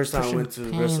 The first time I went to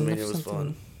Pushing pain, WrestleMania lift was something.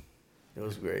 fun. It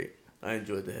was great. I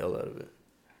enjoyed the hell out of it.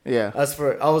 Yeah.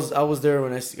 I was there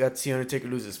when I got to see Undertaker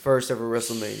lose his first ever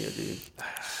WrestleMania, dude.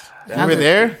 You were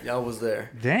there? Yeah, I was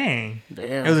there. Dang.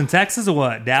 Damn. It was in Texas or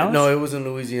what? Dallas? No, it was in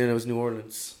Louisiana. It was New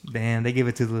Orleans. Damn, they give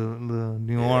it to the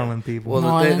New Orleans people. Well, New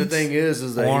the Orleans? thing is New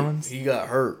that Orleans? he got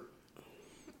hurt.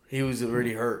 He was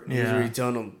already hurt. He was Yeah. already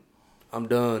telling him, "I'm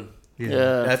done."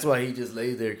 yeah. That's why he just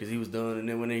lay there because he was done. And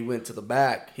then when he went to the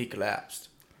back, he collapsed.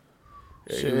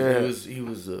 Yeah, he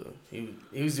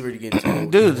was already getting too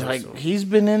old. Dude, you know, like so he's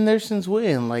been in there since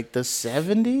when? Like the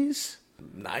 70s?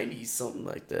 90s, something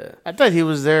like that. I thought he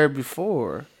was there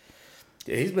before.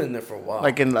 Yeah, he's been there for a while.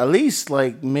 Like in at least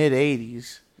like mid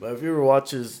 80s. But if you ever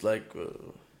watch his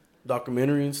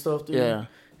documentary and stuff, dude, Yeah.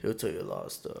 he'll tell you a lot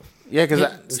of stuff. Yeah, because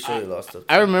He'll show you a lot of stuff.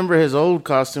 I remember his old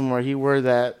costume where he wore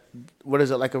that, what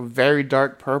is it, like a very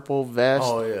dark purple vest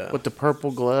Oh, yeah. with the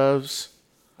purple gloves.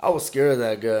 I was scared of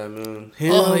that guy, man.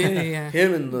 Him, Oh, yeah.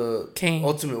 him and the Kane.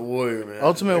 Ultimate Warrior, man.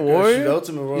 Ultimate That guy, Warrior? the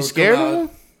Ultimate Warrior. You scared come of out, him?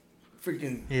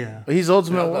 Freaking. Yeah. He's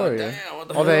Ultimate I was like, Warrior. damn, what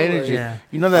the All that hell? energy. Yeah.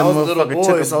 You know that I was a little motherfucker boy,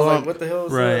 took a so I was like, bump. what the hell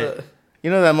is Right. that? You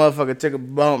know that motherfucker took a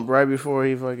bump right before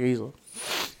he fucking, he's like,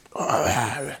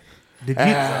 Did you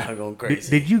I'm going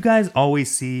crazy. did you guys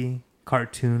always see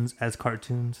cartoons as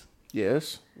cartoons?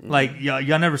 yes. Like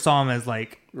y'all never saw them as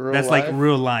like Real that's life? like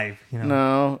real life, you know?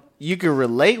 No. You could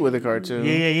relate with a cartoon.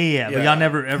 Yeah. But Yeah. y'all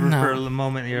never ever No. for a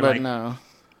moment you're But like, no.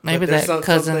 Maybe there's that some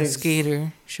cousin things-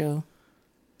 Skeeter show. Where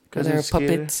Cousin they're Skeeter?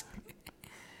 puppets.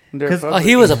 They're 'Cause- Oh,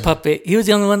 he was a puppet. He was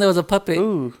the only one that was a puppet.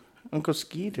 Ooh, Uncle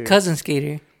Skeeter. Cousin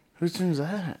Skeeter. Whose name's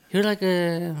that? He was like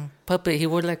a puppet. He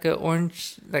wore like a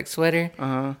orange like sweater,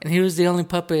 Uh-huh. and he was the only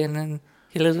puppet. And then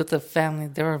he lived with a family.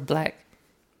 They were black.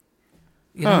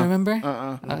 You Huh. don't remember?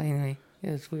 Uh-uh. Oh, anyway,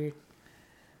 it was weird.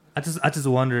 I just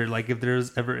wonder like if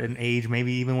there's ever an age,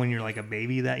 maybe even when you're like a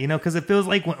baby, that, you know, because it feels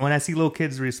like when I see little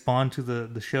kids respond to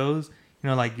the shows, you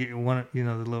know, like the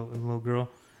little girl,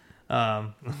 I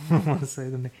don't want to say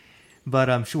the name, but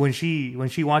when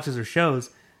she watches her shows,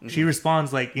 she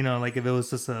responds like, you know, like if it was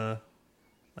just a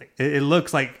like it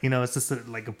looks like, you know, it's just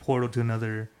like a portal to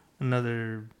another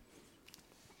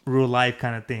real life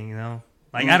kind of thing, you know.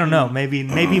 Like I don't know, maybe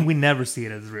we never see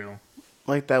it as real.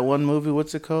 Like that one movie,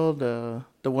 what's it called?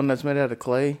 The one that's made out of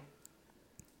clay?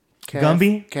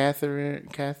 Gumby? Catherine.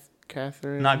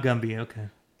 Not Gumby, okay.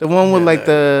 The one with like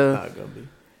the... Not gonna be.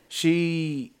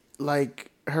 She,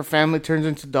 like, her family turns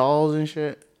into dolls and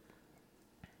shit.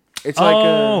 It's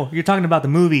Oh, like you're talking about the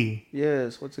movie.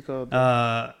 yes, what's it called?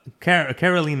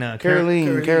 Carolina. Caroline.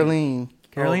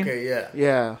 Caroline? Okay, yeah.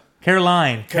 Yeah.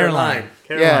 Caroline.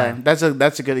 Yeah, that's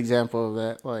a good example of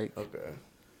that. Like,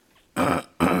 Okay.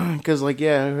 because like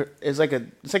yeah, it's like a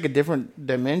different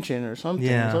dimension or something.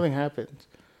 Yeah. Something happens.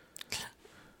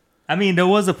 I mean, there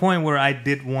was a point where I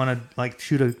did want to like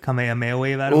shoot a Kamehameha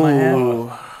wave out of my head.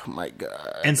 Oh my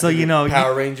god! And so, you know,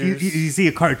 Power you Rangers. you see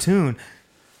a cartoon,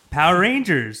 Power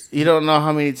Rangers. You don't know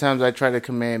how many times I tried to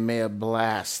Kamehameha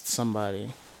blast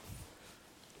somebody.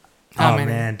 How Oh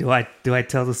many? man, do I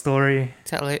tell the story?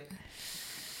 Tell it.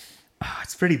 Oh,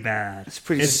 it's pretty bad. It's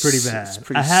pretty bad. it's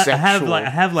pretty I have sexual. I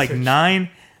have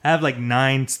like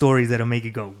nine stories that'll make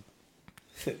it go.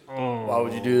 Why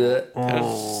would you do that?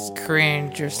 Just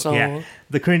cringe your soul. Yeah,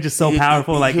 the cringe is so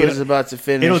powerful. Like he was about to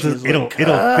finish. it'll he was just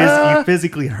it'll like, you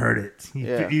physically hurt it.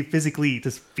 Yeah. You physically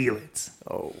just feel it.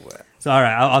 Oh, wow. So all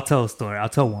right, I'll tell a story. I'll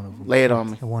tell one of them. Lay it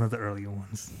on me. One of the earlier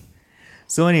ones.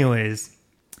 So, anyways,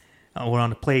 we're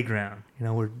on the playground. You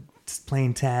know, we're just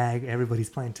playing tag. Everybody's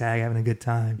playing tag, having a good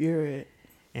time. You're it.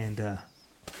 And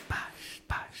bash,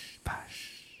 bash,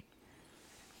 bash.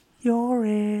 You're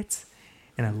it.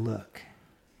 And I look,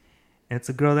 and it's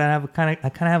a girl that I kind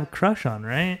of have a crush on,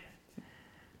 right?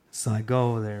 So I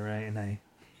go over there, right,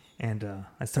 and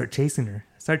I start chasing her.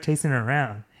 I start chasing her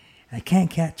around. And I can't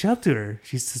catch up to her.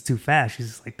 She's just too fast. She's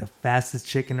just like the fastest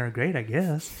chick in her grade, I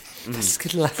guess. Just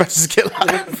get laugh. Fastest get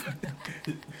live.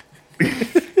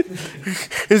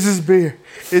 It's just beer.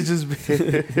 It's just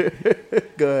beer.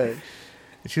 Go ahead.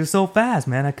 She was so fast,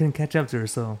 man. I couldn't catch up to her.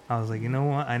 So I was like, you know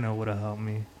what? I know what'll help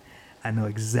me. I know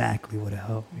exactly what'll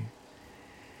help me.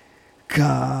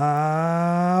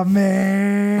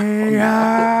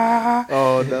 Kamehameha.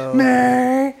 Oh no.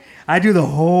 Me. I do the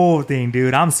whole thing,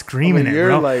 dude. I'm screaming it, you're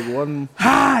bro. like one.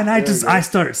 And I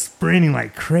start sprinting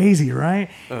like crazy, right?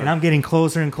 And I'm getting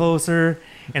closer and closer,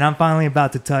 and I'm finally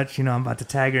about to touch. I'm about to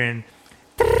tag her, and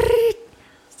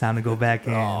it's time to go back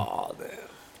in. Oh, damn.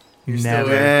 Never.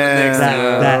 Damn.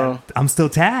 That I'm still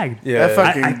tagged. Yeah. That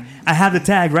fucking- I have the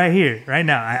tag right here, right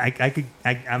now.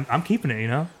 I'm keeping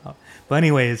it, But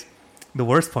anyways, the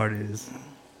worst part is,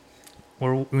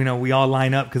 we all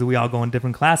line up because we all go in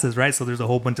different classes, right? So there's a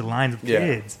whole bunch of lines of Yeah.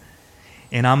 kids,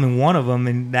 and I'm in one of them,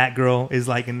 and that girl is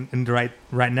like in the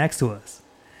right next to us.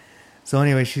 So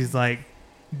anyway, she's like,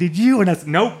 "Did you?" And I said,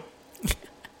 "Nope,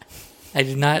 I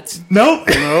did not. nope."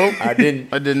 Nope. I didn't.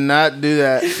 I did not do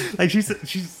that. Like she's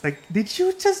like, "Did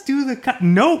you just do the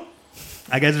nope?"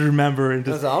 I guess remember and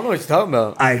I just. don't know what you're talking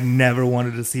about. I never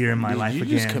wanted to see her in my Did life you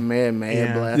again. just Kamehameha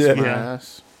Yeah. blast Yeah. my Yeah.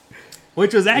 ass?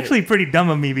 Which was actually pretty dumb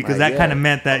of me because Like, that kind of yeah.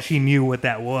 meant that she knew what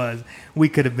that was. We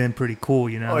could have been pretty cool, Oh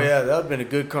yeah, that would have been a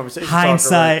good conversation. starter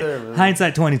Hindsight, right there, man.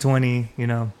 hindsight 2020,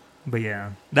 But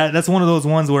yeah, that's one of those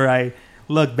ones where I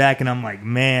look back and I'm like,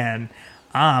 man,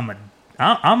 I'm a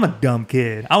dumb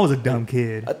kid. I was a dumb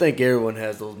kid. I think everyone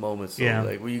has those moments. Though, Yeah.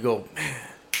 like where you go, man.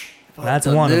 if I That's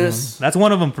done one this, of them. That's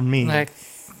one of them for me. Like,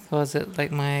 what was it? Like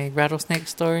my rattlesnake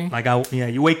story? Like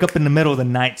you wake up in the middle of the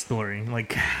night story.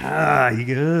 Like, Do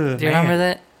you remember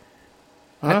that?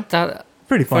 I Huh? thought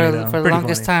Pretty funny for though. the Pretty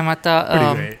longest funny. time, I thought,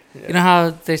 Pretty great. you know how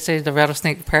they say the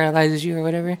rattlesnake paralyzes you or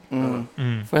whatever? Mm.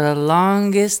 Mm. For the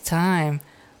longest time,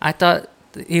 I thought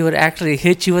he would actually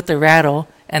hit you with the rattle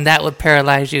and that would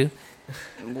paralyze you.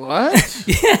 What?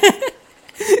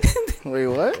 Wait,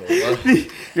 what?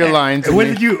 You're lying to When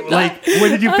me. did you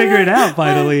When did you figure it out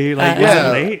finally? Like, was Yeah.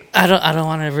 it late? I don't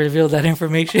want to reveal that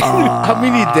information. How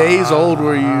many days old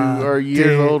were you, or years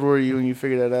dude. old were you when you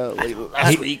figured that out? Like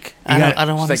last week. I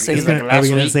don't want to It's say like- that. it's like- Are we last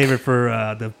gonna week. save it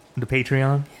for the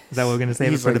Patreon? Is that what we're gonna save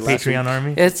it He's for like the last Patreon week.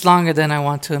 army? It's longer than I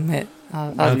want to admit.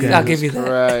 Okay. I'll give you that.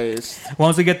 Christ.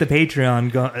 Once we get the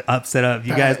Patreon set up,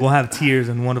 you guys will have tiers,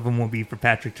 and one of them will be for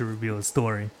Patrick to reveal his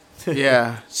story.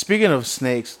 Yeah. Speaking of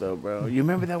snakes, though, bro, you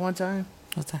remember that one time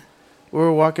What's that? we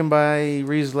were walking by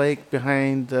Reeves Lake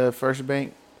behind the First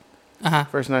Bank, Uh-huh.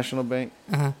 First National Bank,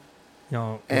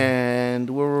 Uh-huh. and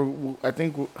we were. I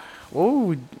think. What were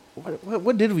we?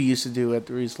 What did we used to do at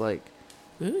the Reeves Lake?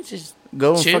 We would just,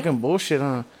 Go and Chill. fucking bullshit,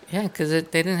 huh? yeah, because they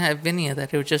didn't have any of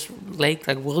that. It was just lake,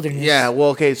 like wilderness. Yeah. Well,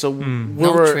 okay. So we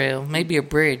No were. trail, maybe a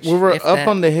bridge. We were if up that.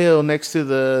 on the hill next to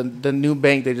the new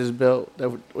bank they just built.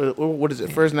 What is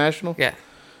it? First National. Yeah.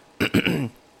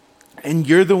 And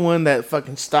you're the one that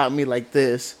fucking stopped me like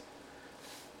this.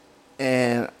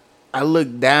 And I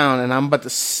look down and I'm about to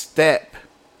step.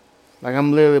 Like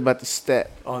I'm literally about to step.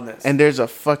 on that. And there's a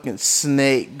fucking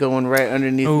snake going right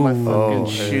underneath my Ooh. fucking Oh,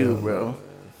 shoe, hell bro. no.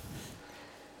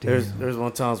 There's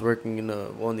one time I was working in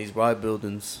one of these ride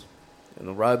buildings, and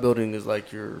the ride building is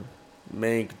like your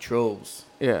main controls.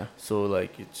 Yeah. So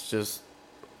like it's just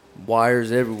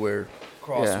wires everywhere,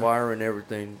 cross Yeah. wire and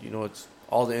everything. It's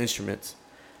all the instruments.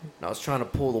 And I was trying to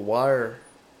pull the wire,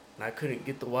 and I couldn't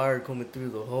get the wire coming through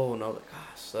the hole. And I was like,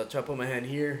 gosh. So I tried to put my hand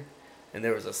here, and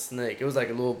there was a snake. It was like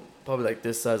a little, probably like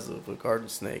this size of a garden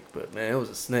snake. But man, it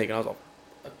was a snake, and I was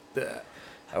like, that.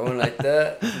 I went like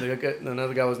that. And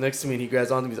another guy was next to me, and he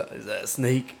grabs onto me. He's like, "Is that a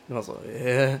snake?" And I was like,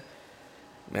 "Yeah."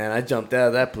 Man, I jumped out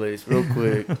of that place real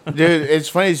quick. Dude, it's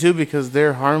funny too because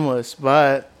they're harmless,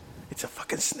 but it's a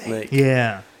fucking snake. Snake.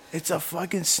 Yeah. It's a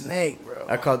fucking snake, bro.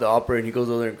 I called the operator, and he goes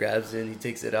over there and grabs it, and he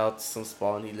takes it out to some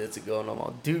spot, and he lets it go. And I'm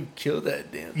like, "Dude, kill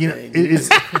that damn thing." dude."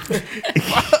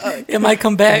 It might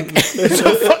come back. It's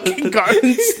a fucking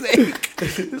garden snake.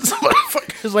 This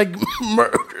motherfucker's like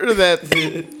murder that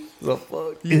thing. The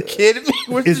fuck? You kidding me?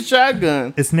 Where's the It's-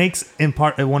 shotgun? Is snakes in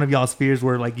part one of y'all's fears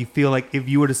where like you feel like if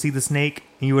you were to see the snake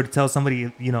and you were to tell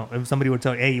somebody, if somebody would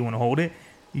tell you, hey, you want to hold it?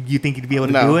 You think you'd be able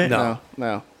to do it?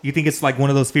 No. You think it's like one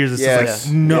of those fears that's Yes. just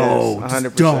like, no, Yes,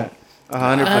 just don't.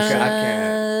 100%. I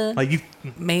can't. Like you,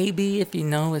 Maybe if you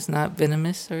know it's not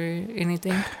venomous or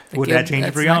anything. would that change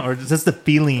it for y'all? Or is this the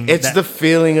feeling? It's that- the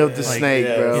feeling of the Like, snake,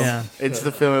 yeah. bro. Yeah. It's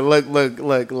the feeling. Look.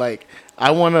 Like I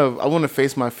wanna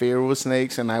face my fear with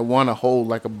snakes, and I wanna hold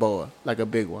like a boa, like a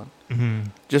big one,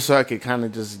 just so I could kind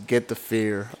of just get the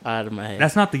fear out of my head.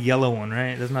 That's not the yellow one,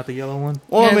 right? That's not the yellow one?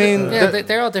 well, I Yeah, mean,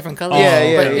 they're all different colors.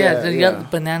 Yeah, but yeah, the yeah. yellow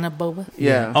banana boba.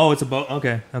 yeah. Oh, it's a boat.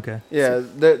 Okay. Yeah,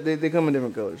 they come in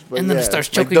different colors, but And then yeah, it starts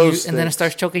like choking you, those and then it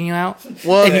sticks. starts choking you out.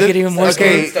 Well, and you get even more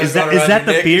okay. scared. Is that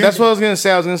the fear? That's what I was gonna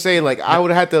say. I was gonna say like I would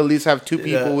have to at least have two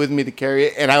people Yeah. with me to carry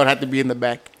it, and I would have to be in the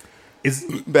back Is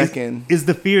end. is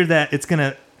the fear that it's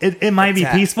gonna it might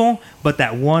Attack. be peaceful, but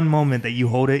that one moment that you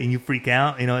hold it and you freak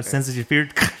out, you know, it senses your fear.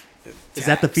 Is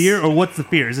that the fear, or what's the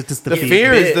fear? Is it just the The fear?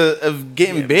 fear bit. is of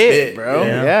getting Getting bit, bit, bro.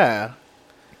 yeah. Yeah.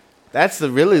 That's the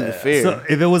fear. So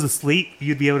if it was asleep,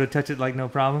 you'd be able to touch it like no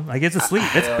problem. Like it's asleep.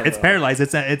 It's paralyzed.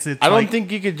 It's I don't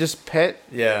think you could just pet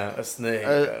Yeah, a snake.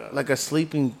 like a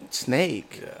sleeping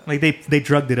snake. yeah. like they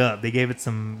drugged it up. They gave it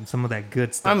some of that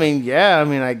good stuff. I mean, yeah,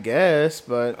 I guess,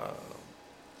 but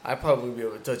I'd probably be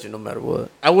able to touch it no matter what.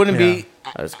 I wouldn't be.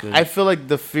 That's good. I feel like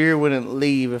the fear wouldn't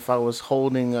leave if I was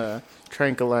holding a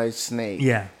tranquilized snake.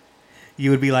 yeah,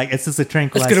 you would be like, it's just a It's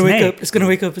tranquilized gonna wake snake. up. It's gonna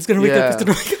wake up. It's gonna wake Yeah. up. It's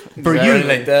gonna wake up. For Exactly. you,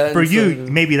 Like that for and you, stuff.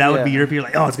 maybe that would be Yeah. your fear.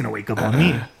 Like, oh, it's gonna wake up on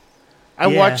me. I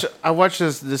Yeah. watch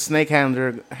the snake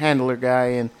handler guy,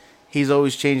 and he's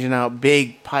always changing out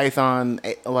big python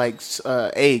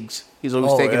eggs. He's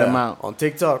always taking them out. on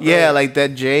TikTok. Yeah, right? like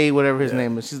that Jay, whatever his Yeah.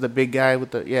 name is. He's the big guy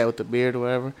with the beard or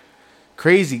whatever.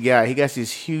 Crazy guy. He got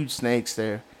these huge snakes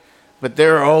there, but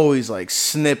they're always like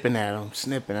snipping at him.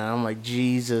 I'm like,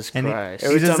 Jesus And he- Christ.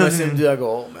 Every He just time I see doesn't- him do, I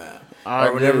go, "Oh man!" I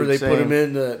Or whenever do, they put same. him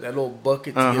in that little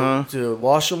bucket Uh-huh. to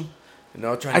wash them, and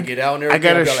they're trying I- to get out and I everything.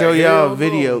 gotta I'd be show like, y'all "Hell a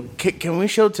video. no." Can we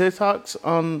show TikToks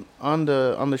on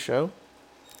the show?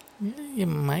 Yeah, you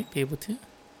might be able to.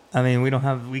 I mean, we don't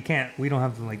have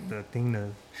like the thing to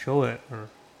show it. Or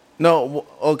No,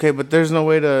 okay, but there's no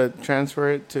way to transfer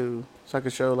it to so I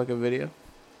could show like a video.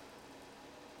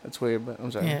 That's weird, but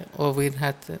I'm sorry. Yeah. Well, we'd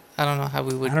have to. I don't know how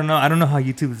we would. I don't know. I don't know how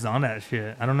YouTube is on that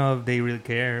shit. I don't know if they really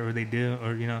care or they do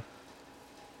or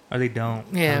or they don't.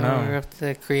 I Yeah, don't know. or if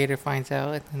the creator finds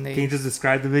out and then they. Can you just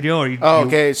describe the video or you? Oh, you-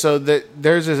 okay. So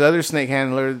there's this other snake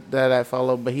handler that I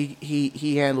follow, but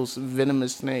he handles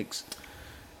venomous snakes,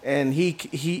 and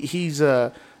he's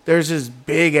there's this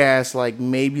big ass like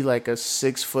maybe like a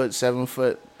 6 foot 7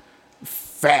 foot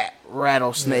fat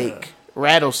rattlesnake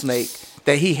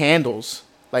that he handles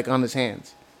like on his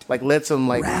hands, like lets him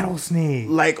like rattlesnake.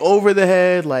 like over the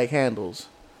head like handles,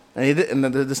 and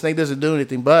the snake doesn't do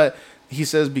anything, but he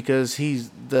says because he's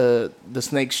the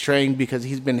snake's trained because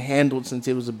he's been handled since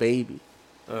he was a baby.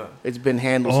 It's been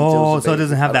handled since it Oh, was a so it baby.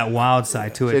 doesn't have that wild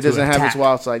side to it. So it to doesn't have its attack.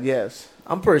 wild side. Yes,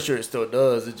 I'm pretty sure it still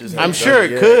does. It just I'm hasn't sure done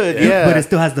it yet. could, yeah. But it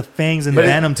still has the fangs and But the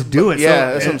it- venom to do it. yeah,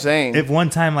 so that's what I'm saying. If one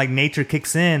time like nature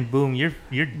kicks in, boom, you're.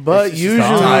 But it's just usually-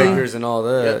 gone. Tigers and all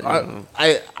that. Yeah, you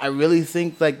know. I really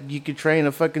think like you could train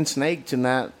a fucking snake to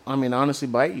not, I mean, honestly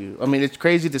bite you. I mean, it's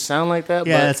crazy to sound like that.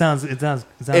 Yeah, but it sounds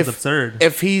if- absurd.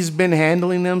 if he's been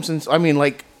handling them since, I mean,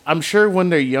 like I'm sure when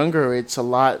they're younger, it's a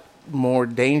lot more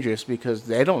dangerous because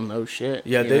they don't know shit.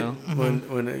 Yeah, you they know?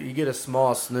 when you get a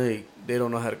small snake, they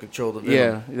don't know how to control the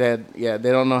venom.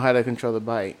 They don't know how to control the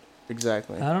bite.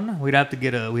 Exactly. I don't know. We'd have to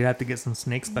get some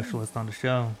snake specialist on the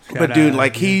show. Shout But dude, out,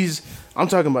 like yeah. I'm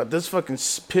talking about this fucking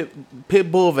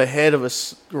pit bull of a head of a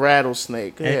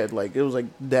rattlesnake head, like it was like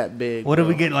that big. What if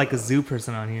we bro. get like a zoo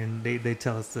person on here and they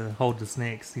tell us to hold the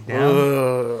snakes? You down?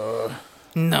 Ugh.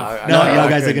 No. No, I y'all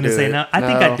guys are couldn't gonna do say it. no. I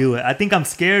think No. I'd do it. I think I'm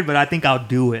scared, but I think I'll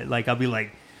do it. Like I'll be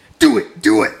like, do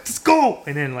it, just go.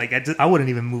 And then like I wouldn't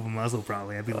even move a muzzle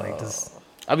probably. I'd be like just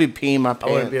I'd be peeing my I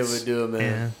pants. wouldn't be able to do it, man.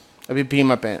 yeah. I'd be peeing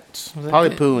my pants. Was that Probably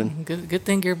good? pooing. Good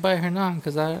thing you're by Hernan,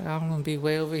 because I'm gonna be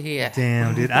way over here.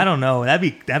 Damn, dude. I don't know. That'd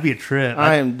be a trip.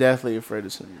 I am deathly afraid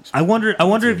of snakes. I wonder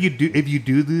if you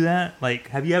do that. Like,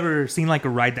 have you ever seen like a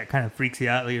ride that kind of freaks you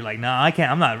out? Like, you're like, nah, I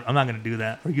can't. I'm not gonna do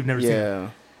that. Or you've never seen it. Yeah.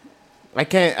 I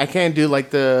can't do like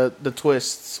the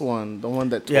twists one, the one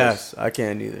that twists. Yes, I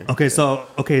can't either. Okay, so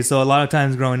a lot of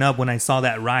times growing up, when I saw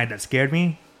that ride that scared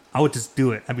me, I would just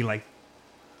do it. I'd be like,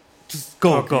 just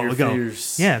go, Conquer your go.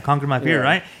 fears. Yeah, conquer my fear, Yeah.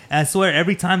 right? And I swear,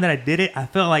 every time that I did it, I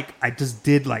felt like I just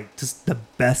did like just the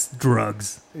best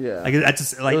drugs. Yeah. Like I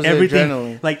just like was the everything.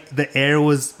 adrenaline. Like the air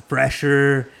was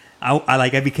fresher.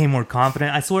 I became more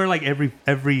confident. I swear, like every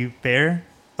fair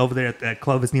over there at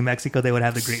Clovis, New Mexico, they would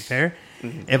have the great fair.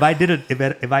 Mm-hmm. If I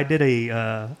did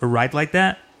a ride like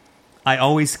that, I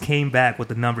always came back with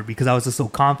the number because I was just so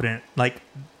confident. Like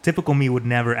typical me would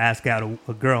never ask out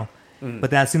a girl,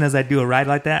 but as soon as I do a ride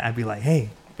like that, I'd be like, "Hey,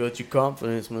 Built your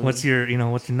confidence, man. what's your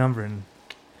number?" And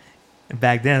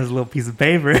back then it was a little piece of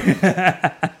paper,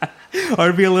 or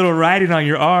it'd be a little writing on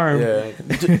your arm. Yeah.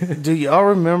 Do y'all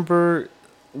remember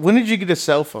when did you get a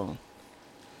cell phone?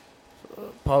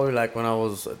 Probably like when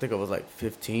I think I was like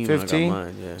 15. 15? When I got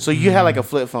mine, yeah. So you had like a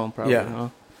flip phone, probably. Yeah. Huh?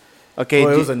 Okay.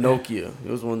 Well, it do- was a Nokia. It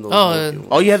was one of those. Oh, Nokia ones.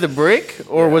 oh, you had the brick,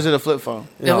 or Yeah. was it a flip phone?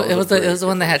 No, it was a the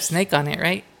one that had brick. snake on it,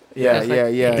 right? Yeah, That's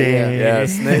like- yeah. Damn. Yeah,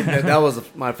 Snake. That was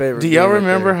my favorite. Do y'all game right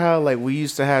remember there. how like we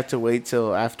used to have to wait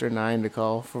till after 9 to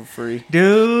call for free?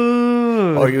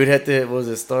 Dude. Or you would have to, was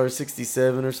it star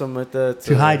 67 or something like that?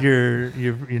 to hide your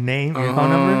name, your phone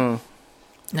number.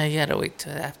 Uh-huh. No, you had to wait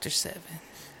till after 7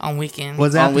 on weekends.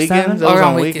 Was it On after weekends? 7? That was Or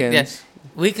on on weekends. weekends.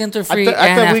 Weekends are free. I and thought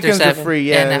after weekends were 7. free,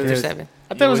 yeah. And after Yes. 7.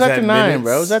 I thought it was always after had 9, minutes.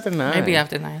 bro. It was after 9. Maybe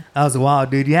after 9. That was wild,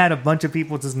 dude. You had a bunch of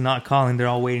people just not calling. They're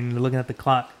all waiting. They're looking at the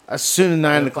clock. As soon as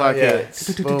 9 o'clock Yeah. hits.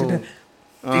 Boom.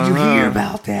 Did you hear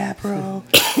about that, bro?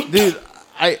 Dude,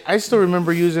 I still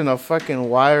remember using a fucking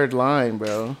wired line,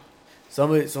 bro.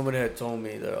 Somebody had told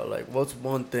me that like, what's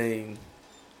one thing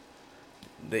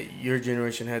that your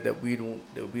generation had that we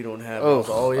don't have? I was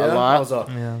like, Oh, yeah. a lot. I was like,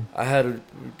 Yeah. I had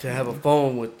to have a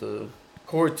phone with the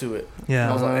cord to it. Yeah.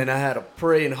 I was like, and I had to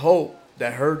pray and hope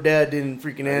that her dad didn't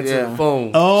freaking answer Yeah. the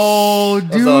phone. Oh, I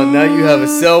dude. was like, now you have a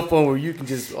cell phone where you can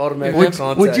just automatically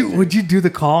contact. Would you do the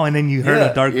call and then you heard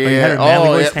Yeah. a dark, or you Yeah. heard a manly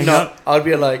Oh, voice yeah. hang No, up? I'd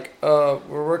be like, we're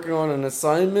working on an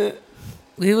assignment.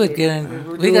 We would get in.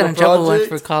 We're We doing got a in trouble once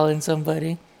project. for calling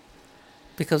somebody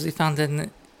because we found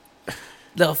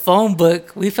the phone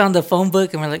book. We found the phone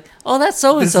book and we're like, "Oh, that's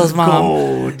so and This so's is mom."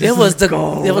 gold. This It was is the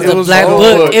gold. it was It a was black gold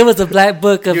book. book. It was a black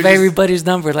book of You're just- everybody's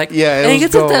number. Like, Yeah, it hey, was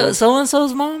isn't that gold. so and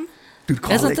so's mom? Dude,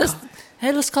 call Isn't it. this?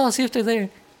 Hey, let's call see if they're there.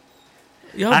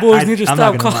 Y'all I- boys I- need to I'm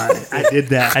stop not gonna calling. lie. I did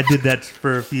that. I did that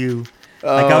for a few.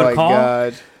 Oh, Like, I would my call.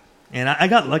 God. And I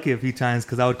got lucky a few times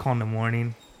because I would call in the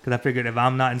morning because I figured if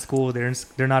I'm not in school,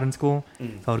 they're not in school. So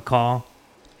I would call,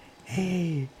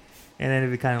 hey, and then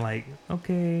it'd be kind of like,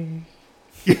 okay.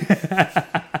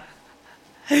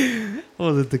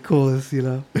 Wasn't the coolest, you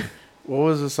know? What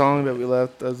was the song that we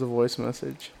left as a voice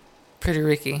message? Pretty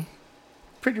Ricky.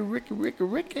 Pretty Ricky, Ricky,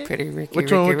 Ricky. Pretty Ricky.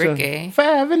 Which Ricky, one? Which Ricky. one?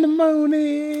 5 in the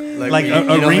morning. Like you a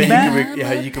know how you ringback? can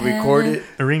how you can record it.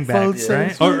 A ringback, Folks,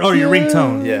 right? it's Or your yeah.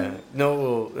 ringtone. Yeah.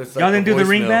 No, it's like Y'all didn't a do the voicemail.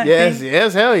 ring back? Yes,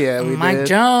 yes, hell yeah, we Mike did.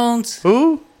 Jones.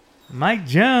 Who? Mike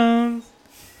Jones.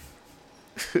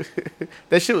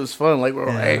 That shit was fun. Like, we're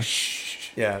Yeah. like, shh.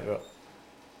 Yeah, bro.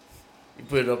 You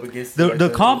put it up against The like the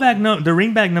that. callback the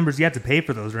ringback numbers you have to pay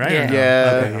for those, right? Or Yeah. no?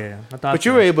 Yeah. Okay, yeah. I thought But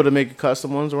you so. were able to make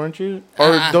custom ones, weren't you?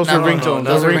 Or those no, were no, ringtones. no,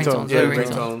 Those were those were ringtones. ringtones. Yeah, Those were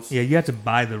ringtones. Yeah, you have to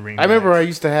buy the ring. I remember I backs.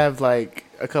 used to have like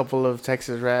a couple of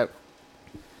Texas rap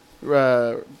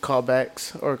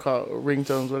callbacks or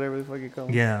ringtones, whatever the fuck you call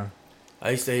them. Yeah.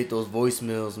 I used to hate those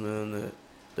voicemails, man. That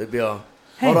they'd be all,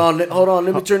 Hey. hold on,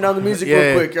 let me turn down the music Yeah.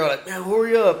 real quick. You're like, man,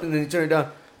 hurry up, and then you turn it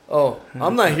down. Oh,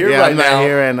 I'm not here Yeah, right I'm now, not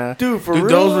here right now. dude. For Dude,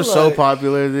 real, those were so like,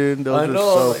 popular, dude. Those I were know,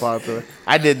 so like- popular.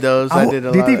 I did those. I did a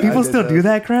lot. Do you think I people did still do those.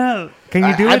 that crap? Can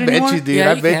you do I it anymore? bet you, dude.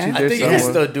 Yeah, I you bet can. you I there's think you can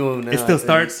someone. still do them now. It still I think.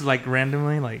 starts like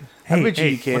randomly, like, I hey, bet you hey,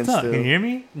 you can what's up? still. Can you hear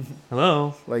me?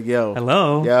 Hello, Like, yo.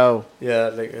 hello. Yo. Yeah,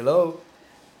 like hello.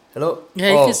 Yeah,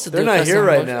 you oh, can still they're do not custom here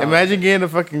right voice. now. Imagine getting a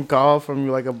fucking call from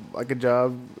like a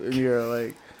job and you're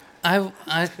like, I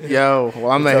yo,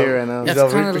 well, I'm not here right now. He's That's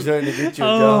over kinda- pretending to get you a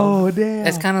job. Oh damn!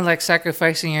 It's kind of like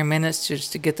sacrificing your minutes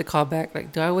just to get the call back.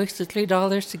 Like, do I waste the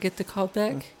 $3 to get the call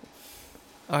back,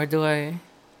 or do I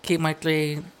keep my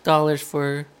 $3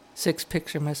 for 6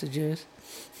 picture messages?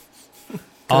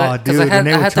 Oh, dude, I and had,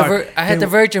 they I would had, char- I had they the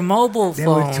would- Virgin Mobile They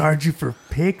phone. would charge you for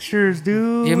pictures,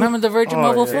 dude. You remember the Virgin Oh,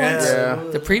 Mobile yeah. phones?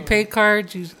 Yeah. The prepaid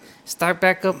cards. You start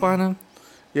back up on them,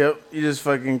 Yep. You just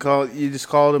fucking called. You just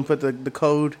called and put the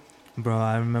code. Bro,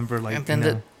 I remember like and then you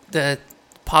know, the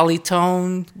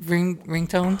polytone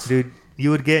ringtones. dude, you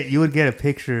would get a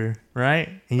picture, right?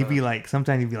 And you'd be like,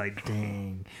 sometimes you'd be like,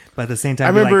 dang. But at the same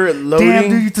time, I you'd be remember like, it loading. damn,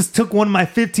 dude, you just took one of my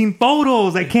 15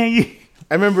 photos. I can't use.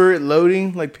 I remember it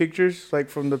loading like pictures, like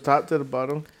from the top to the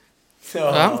bottom.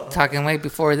 I'm talking way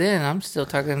before then. I'm still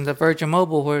talking the Virgin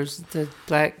Mobile, where's the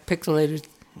black pixelated,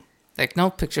 like no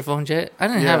picture phones yet. I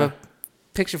didn't have Yeah. a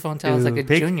picture phone until I was like a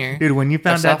junior. Dude, when you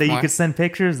found out that you sophomore. could send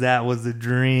pictures, that was the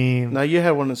dream. No, you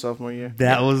had one in sophomore year.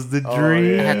 That was the Oh,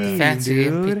 dream. yeah. I had the fancy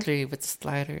dude. MP3 with the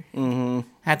slider. Mm-hmm.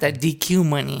 Had that DQ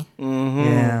money. Mm-hmm.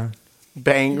 Yeah.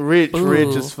 Bang, rich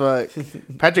Ooh. as fuck.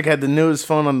 Patrick had the newest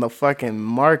phone on the fucking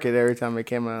market every time it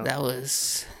came out. That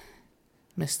was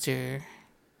Mr.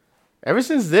 Ever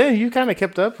since then, you kind of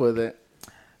kept up with it.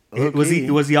 Was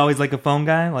he always like a phone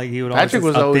guy? Like he would always Patrick just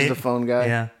was always update? the phone guy.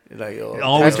 Yeah. Like, yo,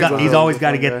 Always Patrick got. was He's always always the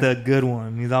got to phone get guy. the good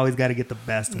one. He's always got to get the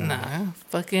best one. Nah,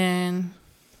 fucking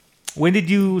When did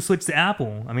you switch to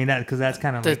Apple? I mean, that because that's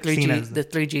kind of the like seen 3G, as the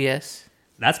 3GS.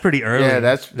 that's pretty early. Yeah,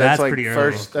 that's like pretty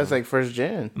first. early. That's like first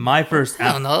gen. My first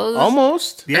I don't know.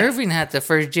 Almost. Yeah. Irving had the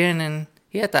first gen, and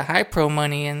he had the high pro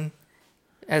money, and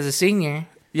as a senior,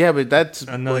 Yeah, but that's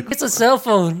Another. it's a cell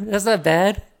phone. That's not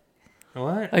bad.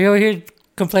 What? Are you over here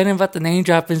complaining about the name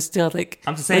dropping still? Like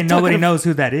I'm just saying we're nobody talking knows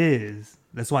who that is.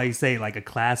 That's why you say like a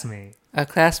classmate. A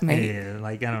classmate. Yeah,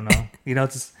 like I don't know. You know,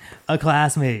 it's just a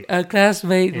classmate. A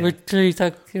classmate. Yeah. We're clearly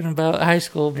talking about high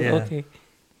school, but Yeah. okay.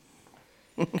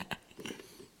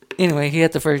 Anyway, he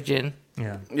had the first gen.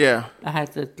 Yeah. Yeah. I had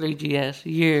the 3GS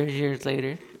years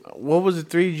later. What was the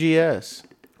 3GS?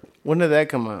 When did that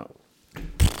come out?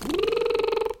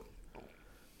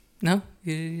 No,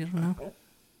 you don't know.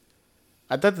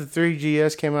 I thought the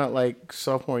 3GS came out like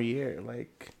sophomore year,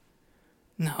 like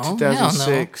No,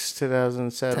 2006,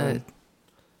 2007.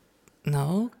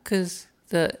 No, because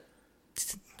the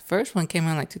first one came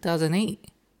out like 2008.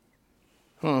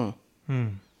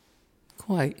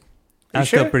 Quite. That's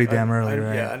sure? still pretty damn early, I-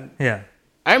 right? yeah, Yeah.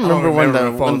 I remember when remember the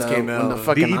when phones when the, came when out. the Do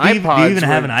fucking Do iPods. you even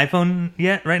have were- an iPhone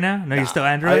yet right now? No, you're still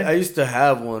Android? I used to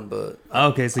have one, but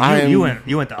Okay, so I'm- you went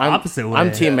the opposite way.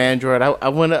 I'm Team Android. I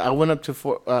went up to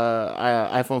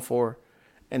iPhone 4,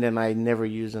 and then I never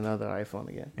used another iPhone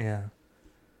again. Yeah.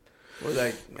 we're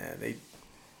like, man,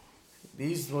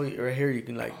 these right here you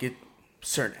can like get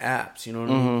certain apps. You know what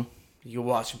I mean? You can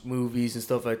watch movies and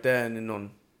stuff like that, and then on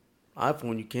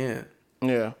iPhone you can't.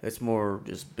 Yeah, It's more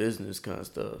just business kind of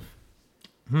stuff.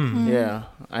 yeah.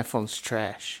 iPhone's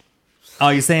trash. Oh,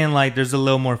 you're saying like there's a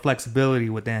little more flexibility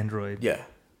with Android. Yeah,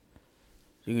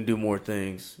 you can do more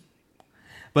things.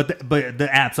 But the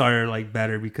apps are like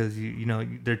better because you know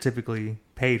they're typically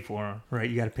paid for, right?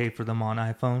 You got to pay for them on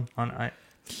iPhone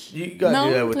You gotta No,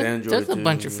 do that with there- Android. there's a too.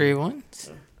 bunch of free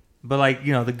ones. but like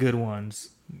you know the good ones.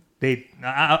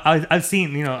 I've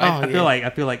seen you know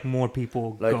I feel like more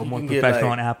people Like, go you more can get, professional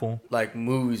like- on Apple. Like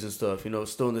movies and stuff, you know,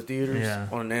 still in the theaters Yeah.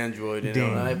 on an Android and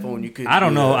Damn. on an iPhone. You could. I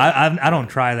don't know. I don't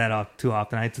try that off too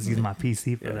often. I just use my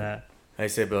PC for Yeah. that. I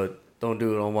say, but don't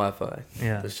do it on Wi-Fi.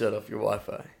 Yeah. Just shut off your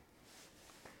Wi-Fi.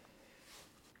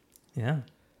 Yeah.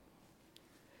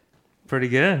 Pretty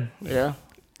good. Yeah,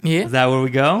 Yeah. Is that where we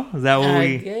go? Is that where I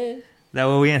we? guess. Is that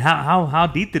where we? And how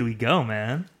deep did we go,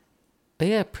 man? But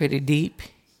yeah, pretty deep.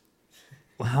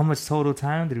 Well, how much total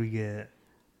time did we get?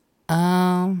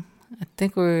 I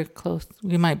think we're close.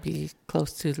 We might be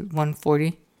close to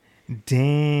 140.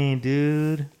 Dang,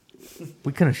 dude.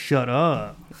 We couldn't shut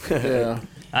up. yeah.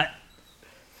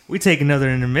 We take another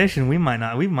intermission. We might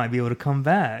not. We might be able to come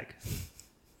back.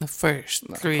 The first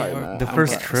three. Probably Or, not. The I'm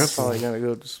first probably- triple. I'm probably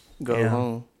gonna go Yeah.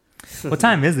 home. What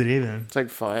time is it even? It's like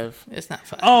 5. it's not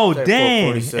fun. Oh, It's like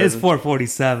dang. 4:47. It's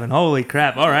 4:47. Holy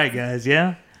crap. All right, guys.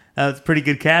 Yeah. That's a pretty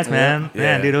good cast, man. Yeah.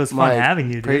 Man, dude, it was fun Mike,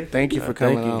 having you, dude. Thank you for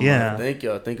Thank coming you. on. Yeah. Thank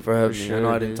you. Thank you for having me. I sure, know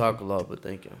I didn't dude. talk a lot, but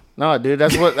thank you. No, dude,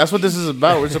 that's what this is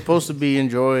about. We're supposed to be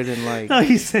enjoyed and like. No,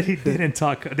 he said he didn't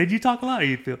talk. Did you talk a lot or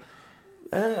you feel?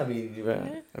 I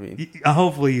mean,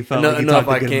 Hopefully you felt like you enough talked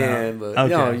a I good can, amount. but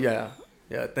Okay. you know,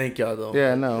 yeah. Thank y'all though.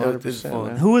 Yeah, no, It was 100%, fun.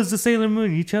 man. Who was the Sailor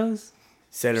Moon you chose?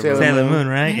 Sailor Sailor Moon. Sailor Moon. Moon,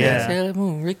 right? Yeah. Sailor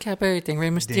Moon. Recap everything. Rey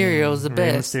Mysterio is the Rey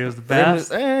best. Mysterio's the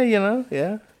best. You know,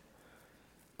 yeah.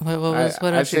 What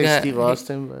I'd else you say got? Steve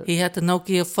Austin, but He had the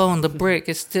Nokia phone, the brick.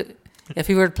 It's still. If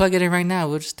he were to plug it in right now, it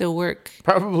would still work.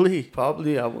 probably.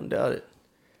 Probably, I wouldn't doubt it.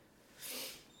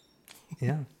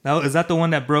 Yeah. Now, is that the one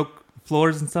that broke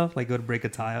floors and stuff? Like, go to break a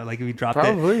tile. Like, if you dropped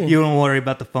Probably. it, you don't worry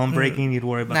about the phone breaking. You'd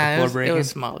worry about the Nah, floor it breaking. was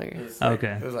smaller. It was like,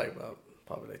 Okay. It was like about,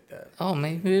 probably like that. Oh,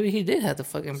 maybe he did have the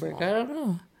fucking brick. I don't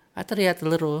know. I thought he had the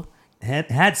little.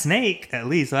 Had Snake, at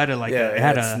least. So I had like Yeah, it it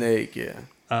had had a Snake. Yeah,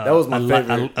 uh, that was my a,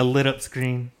 favorite. A lit up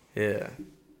screen. Yeah.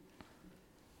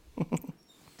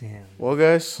 Damn. Well,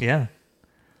 guys, Yeah.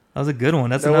 That was a good one.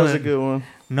 That's that another was a good one.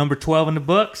 number 12 in the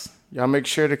books. Y'all make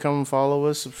sure to come follow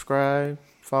us, subscribe,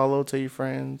 follow, tell your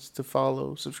friends to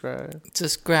follow, subscribe.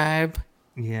 Subscribe.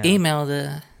 Yeah. Email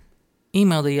the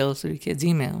Yellow City Kids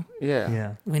email. Yeah.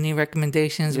 Yeah. We need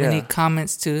recommendations. Yeah. We need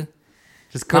comments to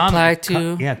Just reply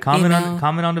to. comment email.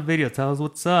 comment on the video. Tell us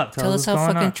what's up. Tell us what's how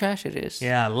going fucking on. trash it is.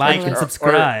 Yeah, like Or- and or-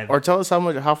 subscribe. Or tell us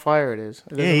how fire it is.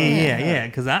 It doesn't matter. Yeah.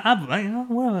 Because you know,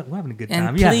 we're having a good time.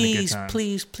 And You're having a good time.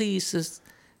 please, just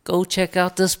go check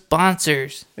out the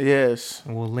sponsors. Yes.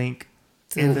 And we'll link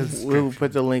in the description. We'll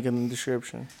put the link in the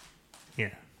description. Yeah.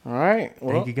 All right.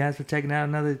 Well, Thank you guys for checking out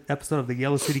another episode of the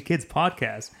Yellow City Kids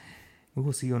podcast. We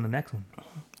will see you on the next one.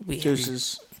 We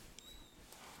deuces.